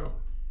 So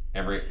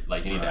you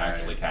need to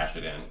actually cash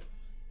it in.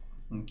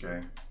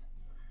 Okay.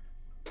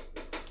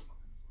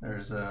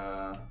 There's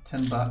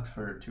 $10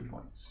 for 2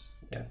 points.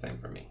 Yeah, same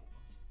for me.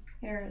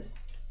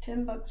 Here's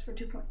 $10 for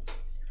 2 points.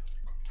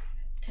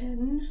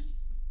 10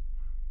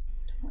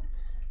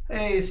 points.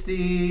 Hey,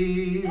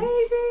 Steve.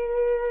 Hey,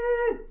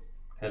 dude!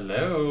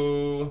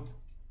 Hello.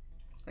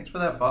 Thanks for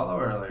that follow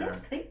earlier.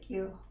 Yes, thank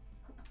you.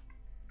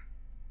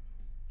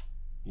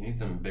 You need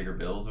some bigger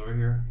bills over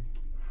here?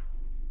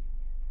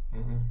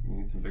 Mm-hmm. You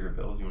need some bigger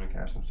bills? You want to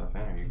cash some stuff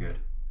in, or are you good?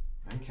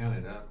 I can count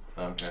it up.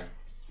 Okay.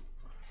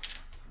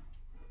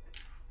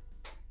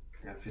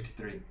 I got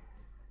 53.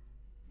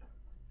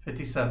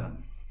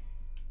 57.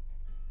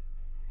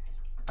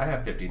 I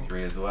have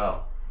 53 as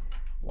well.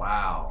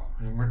 Wow.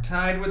 And we're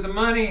tied with the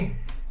money.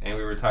 And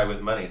we were tied with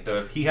money. So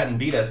if he hadn't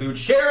beat us, we would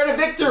share in a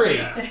victory!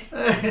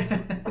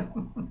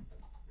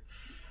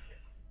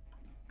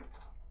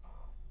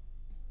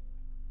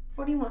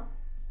 What do you want?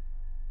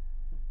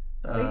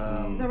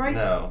 Is that Um, right?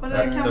 No, What did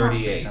I that's count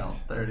 38. no,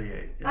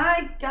 38.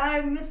 Yeah.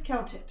 I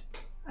miscounted.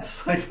 I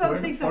put Like,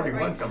 something where did somewhere.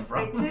 41 come from?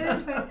 Right,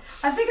 10, 20.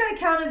 I think I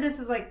counted this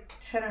as like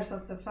 10 or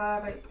something. 5,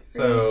 8, 3.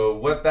 So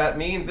what that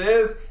means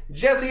is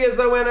Jesse is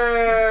the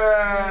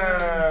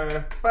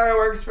winner!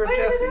 Fireworks for Wait,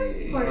 Jesse! it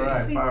is 40. All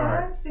right, See,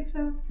 fireworks. 5, 6,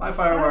 7, My 5, 6,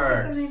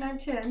 fireworks. 7, 8, 9,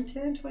 10,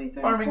 10, 20,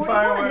 30, Farming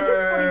 41. It is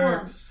 41.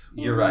 fireworks.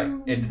 You're right.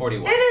 It's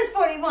 41. It is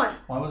 41.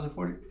 Why was it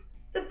 40?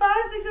 The 5,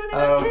 6, 7, 8,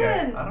 9, Oh, okay.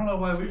 10. I don't know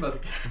why we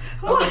both.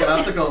 That was like an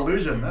optical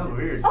illusion. That was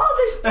weird.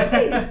 Oh, this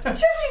chipping of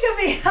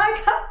me.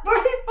 I got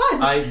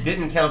 41. I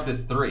didn't count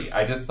this 3.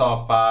 I just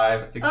saw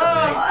 5, 6, 7, 8.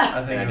 I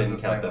And I it was didn't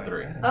the count same the way.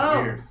 3. That is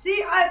Oh, weird.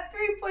 see, I have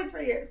 3 points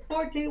right here.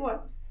 41.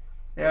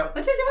 Yep.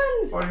 But Jesse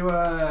wins.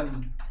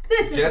 41.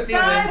 This is Jesse a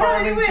side. wins. How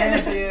did he win?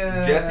 Champion.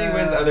 Jesse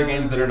wins other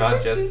games that are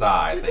not just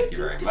side. Thank you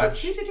very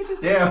much.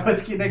 Yeah,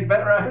 Whiskey Nick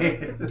bet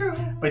right.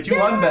 But you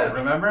unbet,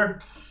 remember?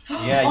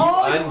 Yeah, you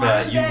Oh, you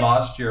unbet. You unbet.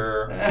 lost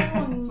your...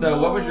 Oh, So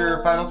what was your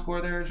no. final score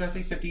there,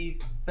 Jesse?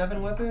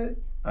 57, was it?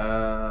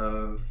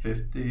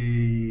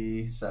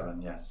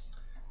 57, yes.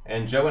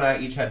 And Joe and I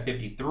each had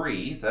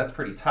 53, so that's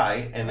pretty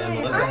tight. And then Wait,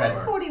 Melissa I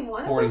had...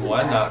 41. 41, It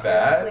wasn't not that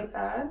bad. Like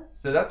bad.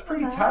 So that's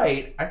pretty Not bad.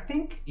 tight. I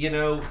think,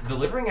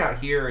 delivering out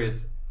here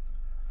is...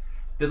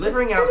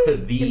 Delivering It's out to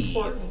pretty these...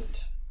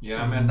 important.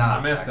 Yeah, It's I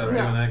not messed up that doing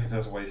great. that because I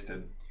was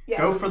wasted. Yeah.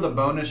 Go for the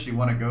bonus you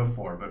want to go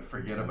for, but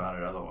forget about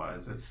it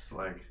otherwise. It's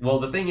like Well,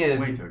 the thing is...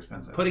 way too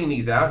expensive. Putting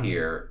these out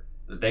here,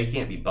 they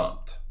can't be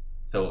bumped.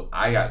 So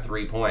I got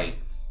 3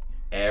 points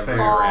every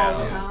Fair. All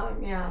round. the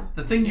time, yeah.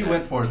 The thing you Yeah.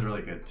 went for is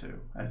really good too,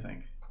 I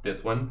think.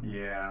 This one.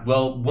 Yeah.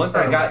 Well, once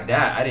I got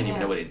that, I didn't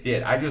even Yeah. know what it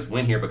did. I just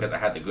went here because I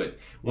had the goods.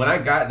 When I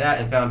got that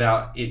and found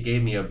out it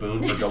gave me a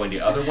boon for going to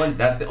other ones,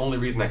 that's the only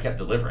reason I kept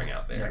delivering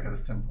out Yeah, there. because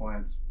it's 10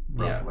 points,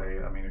 Yeah. roughly.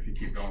 I mean, if you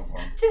keep going for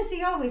them.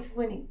 Jesse always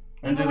winning.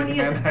 And Even do when the he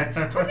isn't. command.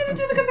 I didn't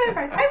do the command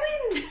right. I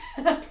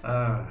win.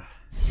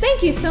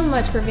 Thank you so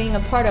much for being a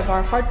part of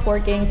our Hardcore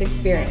Games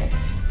experience.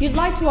 If you'd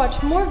like to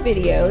watch more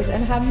videos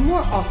and have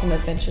more awesome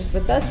adventures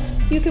with us,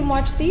 you can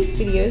watch these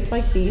videos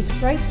like these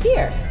right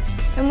here.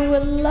 And we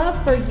would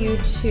love for you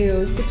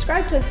to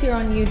subscribe to us here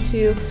on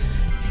YouTube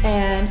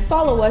and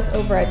follow us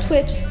over at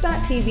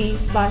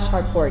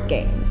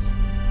twitch.tv/hardcoregames.